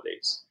break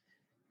nowadays.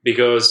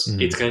 Because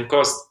it can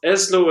cost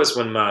as low as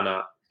 1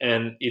 mana,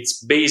 and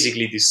it's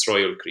basically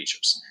destroy all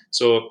creatures.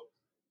 So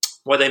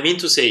what I mean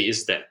to say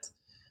is that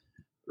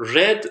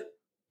Red,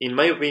 in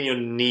my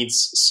opinion,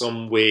 needs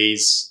some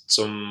ways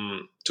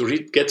to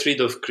get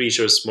rid of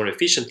creatures more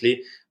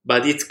efficiently,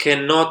 but it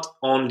cannot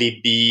only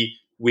be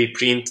we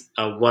print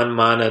a 1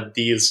 mana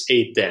deals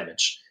 8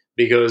 damage,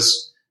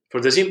 because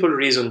for the simple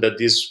reason that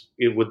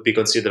it would be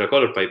considered a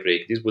color pie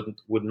break, this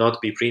would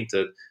not be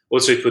printed.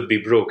 Also, it would be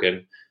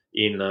broken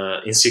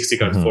in 60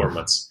 card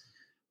formats.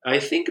 I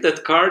think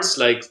that cards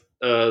like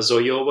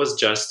Zoyowa's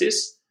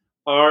Justice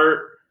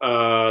are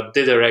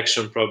the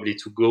direction probably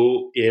to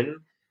go in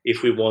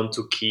if we want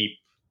to keep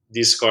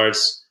these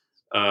cards,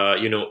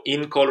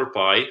 in color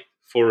pie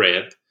for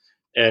Red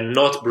and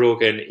not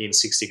broken in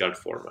 60 card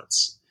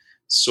formats.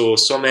 So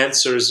some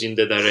answers in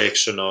the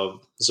direction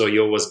of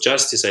Zoyowa's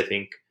Justice, I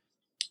think,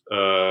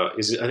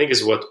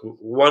 is what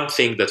one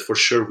thing that for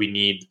sure we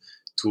need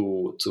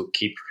to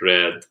keep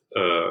Red,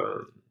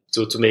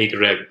 to make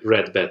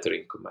red better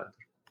in Commander.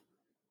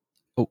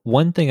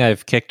 One thing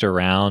I've kicked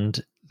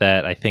around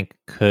that I think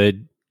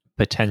could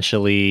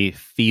potentially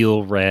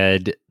feel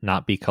Red,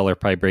 not be color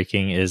pie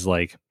breaking, is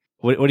what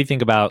do you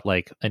think about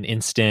an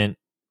instant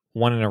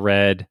 1 in a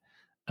red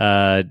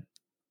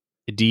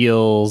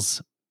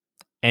deals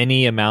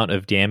any amount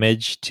of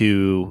damage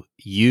to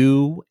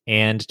you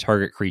and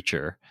target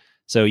creature?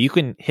 So you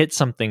can hit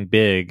something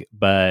big,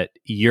 but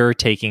you're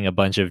taking a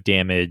bunch of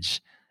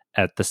damage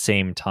at the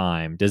same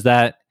time. Does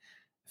that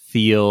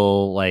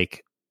feel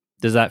like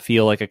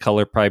a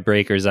color pie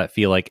break, or does that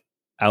feel like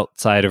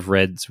outside of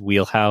Red's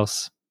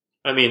wheelhouse?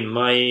 I mean,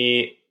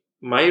 my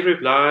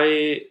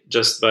reply,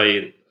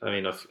 I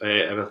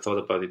haven't thought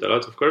about it a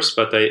lot, of course,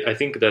 but I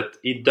think that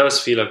it does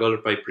feel a color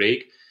pie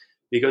break,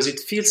 because it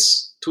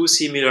feels too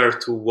similar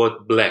to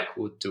what black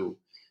would do.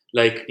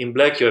 Like in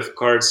black, you have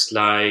cards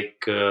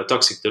like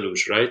Toxic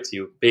Deluge, right?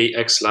 You pay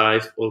X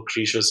life, all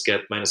creatures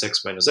get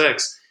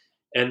 -X/-X,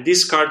 and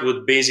this card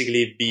would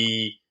basically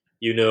be,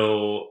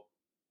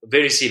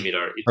 very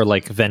similar. Or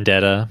like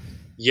Vendetta.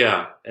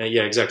 Yeah,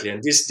 yeah, exactly.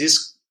 And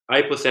this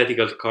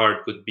hypothetical card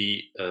would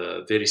be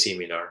very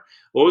similar.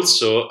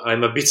 Also,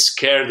 I'm a bit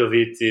scared of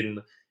it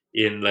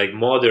in like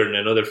modern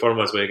and other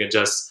formats where you can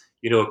just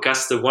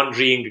cast the one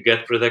ring,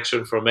 get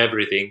protection from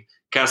everything,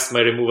 cast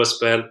my remove a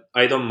spell.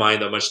 I don't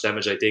mind how much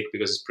damage I take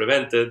because it's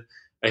prevented.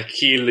 I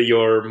kill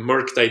your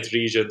Murktide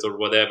Regent or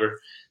whatever.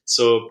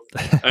 So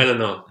I don't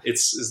know.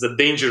 It's the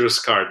dangerous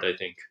card, I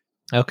think.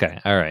 Okay,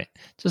 all right.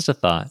 Just a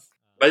thought.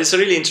 But it's a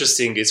really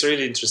interesting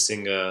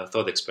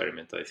thought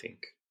experiment, I think.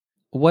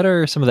 What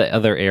are some of the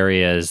other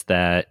areas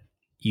that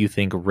you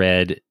think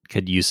red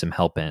could use some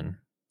help in?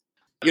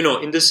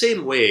 In the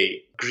same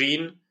way,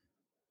 green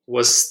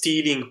was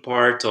stealing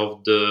part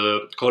of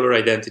the color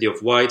identity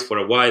of white for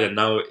a while, and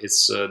now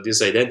it's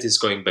this identity is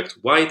going back to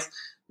white.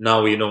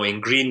 Now,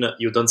 in green,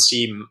 you don't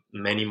see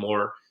many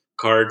more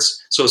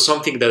cards. So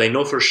something that I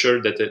know for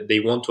sure that they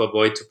want to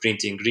avoid to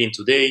print in green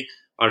today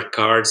are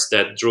cards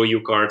that draw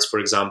you cards, for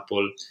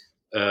example,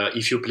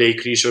 if you play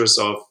creatures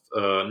of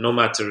no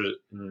matter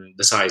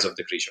the size of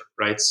the creature,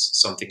 right?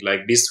 Something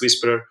like Beast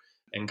Whisperer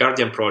and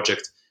Guardian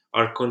Project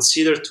are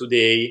considered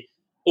today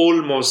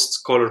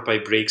almost color pie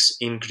breaks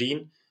in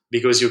green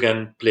because you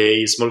can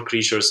play small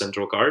creatures and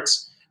draw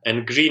cards.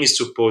 And green is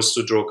supposed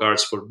to draw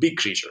cards for big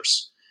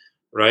creatures,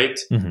 right?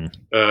 Mm-hmm.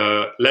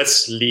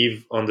 Let's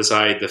leave on the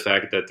side the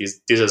fact that this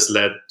has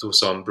led to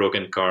some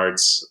broken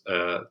cards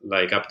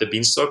like Up the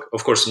Beanstalk.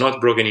 Of course, not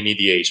broken in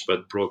EDH,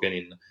 but broken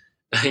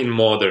in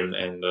modern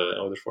and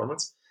other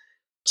formats.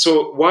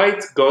 So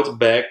white got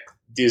back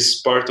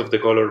this part of the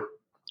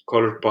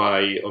color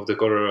pie of the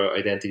color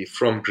identity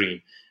from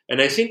green.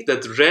 And I think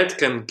that red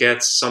can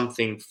get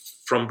something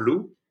from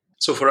blue.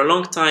 So for a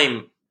long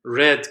time,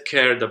 red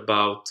cared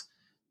about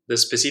the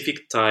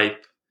specific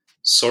type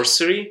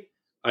sorcery.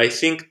 I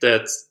think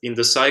that in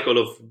the cycle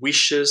of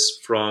wishes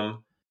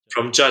from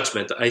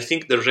judgment, I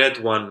think the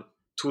red one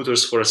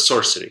tutors for a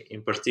sorcery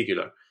in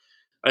particular.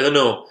 I don't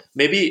know.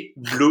 Maybe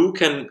blue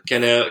can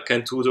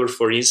tutor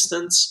for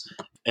instance,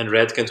 and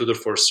red can tutor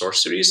for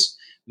sorceries.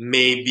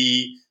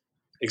 Maybe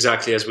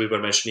exactly as we were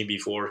mentioning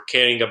before,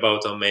 caring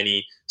about how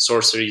many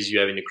sorceries you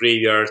have in the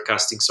graveyard,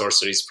 casting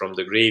sorceries from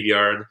the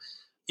graveyard.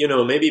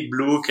 Maybe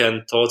blue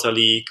can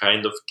totally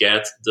kind of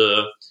get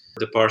the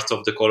part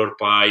of the color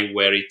pie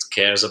where it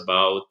cares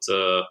about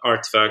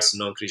artifacts,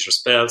 non-creature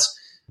spells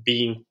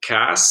being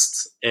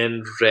cast,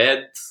 and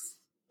red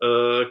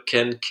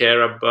can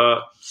care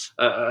about.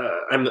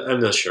 I'm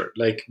not sure.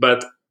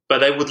 But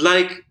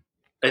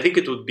I think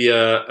it would be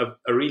a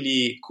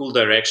really cool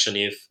direction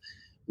if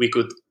we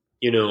could,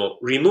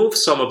 remove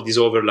some of this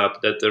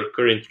overlap that there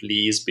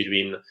currently is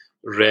between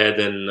red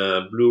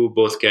and blue,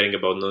 both caring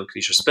about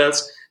non-creature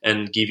spells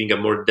and giving a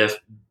more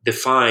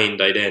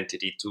defined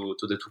identity to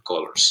the two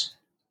colors.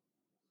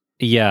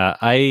 Yeah,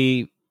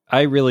 I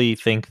really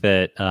think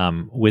that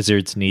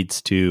Wizards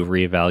needs to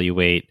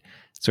reevaluate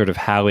sort of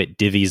how it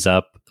divvies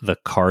up the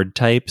card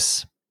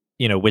types.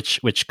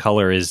 Which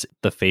color is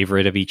the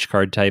favorite of each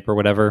card type or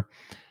whatever,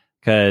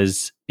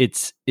 because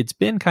it's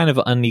been kind of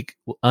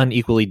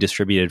unequally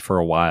distributed for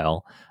a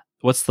while.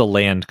 What's the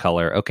land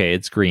color? Okay,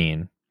 it's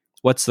green.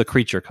 What's the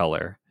creature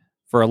color?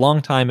 For a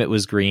long time, it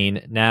was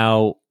green.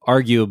 Now,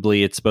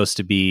 arguably, it's supposed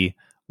to be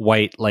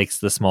white likes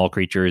the small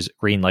creatures,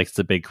 green likes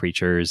the big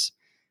creatures.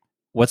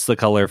 What's the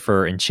color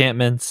for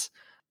enchantments?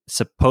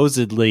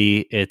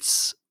 Supposedly,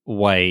 it's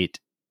white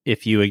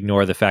if you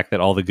ignore the fact that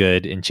all the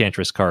good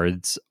Enchantress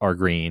cards are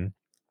green.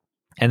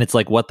 And it's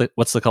like,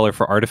 what's the color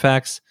for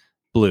artifacts?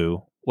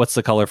 Blue. What's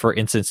the color for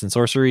instants and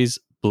sorceries?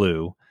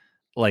 Blue.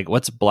 Like,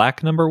 what's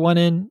black number 1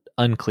 in?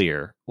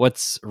 Unclear.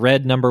 What's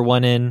red number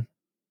 1 in?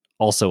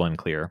 Also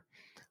unclear.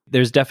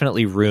 There's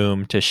definitely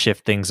room to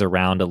shift things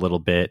around a little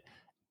bit.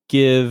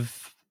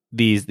 Give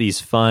these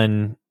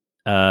fun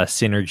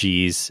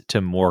synergies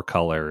to more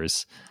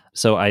colors.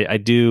 So I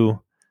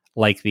do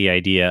like the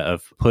idea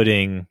of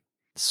putting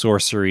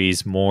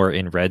sorceries more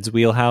in red's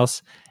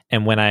wheelhouse.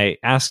 And when I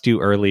asked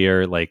you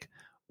earlier, like,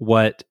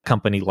 what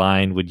company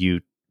line would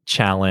you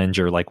challenge,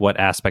 or like what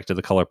aspect of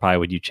the color pie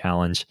would you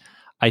challenge?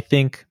 I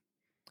think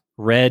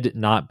red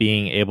not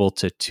being able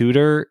to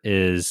tutor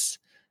is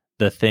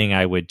the thing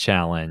I would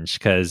challenge,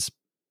 because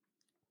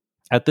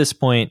at this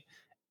point,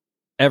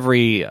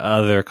 every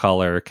other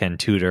color can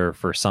tutor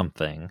for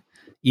something.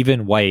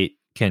 Even white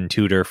can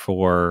tutor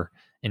for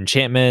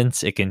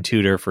enchantments. It can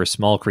tutor for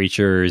small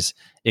creatures.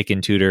 It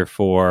can tutor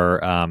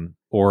for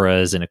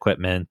auras and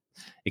equipment.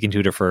 It can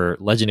tutor for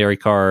legendary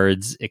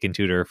cards. It can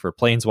tutor for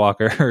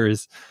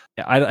planeswalkers.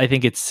 I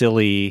think it's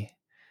silly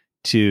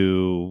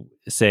to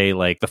say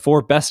like the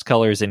 4 best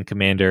colors in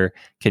Commander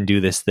can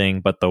do this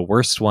thing, but the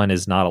worst one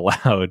is not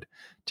allowed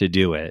to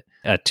do it.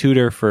 A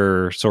tutor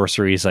for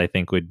sorceries, I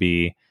think, would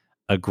be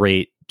a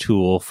great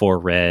tool for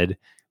red,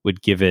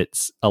 would give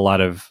it a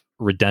lot of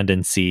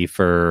redundancy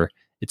for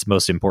its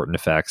most important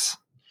effects.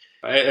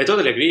 I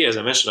totally agree. As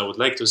I mentioned, I would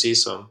like to see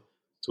some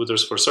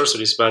tutors for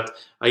sorceries, but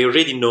I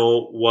already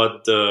know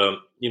what the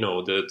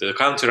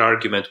counter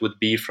argument would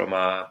be from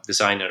a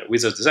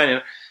wizard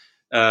designer,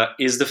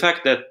 is the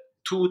fact that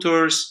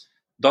tutors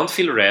don't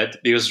feel red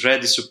because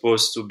red is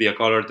supposed to be a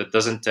color that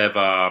doesn't have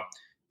a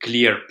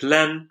clear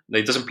plan.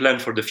 It doesn't plan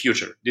for the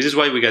future. This is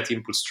why we get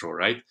impulse draw,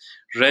 right?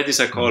 Red is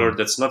a color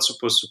that's not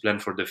supposed to plan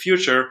for the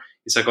future.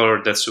 It's a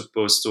color that's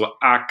supposed to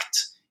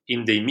act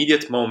in the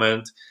immediate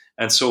moment.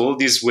 And so all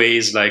these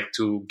ways like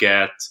to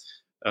get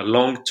a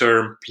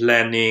long-term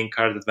planning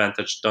card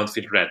advantage don't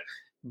feel red.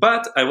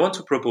 But I want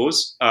to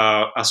propose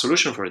a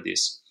solution for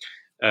this.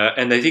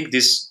 And I think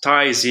this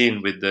ties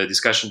in with the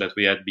discussion that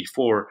we had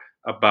before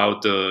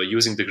about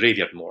using the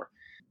graveyard more.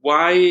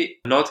 Why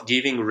not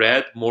giving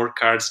red more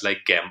cards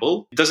like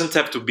Gamble? It doesn't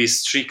have to be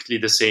strictly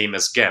the same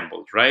as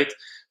Gamble, right?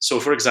 So,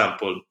 for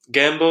example,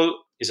 Gamble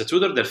is a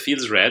tutor that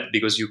feels red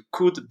because you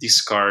could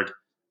discard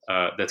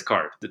that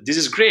card. This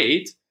is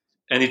great,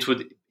 and it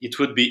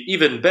would be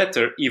even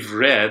better if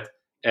red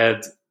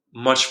had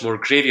much more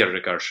graveyard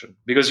recursion,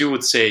 because you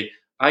would say,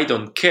 I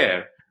don't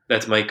care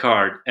that my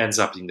card ends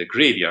up in the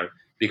graveyard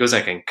because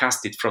I can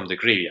cast it from the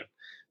graveyard.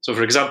 So,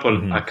 for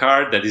example, a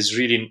card that is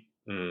really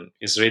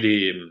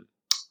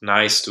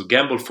nice to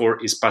gamble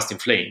for is Past in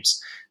Flames,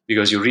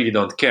 because you really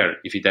don't care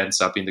if it ends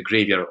up in the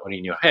graveyard or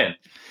in your hand.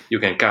 You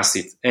can cast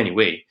it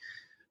anyway.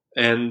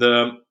 And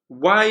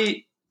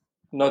why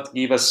not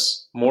give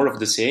us more of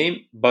the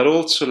same, but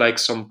also like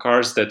some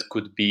cards that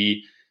could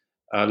be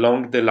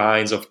along the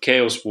lines of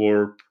Chaos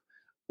Warp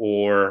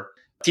or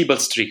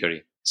Tybalt's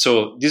Trickery.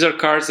 So these are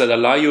cards that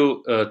allow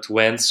you to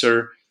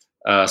answer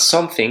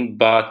something,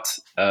 but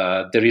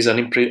there is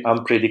an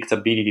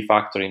unpredictability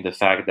factor in the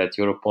fact that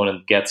your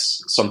opponent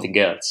gets something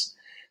else.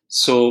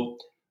 So,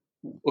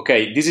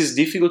 okay, this is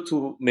difficult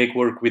to make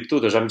work with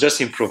tutors. I'm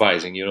just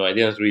improvising, I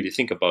didn't really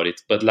think about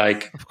it. But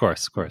like, of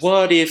course.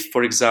 What if,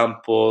 for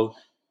example,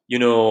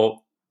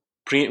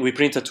 we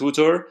print a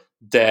tutor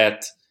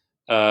that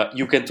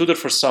you can tutor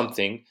for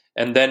something,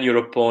 and then your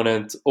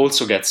opponent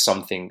also gets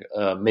something,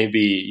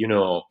 maybe,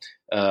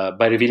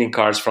 by revealing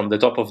cards from the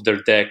top of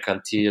their deck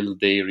until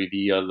they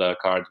reveal a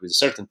card with a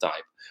certain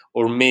type.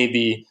 Or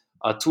maybe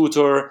a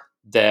tutor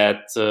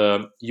that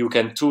you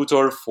can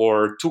tutor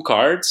for 2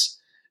 cards,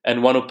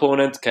 and one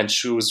opponent can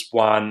choose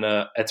one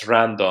at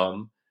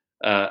random,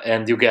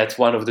 and you get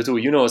one of the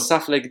 2.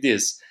 Stuff like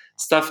this.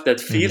 Stuff that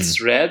feels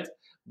red,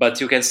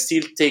 but you can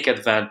still take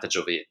advantage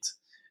of it.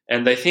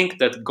 And I think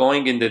that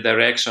going in the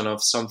direction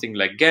of something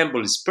like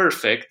Gamble is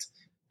perfect,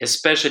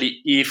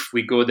 especially if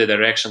we go the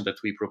direction that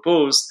we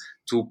proposed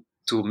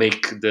to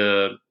make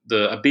the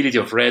ability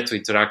of red to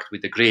interact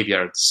with the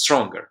graveyard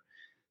stronger.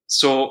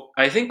 So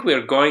I think we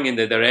are going in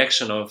the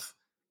direction of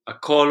a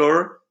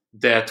color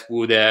that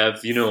would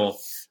have,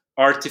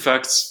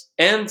 artifacts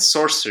and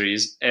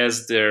sorceries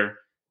as their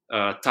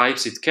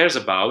types it cares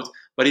about,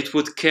 but it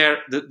would care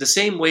the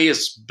same way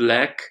as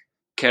black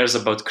cares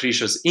about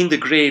creatures in the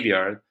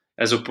graveyard,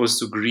 as opposed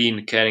to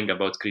green caring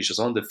about creatures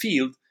on the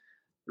field.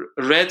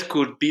 Red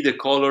could be the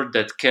color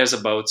that cares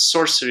about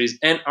sorceries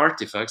and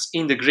artifacts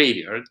in the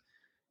graveyard,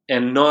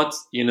 and not,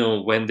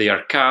 when they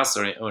are cast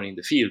or in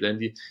the field.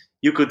 And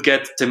you could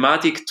get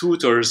thematic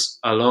tutors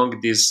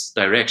along this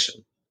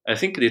direction. I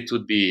think it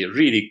would be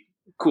really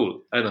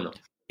cool. I don't know.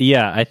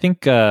 Yeah, I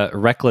think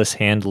Reckless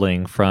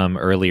Handling from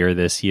earlier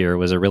this year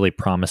was a really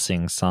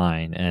promising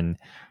sign, and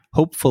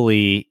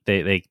hopefully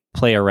they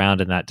play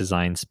around in that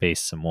design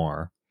space some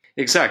more.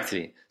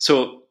 Exactly.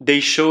 So they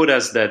showed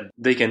us that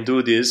they can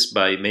do this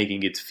by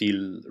making it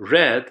feel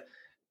red,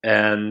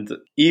 and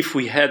if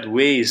we had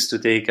ways to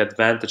take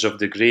advantage of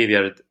the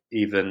graveyard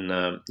even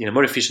in a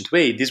more efficient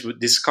way,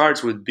 these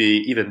cards would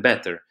be even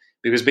better.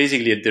 Because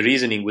basically the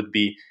reasoning would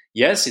be,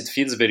 yes, it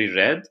feels very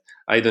red.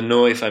 I don't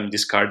know if I'm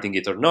discarding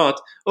it or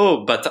not.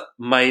 Oh, but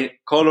my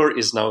color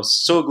is now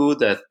so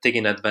good at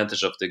taking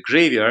advantage of the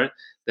graveyard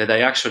that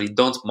I actually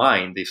don't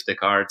mind if the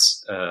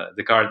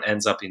card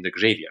ends up in the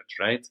graveyard,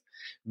 right?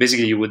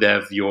 Basically, you would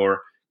have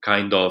your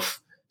kind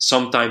of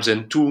sometimes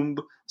entomb,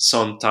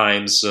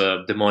 sometimes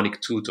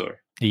demonic tutor.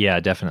 Yeah,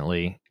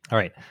 definitely. All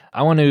right.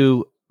 I want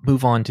to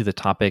move on to the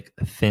topic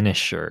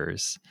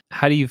finishers.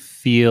 How do you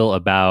feel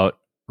about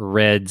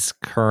Red's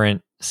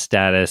current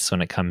status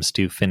when it comes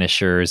to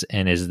finishers,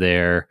 and is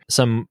there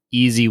some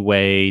easy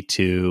way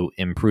to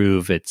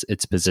improve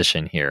its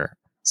position here?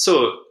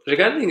 So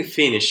regarding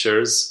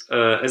finishers,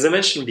 as I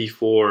mentioned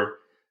before,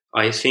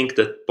 I think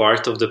that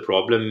part of the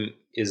problem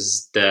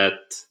is that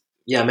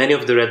many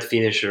of the red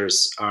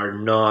finishers are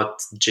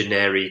not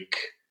generic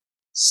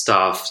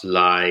stuff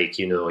like,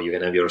 you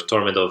can have your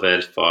Torment of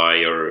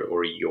Hellfire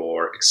or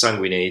your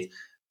Exsanguinate,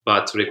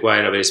 but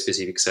require a very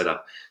specific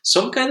setup.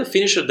 Some kind of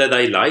finisher that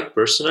I like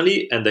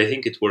personally, and I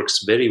think it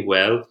works very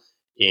well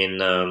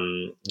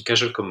in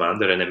Casual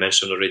Commander, and I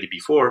mentioned already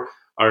before,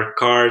 are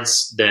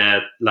cards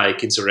that,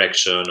 like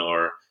Insurrection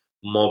or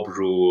Mob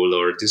Rule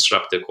or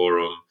Disrupt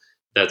Decorum,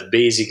 that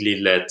basically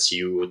lets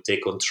you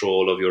take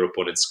control of your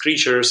opponent's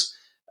creatures,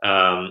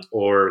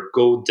 or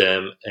goad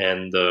them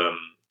and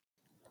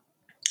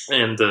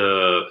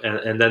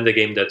and end the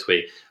game that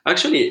way.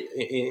 Actually,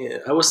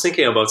 I was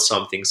thinking about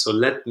something. So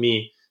let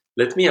me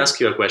ask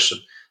you a question.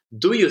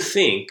 Do you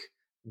think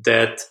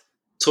that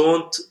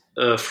Taunt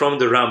from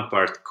the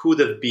Rampart could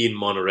have been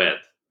mono red?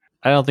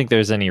 I don't think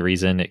there's any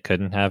reason it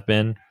couldn't have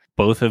been.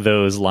 Both of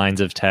those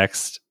lines of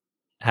text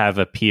have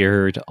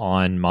appeared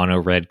on mono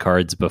red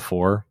cards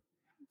before.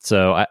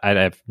 So I'd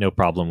have no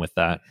problem with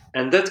that.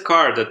 And that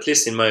card, at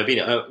least in my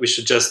opinion, we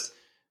should just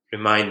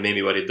remind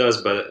maybe what it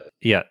does. But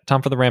Yeah,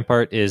 Tom for the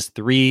Rampart is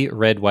 3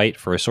 red white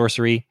for a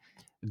sorcery.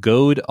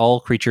 Goad all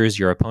creatures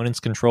your opponents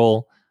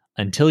control.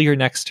 Until your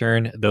next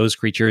turn, those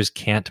creatures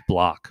can't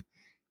block.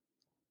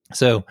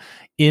 So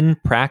in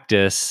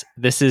practice,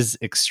 this is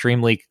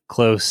extremely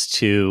close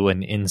to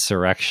an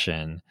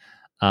insurrection.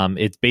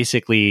 It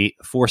basically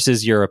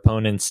forces your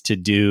opponents to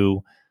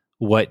do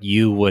what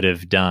you would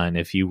have done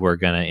if you were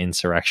going to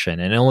insurrection,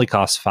 and it only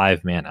costs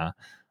 5 mana.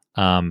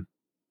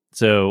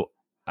 So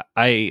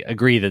I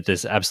agree that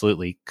this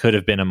absolutely could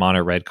have been a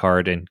mono red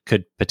card and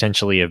could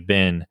potentially have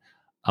been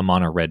a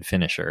mono red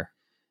finisher.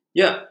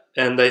 yeah,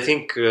 and I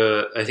think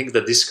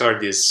that this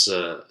card is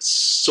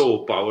so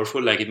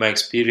powerful. Like in my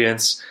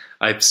experience,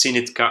 I've seen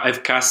it.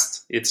 I've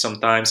cast it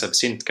sometimes. I've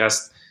seen it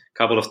cast a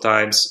couple of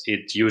times.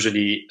 It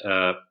usually,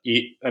 I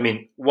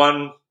mean,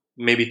 one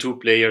maybe two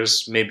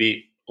players,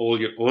 maybe all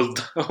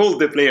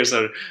the players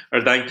are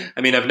dying.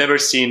 I mean, I've never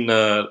seen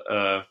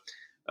this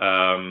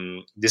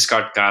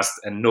card cast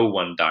and no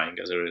one dying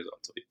as a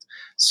result of it.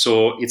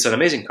 So it's an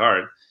amazing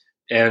card,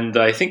 and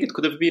I think it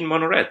could have been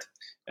mono red.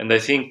 And I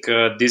think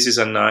this is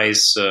a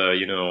nice,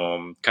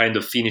 kind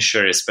of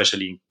finisher,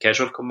 especially in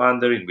casual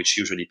commander, in which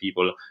usually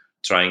people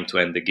trying to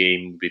end the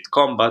game with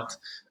combat.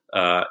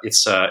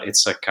 It's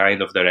a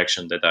kind of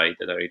direction that I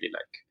really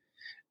like.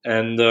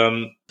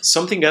 And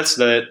something else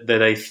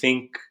that I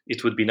think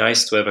it would be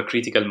nice to have a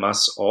critical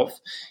mass of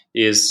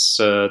is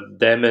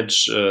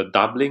damage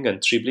doubling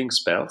and tripling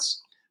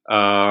spells.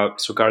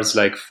 So cards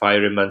like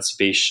Fire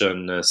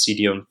Emancipation,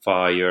 City on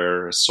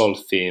Fire,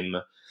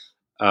 Solfim,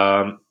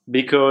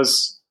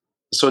 because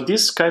so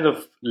this kind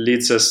of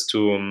leads us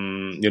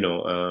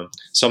to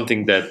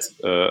something that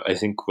I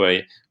think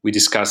we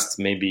discussed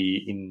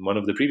maybe in one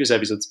of the previous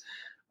episodes,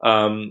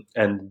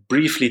 and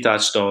briefly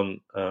touched upon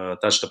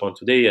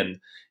today, and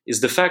is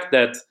the fact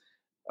that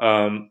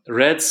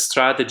Red's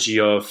strategy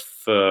of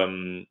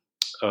going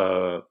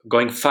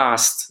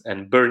fast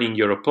and burning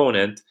your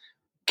opponent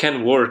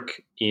can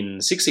work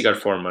in 60 card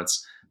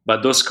formats,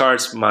 but those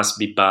cards must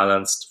be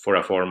balanced for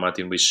a format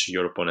in which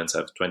your opponents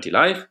have 20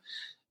 life,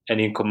 and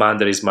in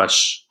Commander is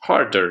much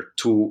harder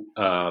to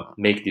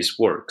make this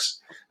work.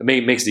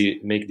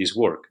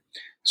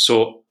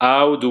 So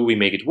how do we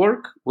make it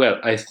work? Well,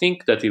 I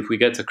think that if we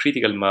get a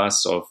critical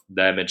mass of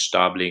damage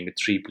doubling,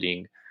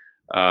 tripling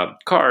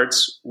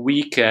cards,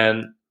 we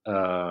can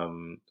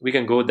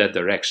go that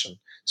direction.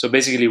 So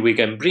basically, we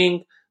can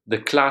bring the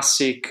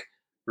classic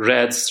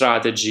red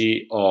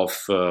strategy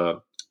of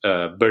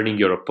burning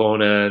your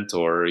opponent,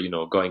 or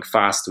going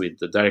fast with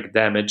the direct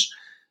damage,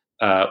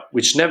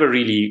 which never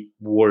really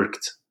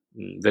worked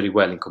very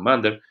well in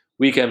Commander.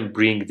 We can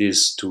bring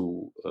this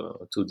to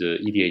the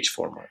EDH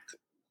format.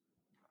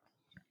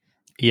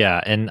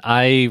 Yeah, and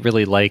I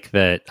really like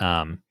that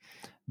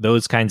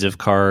those kinds of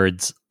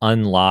cards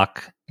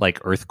unlock like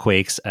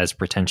earthquakes as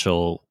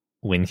potential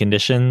win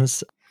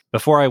conditions.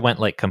 Before I went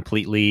like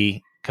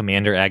completely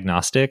commander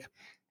agnostic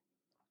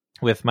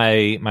with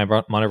my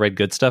mono red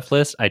good stuff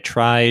list, I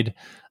tried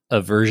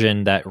a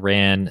version that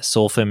ran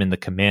Solfim in the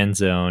command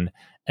zone,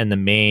 and the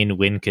main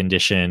win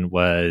condition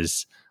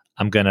was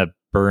I'm gonna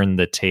burn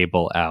the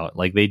table out.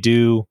 Like they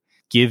do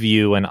give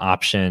you an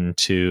option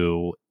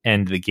to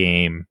end the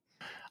game.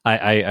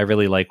 I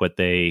really like what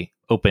they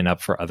open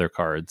up for other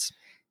cards.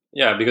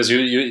 Yeah, because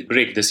you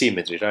break the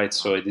symmetry, right?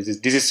 So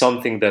this is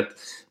something that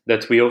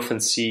we often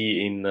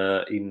see in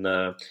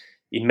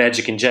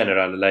Magic in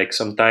general. Like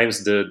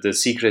sometimes the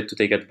secret to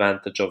take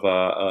advantage of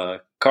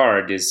a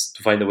card is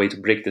to find a way to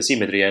break the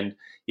symmetry. And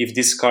if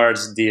these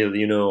cards deal,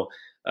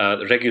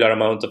 a regular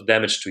amount of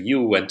damage to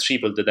you and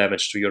triple the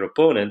damage to your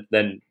opponent,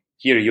 then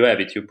here you have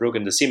it. You've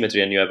broken the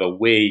symmetry, and you have a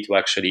way to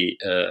actually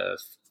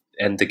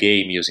end the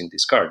game using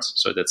these cards.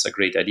 So that's a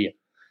great idea.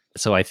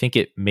 So I think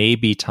it may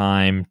be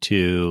time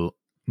to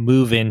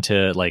move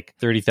into like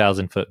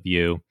 30,000 foot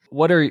view.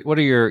 What are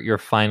your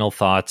final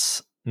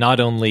thoughts, not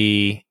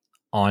only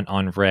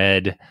on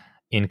red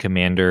in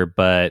Commander,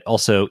 but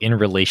also in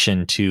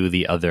relation to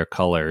the other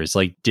colors?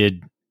 Like,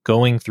 did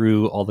going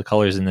through all the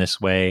colors in this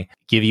way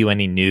give you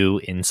any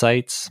new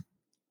insights?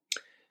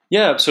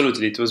 Yeah,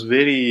 absolutely. It was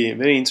very,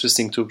 very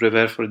interesting to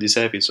prepare for this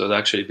episode,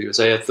 actually, because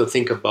I had to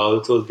think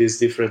about all these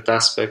different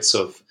aspects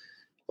of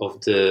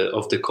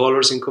the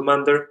colors in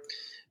Commander,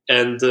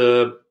 and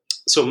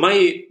so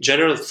my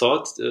general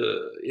thought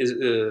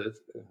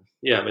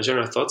my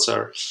general thoughts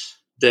are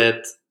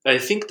that I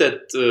think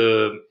that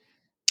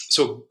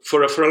so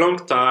for a long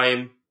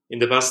time in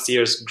the past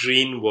years,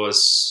 green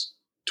was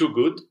too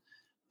good.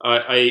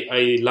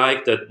 I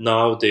like that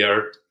now they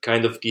are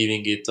kind of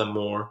giving it a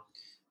more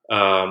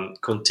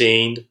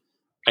contained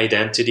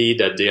identity,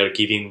 that they are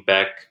giving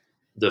back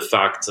the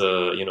fact,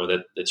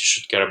 that you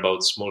should care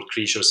about small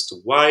creatures to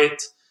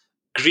white.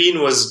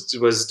 Green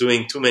was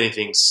doing too many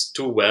things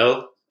too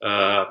well.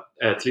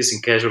 At least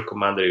in Casual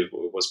Commander, it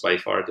was by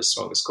far the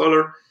strongest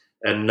color.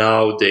 And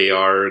now they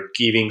are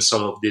giving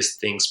some of these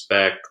things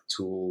back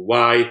to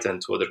white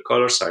and to other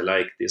colors. I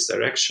like this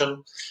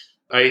direction.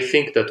 I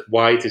think that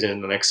white is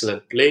in an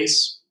excellent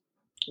place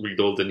with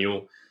all the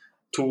new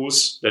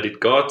tools that it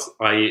got.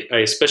 I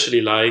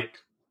especially like,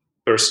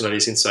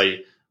 personally, since I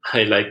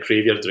like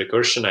graveyard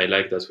recursion, I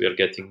like that we are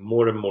getting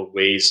more and more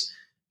ways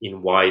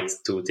in white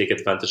to take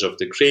advantage of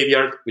the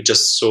graveyard. We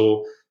just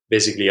saw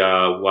basically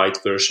a white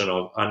version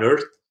of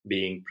Unearthed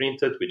being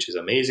printed, which is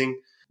amazing.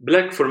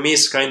 Black for me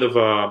is kind of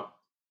a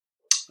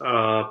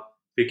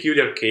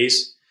peculiar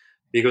case,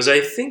 because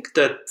I think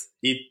that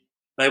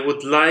I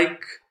would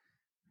like,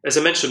 as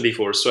I mentioned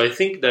before, so I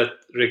think that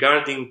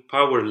regarding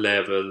power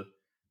level,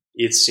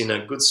 it's in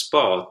a good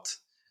spot,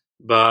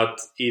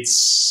 but it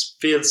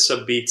feels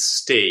a bit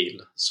stale.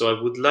 So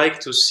I would like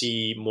to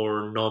see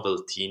more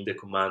novelty in the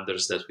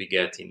commanders that we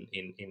get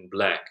in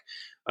black.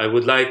 I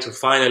would like to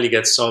finally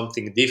get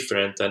something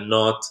different, and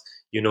not,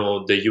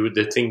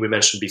 the thing we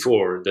mentioned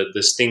before,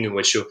 this thing in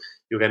which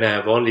you can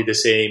have only the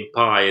same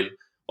pile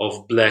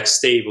of black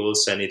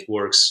stables, and it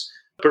works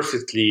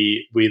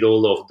perfectly with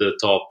all of the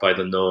top,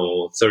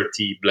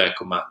 30 black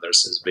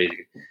commanders, is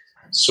basically.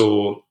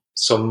 So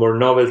some more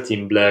novelty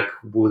in black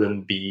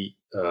would be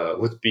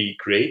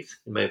great,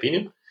 in my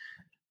opinion.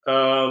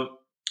 And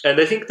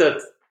I think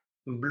that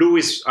blue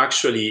is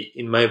actually,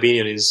 in my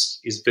opinion,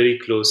 is very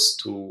close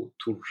to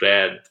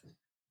red,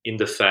 in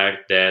the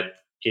fact that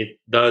it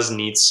does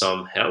need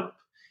some help,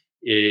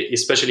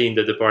 especially in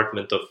the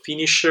department of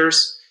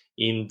finishers.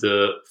 In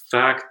the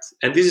fact,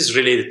 and this is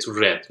related to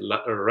red,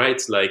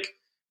 right? Like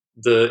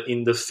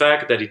in the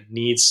fact that it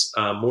needs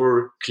a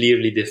more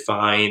clearly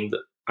defined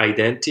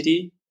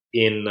identity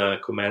in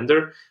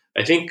Commander.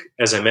 I think,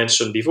 as I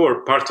mentioned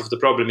before, part of the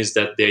problem is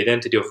that the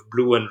identity of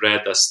blue and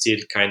red are still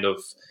kind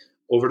of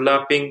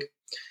overlapping,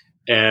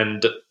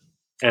 and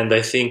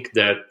I think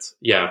that,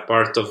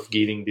 part of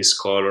giving these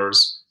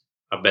colors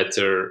a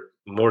better,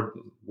 more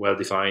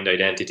well-defined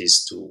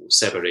identities to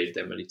separate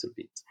them a little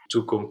bit.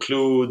 To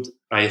conclude,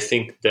 I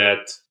think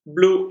that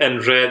blue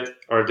and red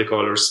are the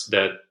colors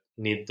that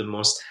need the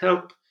most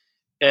help,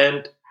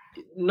 and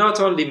not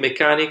only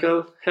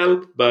mechanical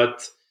help,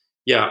 but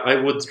I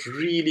would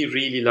really,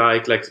 really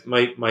like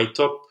my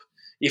top.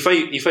 If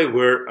I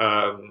were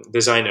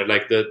designer,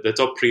 like the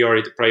top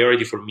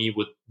priority for me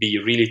would be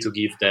really to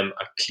give them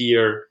a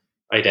clear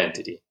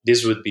identity.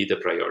 This would be the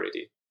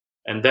priority,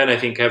 and then I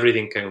think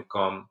everything can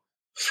come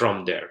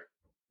from there.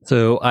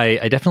 So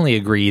I definitely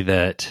agree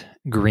that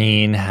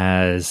green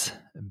has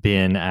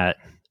been at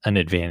an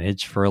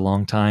advantage for a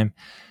long time.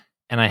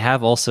 And I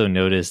have also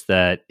noticed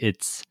that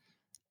it's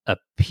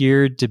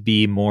appeared to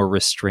be more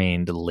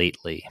restrained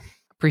lately.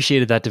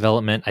 Appreciated that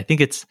development. I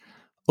think it's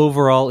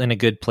overall in a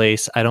good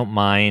place. I don't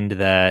mind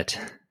that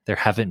there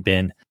haven't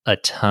been a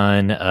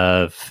ton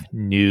of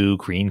new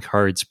green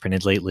cards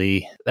printed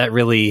lately that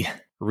really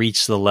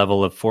reached the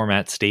level of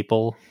format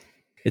staple.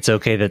 It's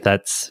okay that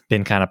that's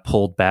been kind of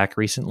pulled back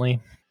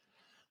recently.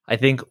 I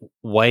think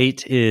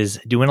white is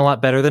doing a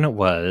lot better than it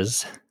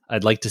was.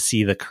 I'd like to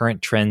see the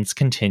current trends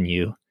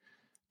continue,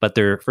 but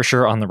they're for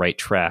sure on the right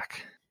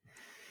track.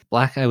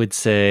 Black, I would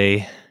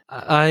say,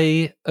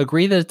 I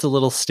agree that it's a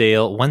little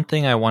stale. One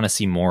thing I want to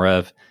see more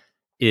of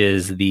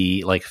is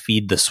the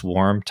feed the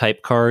swarm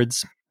type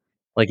cards.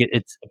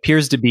 It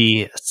appears to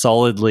be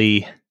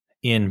solidly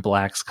in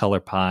black's color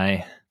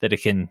pie that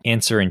it can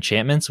answer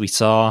enchantments. We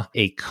saw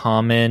a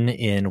common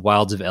in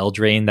Wilds of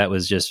Eldraine that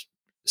was just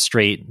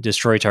straight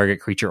destroy target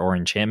creature or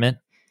enchantment,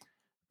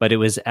 but it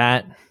was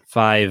at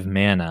 5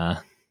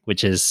 mana,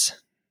 which is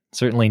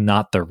certainly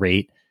not the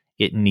rate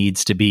it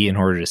needs to be in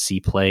order to see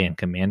play in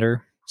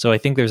Commander. So I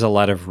think there's a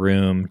lot of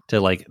room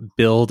to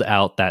build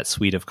out that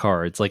suite of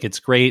cards. It's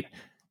great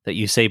that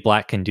you say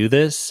black can do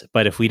this,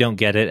 but if we don't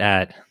get it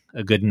at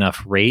a good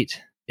enough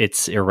rate,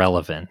 it's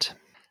irrelevant.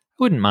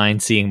 I wouldn't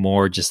mind seeing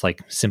more just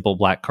simple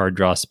black card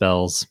draw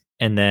spells.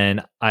 And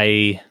then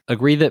I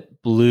agree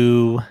that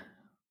blue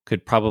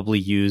could probably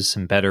use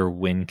some better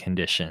win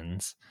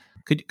conditions.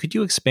 Could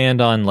you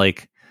expand on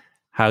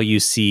how you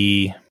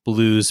see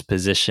blue's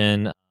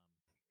position?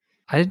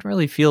 I didn't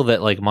really feel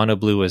that mono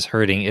blue was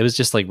hurting. It was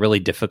just really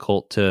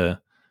difficult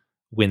to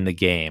win the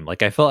game.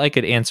 I felt I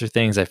could answer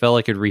things. I felt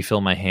I could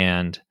refill my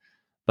hand.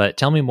 But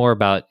tell me more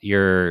about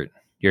your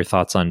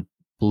thoughts on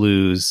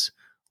blue's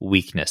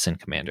weakness in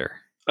Commander.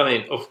 I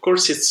mean, of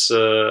course, it's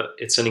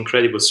an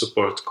incredible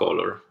support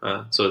color.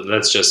 So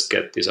let's just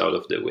get this out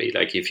of the way.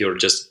 If you're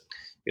just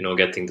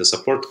getting the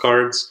support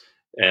cards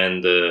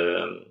and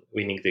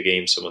winning the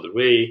game some other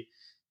way,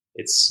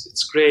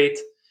 it's great.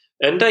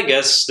 And I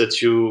guess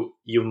that you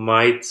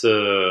might,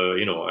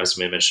 as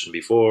I mentioned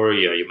before,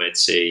 you might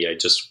say I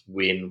just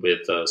win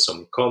with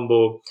some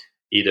combo.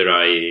 Either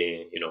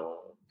I,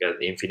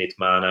 get infinite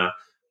mana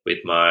with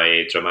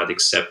my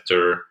Dramatic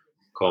Scepter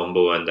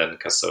combo and then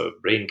cast a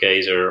Brain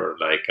Gazer, or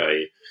like I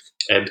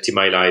empty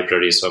my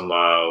library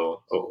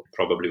somehow, or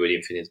probably with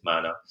infinite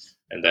mana,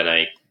 and then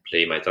I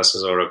play my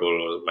Thassa's Oracle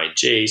or my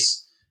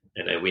Jace,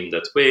 and I win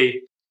that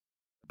way.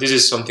 This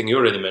is something you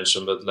already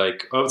mentioned, but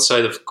like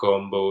outside of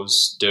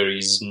combos, there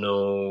is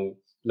no,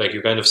 like,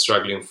 you're kind of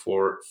struggling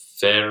for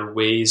fair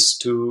ways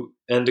to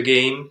end the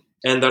game.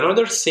 And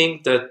another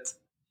thing that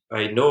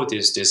I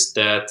noticed is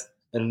that,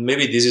 and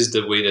maybe this is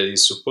the way that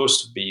it's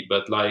supposed to be,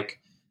 but like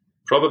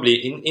probably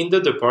in the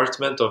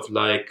department of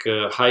like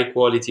high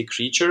quality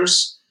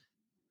creatures,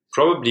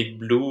 probably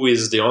blue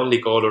is the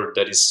only color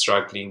that is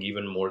struggling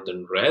even more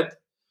than red.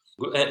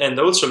 And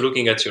also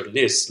looking at your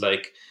list,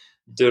 like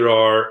there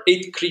are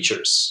 8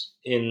 creatures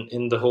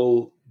in the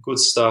whole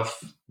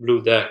Goodstuff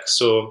blue deck.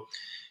 So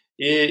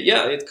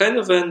yeah, it kind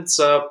of ends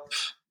up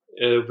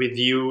with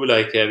you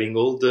like having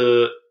all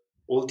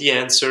the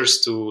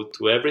answers to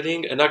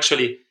everything. And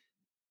actually,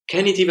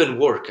 can it even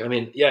work? I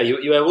mean, yeah,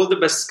 you have all the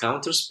best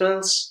counter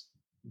spells,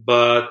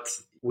 but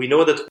we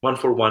know that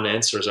 1-for-1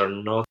 answers are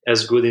not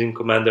as good in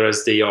Commander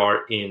as they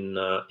are in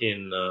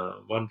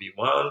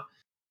 1v1.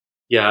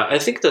 Yeah, I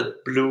think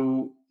that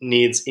blue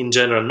needs, in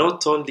general,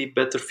 not only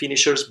better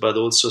finishers, but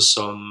also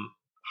some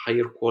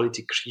higher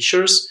quality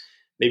creatures.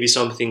 Maybe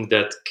something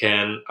that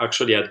can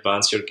actually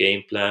advance your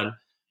game plan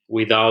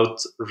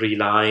without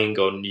relying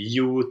on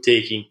you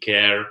taking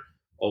care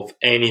of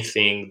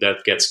anything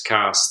that gets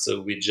cast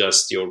with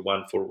just your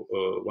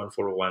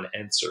 1-for-1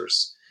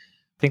 answers.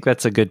 I think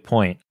that's a good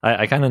point.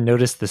 I kind of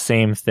noticed the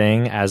same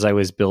thing as I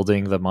was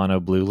building the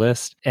mono blue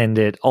list. And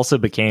it also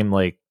became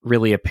like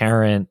really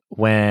apparent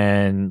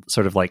when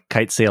sort of like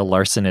Kitesail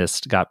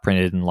Larcenist got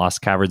printed in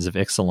Lost Caverns of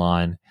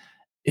Ixalan.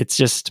 It's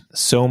just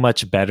so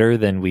much better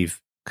than we've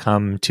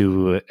come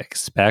to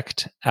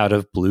expect out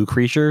of blue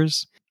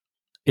creatures.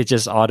 It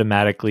just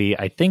automatically,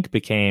 I think,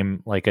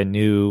 became like a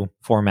new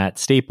format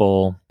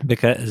staple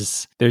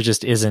because there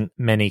just isn't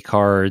many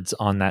cards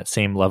on that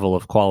same level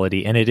of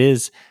quality. And it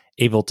is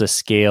able to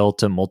scale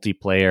to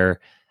multiplayer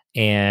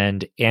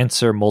and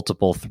answer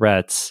multiple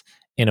threats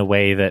in a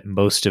way that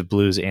most of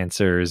blue's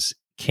answers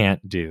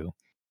can't do.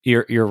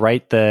 You're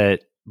right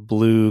that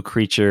blue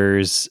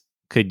creatures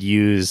could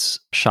use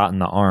shot in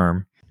the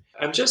arm.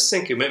 I'm just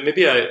thinking,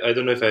 maybe I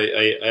don't know if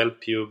I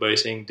help you by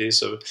saying this.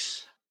 So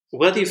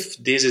what if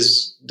this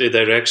is the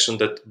direction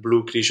that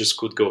blue creatures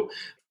could go?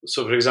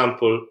 So, for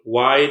example,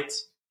 white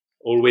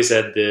always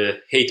had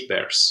the hate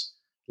bears,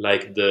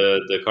 like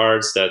the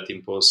cards that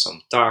impose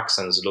some tax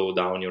and slow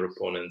down your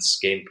opponent's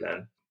game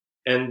plan.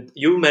 And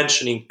you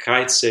mentioning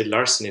Kitesail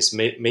Larcenist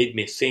made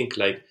me think,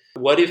 like,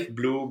 what if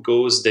blue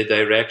goes the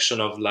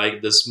direction of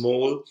like the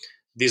small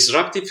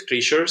disruptive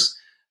creatures,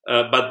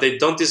 but they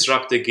don't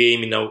disrupt the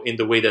game in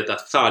the way that a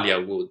Thalia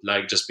would,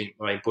 like just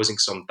by imposing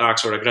some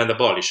tax, or a Grand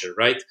Abolisher,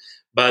 right?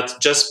 But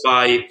just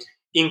by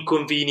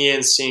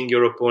inconveniencing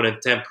your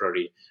opponent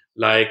temporarily.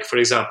 Like, for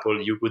example,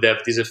 you could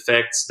have these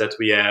effects that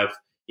we have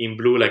in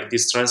blue, like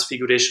this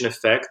transfiguration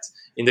effect.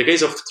 In the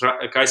case of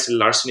Kitesail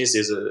Larcenist,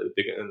 is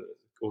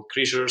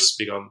creatures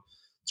become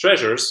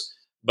treasures,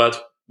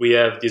 but we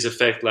have this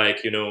effect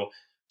like,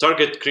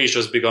 target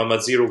creatures become a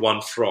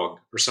 0/1 frog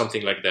or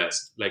something like that.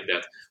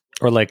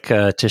 Or like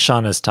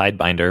Tishana's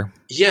Tidebinder.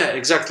 Yeah,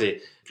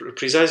 exactly.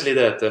 Precisely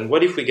that. And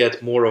what if we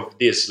get more of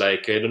this?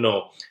 Like, I don't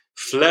know,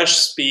 flash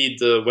speed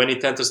when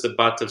it enters the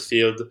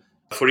battlefield.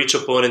 For each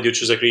opponent you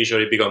choose a creature,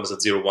 it becomes a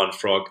 0/1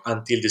 frog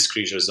until this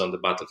creature is on the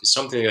battlefield.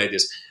 Something like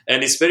this.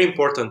 And it's very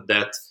important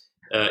that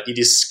it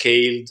is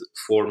scaled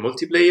for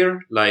multiplayer,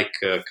 like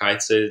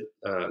Kitesail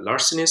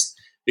Larcenist,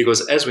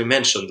 because as we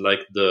mentioned, like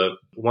the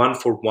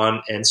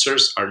 1-for-1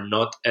 answers are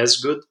not as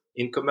good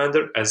in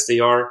Commander as they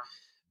are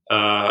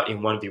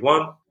in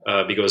 1v1,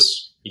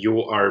 because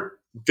you are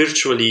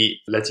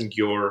virtually letting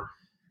your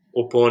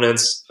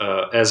opponents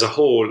as a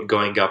whole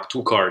going up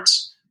 2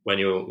 cards when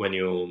you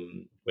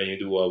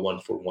do a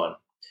 1-for-1.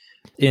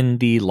 In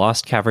the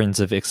Lost Caverns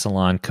of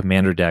Ixalan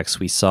commander decks,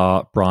 we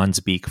saw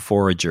Bronzebeak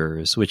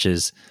Foragers, which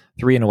is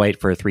 3 and a white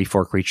for a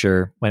 3/4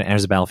 creature. When it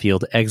enters the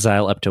battlefield,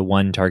 exile up to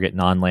 1 target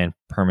non-land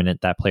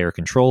permanent that player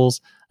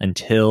controls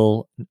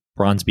until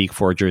Bronzebeak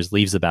Foragers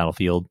leaves the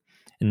battlefield.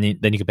 And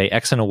then you can pay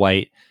X and a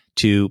white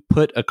to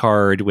put a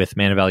card with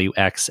mana value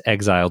X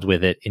exiled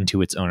with it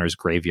into its owner's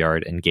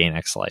graveyard and gain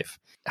X life.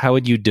 How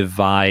would you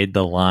divide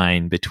the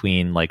line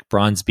between like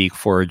Bronzebeak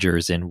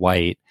Foragers in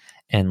white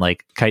and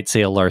like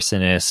Kitesail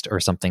Larcenist or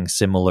something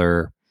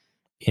similar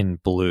in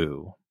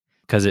blue?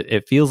 Because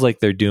it feels like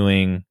they're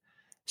doing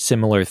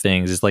similar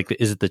things.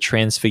 Is it the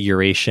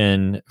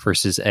transfiguration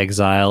versus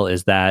exile?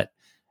 Is that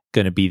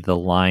going to be the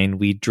line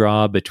we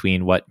draw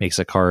between what makes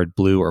a card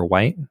blue or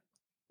white?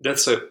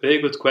 That's a very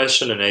good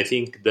question, and I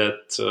think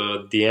that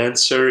the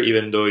answer,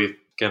 even though it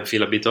can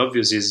feel a bit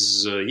obvious,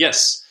 is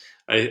yes.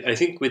 I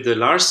think with the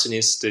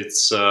Larcenist,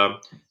 it's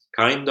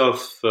kind of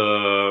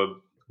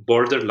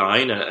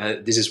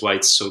borderline. This is why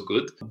it's so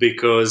good,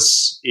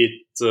 because it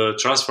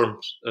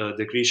transforms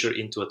the creature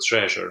into a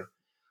treasure.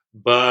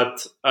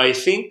 But I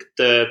think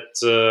that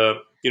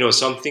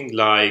something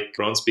like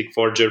Bronzebeak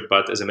Forger,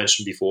 but as I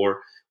mentioned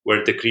before,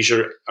 where the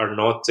creatures are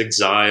not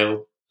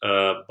exiled,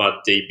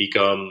 but they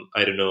become,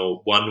 I don't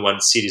know,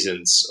 one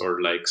citizens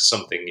or like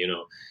something,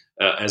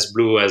 as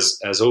Blue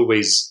has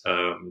always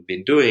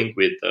been doing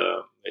with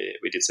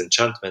its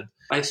enchantment.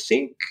 I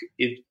think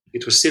it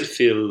will still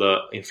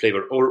feel in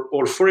flavor.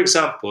 Or for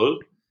example,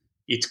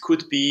 it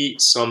could be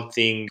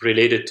something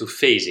related to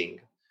phasing.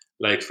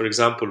 Like for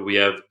example, we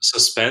have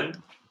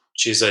Suspend,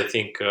 which is I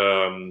think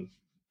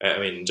I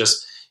mean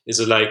just is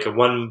like a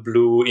one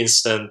blue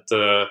instant.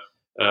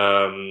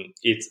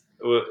 It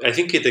I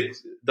think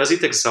does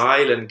it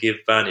exile and give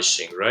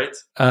vanishing, right?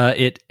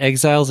 It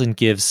exiles and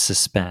gives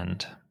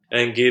suspend.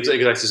 And gives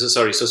exactly. So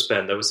sorry,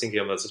 Suspend. I was thinking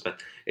about Suspend.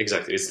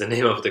 Exactly, it's the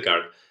name of the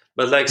card.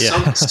 But like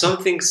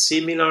something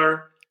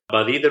similar,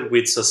 but either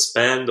with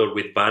Suspend or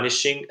with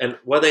Vanishing. And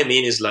what I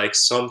mean is like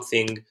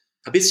something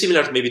a bit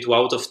similar, maybe to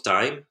Out of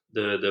Time,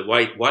 the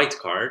white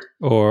card,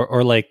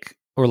 or like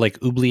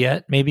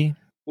Oubliette, maybe.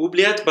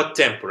 Oubliette, but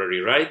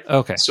temporary, right?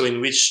 Okay. So in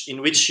which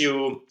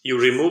you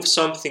remove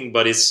something,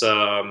 but it's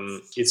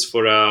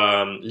for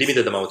a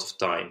limited amount of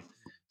time.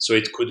 So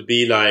it could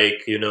be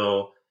like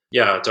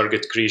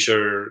target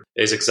creature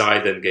is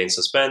exiled and gains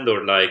suspend,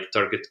 or like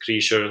target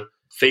creature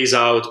phase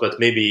out, but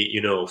maybe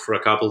for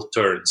a couple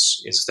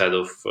turns instead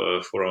of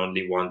for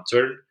only one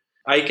turn.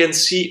 I can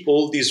see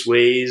all these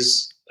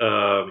ways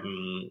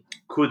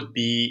could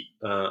be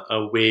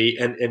a way,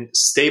 and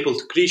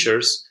stapled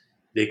creatures.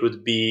 They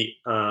could be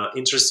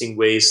interesting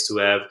ways to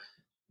have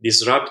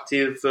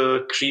disruptive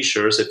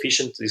creatures,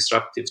 efficient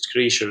disruptive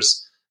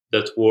creatures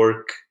that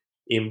work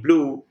in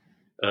blue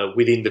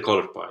within the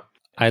color pie.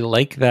 I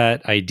like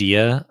that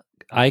idea.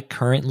 I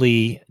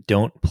currently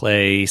don't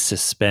play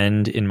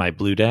Suspend in my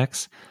blue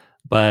decks,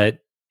 but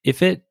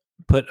if it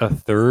put a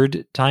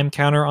third time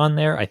counter on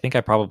there, I think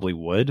I probably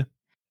would.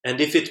 And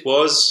if it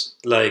was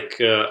like,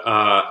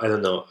 I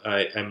don't know,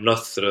 I'm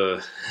not,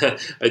 I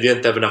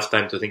didn't have enough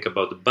time to think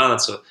about the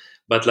balance,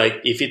 but like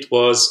if it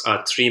was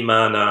a 3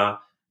 mana,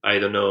 I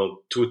don't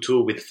know,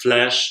 2/2 with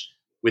flash,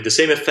 with the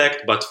same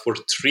effect, but for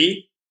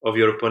 3 of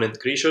your opponent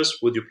creatures,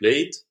 would you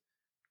play it?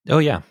 Oh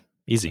yeah,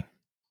 easy.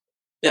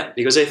 Yeah,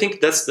 because I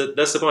think that's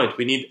the point.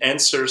 We need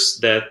answers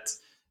that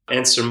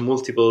answer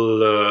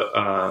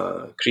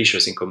multiple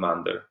creatures in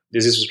Commander.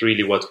 This is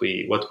really what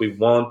we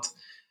want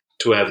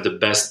to have the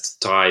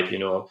best type.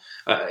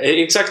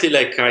 Exactly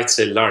like I'd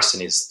say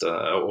Larcenist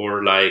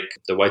or like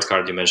the white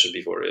card you mentioned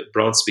before,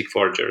 Bronze Big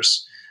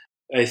Forgers.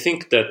 I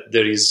think that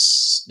there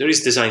is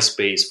design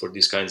space for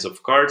these kinds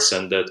of cards,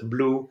 and that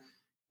blue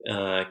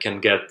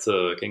can get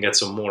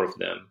some more of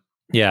them.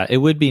 Yeah, it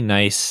would be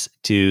nice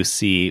to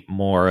see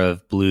more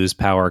of blue's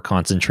power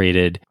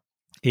concentrated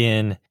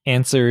in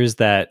answers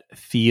that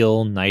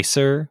feel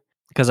nicer,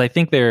 because I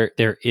think there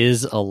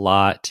is a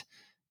lot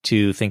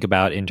to think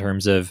about in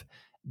terms of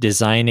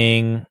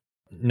designing,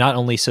 not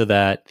only so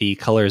that the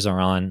colors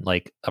are on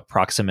like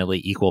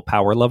approximately equal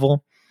power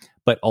level,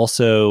 but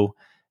also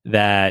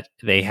that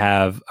they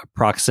have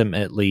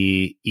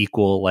approximately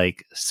equal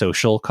like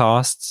social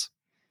costs.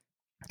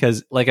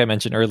 Because like I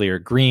mentioned earlier,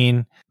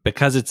 green,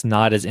 because it's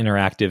not as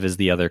interactive as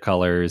the other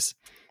colors,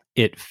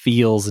 it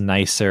feels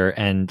nicer.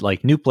 And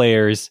like new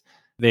players,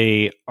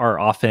 they are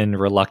often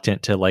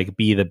reluctant to like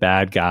be the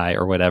bad guy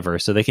or whatever.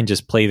 So they can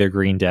just play their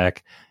green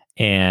deck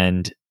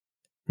and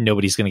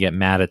nobody's going to get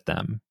mad at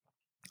them.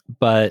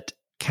 But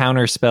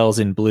counter spells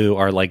in blue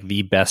are like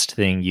the best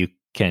thing you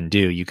can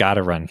do. You got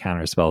to run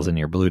counter spells in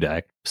your blue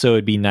deck. So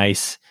it'd be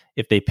nice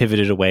if they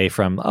pivoted away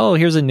from, oh,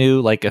 here's a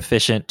new like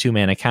efficient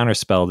 2-mana counter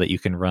spell that you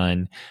can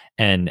run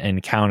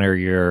and counter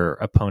your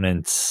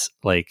opponent's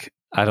like,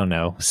 I don't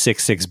know,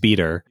 6/6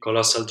 beater.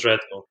 Colossal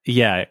Dreadmaw.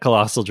 Yeah,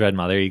 Colossal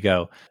Dreadmaw. There you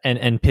go.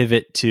 And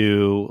pivot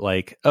to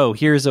like, oh,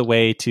 here's a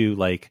way to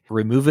like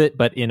remove it,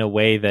 but in a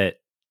way that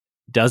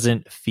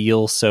doesn't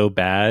feel so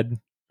bad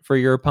for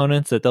your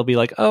opponents, that they'll be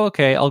like, oh,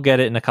 okay, I'll get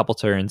it in a couple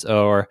turns.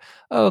 Or,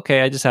 oh,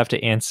 okay, I just have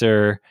to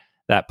answer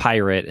that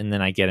pirate and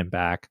then I get him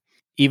back.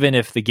 Even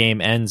if the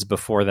game ends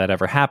before that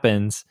ever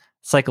happens,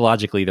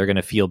 psychologically, they're going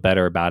to feel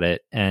better about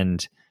it.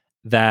 And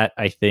that,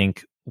 I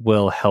think,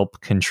 will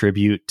help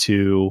contribute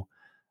to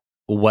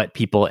what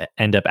people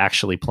end up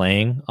actually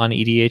playing on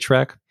EDH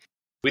Rec.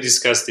 We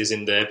discussed this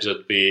in the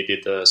episode we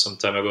did some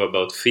time ago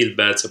about field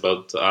bets,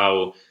 about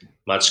how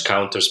much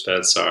counter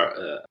spells are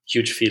a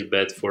huge field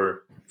bet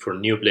for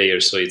new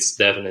players. So it's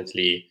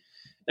definitely...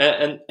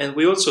 And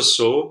we also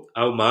saw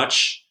how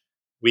much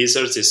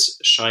Wizards is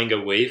shying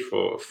away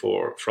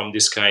from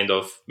this kind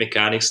of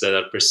mechanics that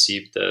are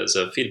perceived as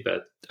a field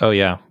bet. Oh,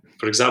 yeah.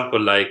 For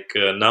example, like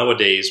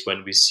nowadays,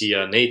 when we see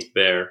an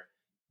 8-bear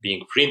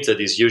being printed,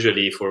 is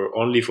usually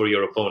only for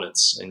your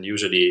opponents. And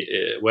usually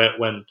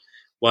when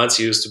once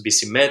it used to be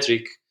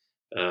symmetric,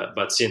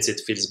 but since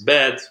it feels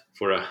bad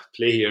for a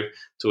player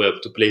to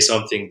have to play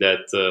something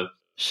that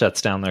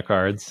shuts down their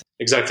cards.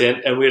 Exactly.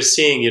 And we're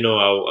seeing,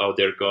 how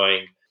they're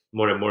going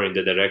more and more in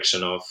the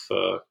direction of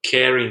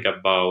caring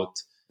about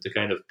the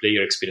kind of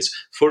player experience,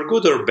 for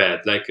good or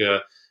bad, like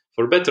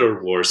for better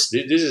or worse.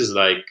 This is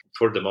like,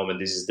 for the moment,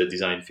 this is the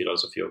design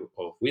philosophy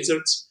of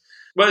Wizards.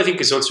 But I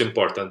think it's also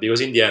important because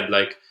in the end,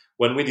 like,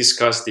 when we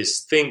discuss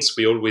these things,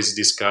 we always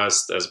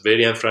discussed as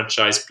very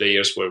enfranchised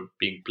players who have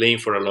been playing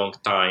for a long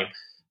time.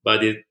 But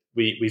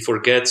we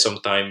forget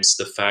sometimes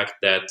the fact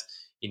that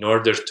in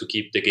order to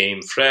keep the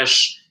game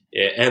fresh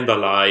and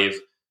alive,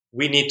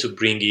 we need to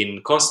bring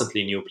in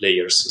constantly new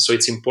players. So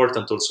it's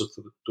important also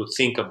to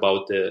think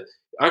about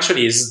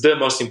actually it's the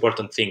most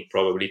important thing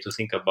probably, to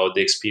think about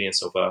the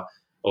experience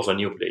of a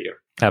new player.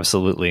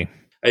 Absolutely.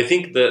 I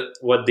think that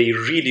what they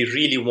really,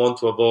 really want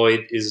to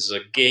avoid is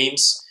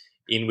games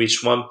in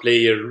which one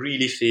player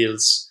really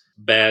feels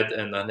bad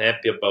and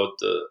unhappy about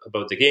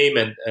the game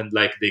and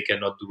like they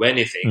cannot do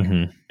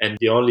anything, and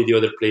the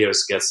other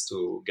players gets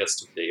to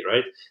play,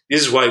 right?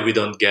 This is why we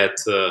don't get,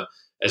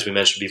 as we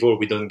mentioned before,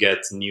 we don't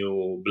get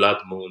new Blood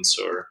Moons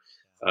or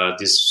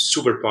this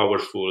super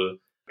powerful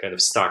kind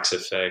of stacks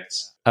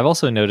effects. I've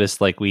also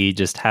noticed like we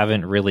just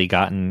haven't really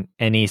gotten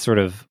any sort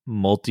of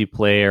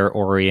multiplayer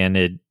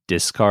oriented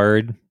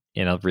discard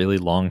in a really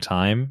long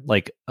time.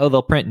 Like, oh,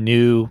 they'll print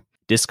new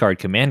discard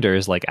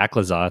commanders like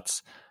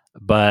Akhlazats,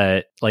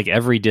 but like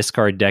every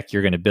discard deck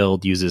you're going to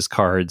build uses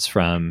cards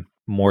from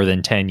more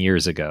than 10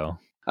 years ago.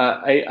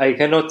 I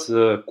cannot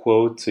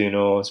quote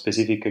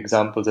specific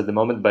examples at the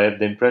moment, but I have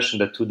the impression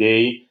that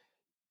today,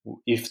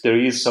 if there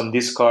is some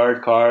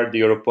discard card,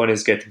 your opponent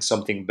is getting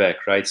something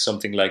back, right?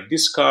 Something like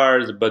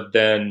discard, but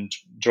then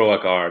draw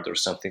a card or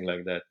something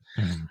like that.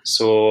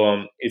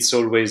 So it's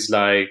always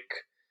like,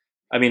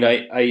 I mean,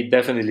 I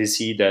definitely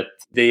see that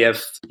they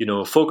have,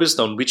 focused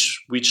on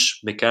which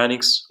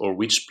mechanics or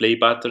which play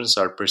patterns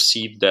are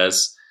perceived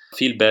as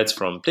feel bad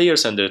from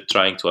players, and they're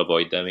trying to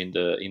avoid them in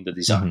the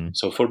design.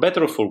 So for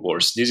better or for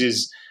worse, this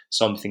is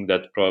something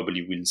that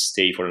probably will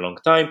stay for a long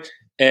time.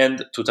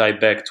 And to tie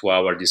back to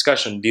our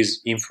discussion,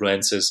 this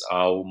influences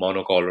how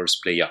monocolors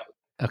play out.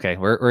 Okay,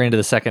 we're into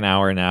the second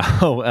hour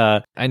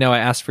now. I know I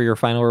asked for your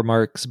final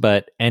remarks,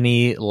 but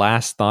any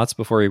last thoughts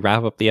before we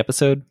wrap up the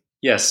episode?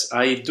 Yes,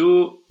 I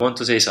do want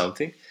to say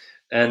something.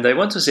 And I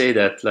want to say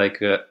that, like,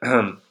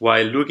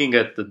 while looking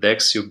at the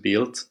decks you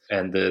built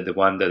and the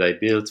one that I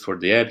built for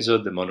the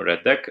episode, the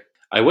Monored deck,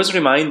 I was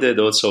reminded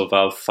also of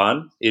how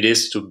fun it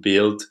is to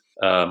build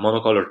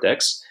monocolor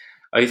decks.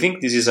 I think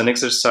this is an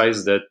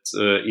exercise that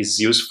is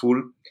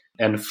useful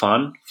and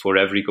fun for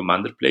every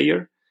Commander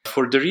player,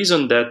 for the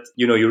reason that,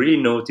 you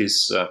really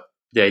notice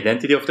the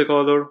identity of the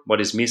color,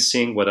 what is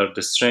missing, what are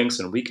the strengths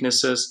and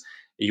weaknesses.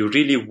 You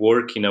really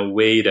work in a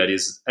way that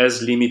is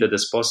as limited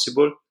as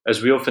possible.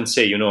 As we often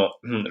say,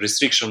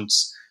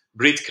 restrictions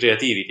breed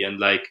creativity. And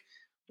like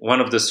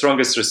one of the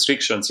strongest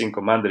restrictions in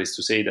Commander is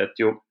to say that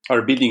you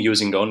are building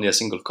using only a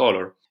single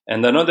color.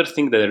 And another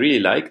thing that I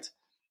really liked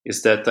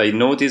is that I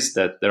noticed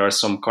that there are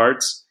some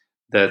cards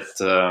that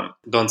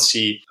don't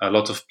see a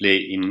lot of play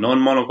in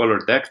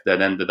non-monocolor deck that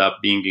ended up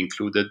being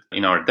included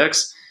in our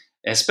decks,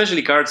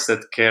 especially cards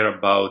that care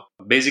about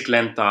basic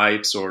land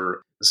types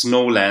or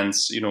snow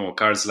lands,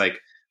 cards like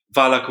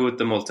Valakut,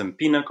 the Molten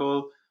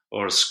Pinnacle,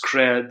 or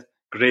Skred,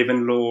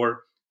 Gravenlore,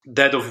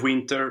 Dead of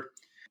Winter.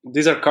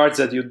 These are cards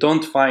that you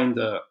don't find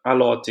a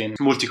lot in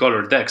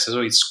multicolor decks,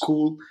 so it's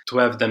cool to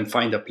have them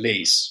find a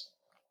place.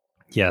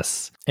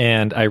 Yes,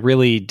 and I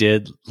really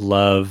did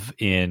love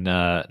in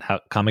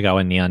how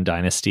Kamigawa Neon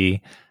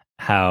Dynasty,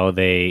 how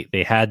they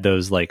had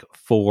those like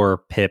 4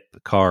 pip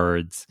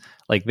cards.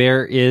 Like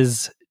there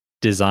is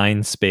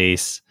design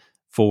space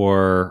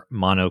for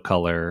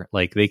monocolor.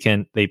 Like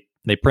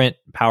they print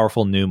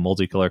powerful new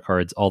multicolor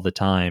cards all the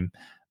time,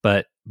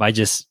 but by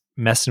just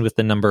messing with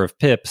the number of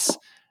pips,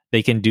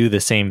 they can do the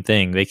same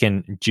thing. They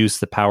can juice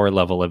the power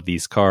level of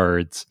these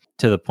cards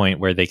to the point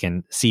where they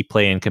can see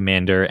play in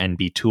Commander and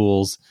be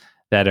tools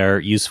that are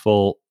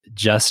useful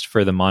just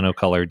for the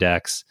monocolor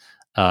decks,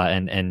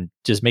 and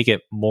just make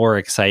it more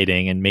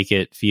exciting and make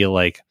it feel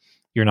like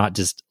you're not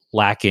just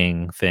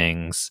lacking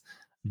things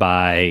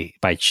by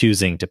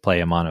choosing to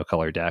play a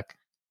monocolor deck.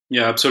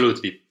 Yeah,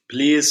 absolutely.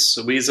 Please,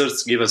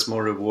 Wizards, give us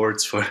more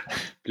rewards for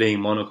playing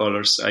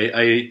monocolors.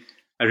 I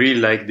really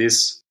like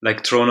this,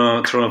 like Throne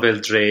of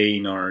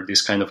Eldraine, or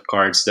these kind of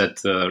cards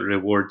that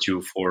reward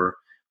you for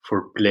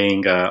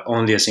playing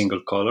only a single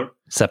color.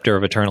 Scepter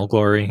of Eternal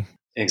Glory.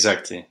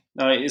 Exactly.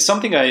 It's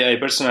something I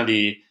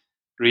personally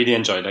really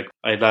enjoy. Like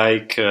I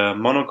like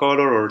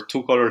monocolor or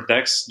 2-color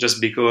decks just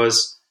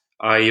because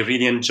I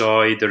really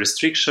enjoy the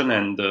restriction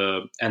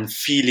and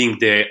feeling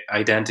the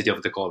identity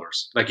of the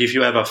colors. Like if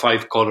you have a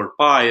 5-color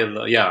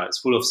pile, it's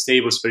full of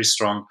staples, very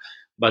strong,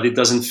 but it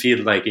doesn't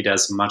feel like it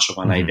has much of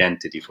an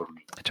identity for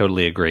me. I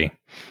totally agree.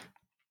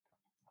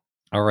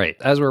 All right.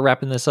 As we're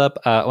wrapping this up,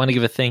 I want to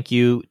give a thank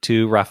you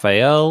to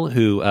Raphael,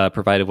 who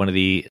provided one of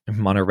the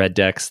mono red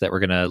decks that we're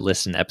going to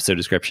list in the episode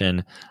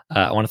description.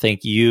 I want to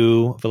thank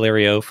you,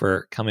 Valerio,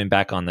 for coming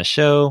back on the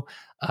show.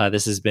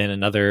 This has been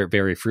another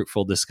very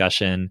fruitful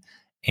discussion,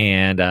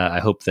 and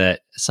I hope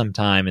that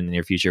sometime in the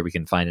near future we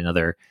can find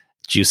another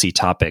juicy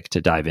topic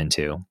to dive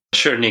into.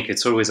 Sure, Nick.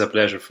 It's always a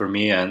pleasure for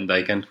me, and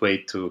I can't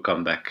wait to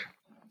come back.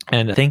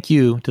 And thank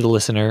you to the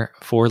listener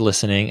for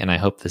listening, and I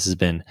hope this has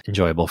been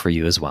enjoyable for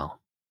you as well.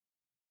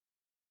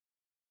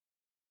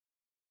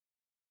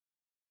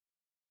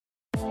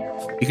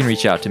 You can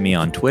reach out to me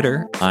on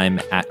Twitter. I'm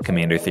at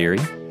Commander Theory.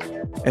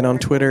 And on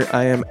Twitter,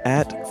 I am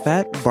at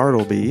Fat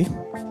Bartleby.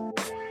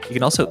 You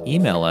can also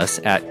email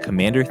us at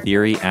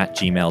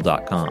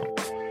commandertheory@gmail.com.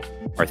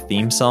 Our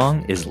theme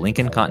song is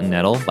Lincoln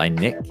Continental by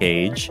Nick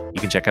Cage.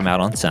 You can check him out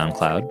on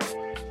SoundCloud.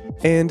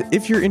 And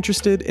if you're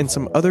interested in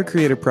some other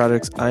creative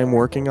projects I'm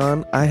working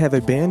on, I have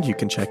a band you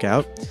can check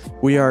out.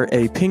 We are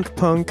a pink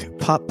punk,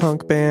 pop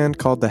punk band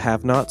called the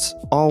Have-Nots,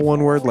 all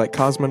one word like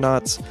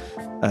cosmonauts.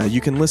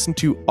 You can listen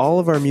to all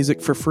of our music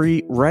for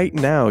free right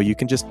now. You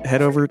can just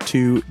head over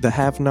to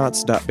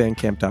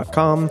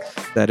thehavenots.bandcamp.com.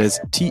 That is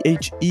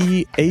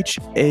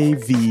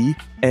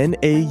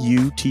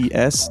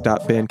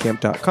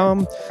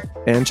THEHAVNAUTS.bandcamp.com.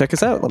 And check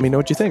us out. Let me know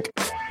what you think.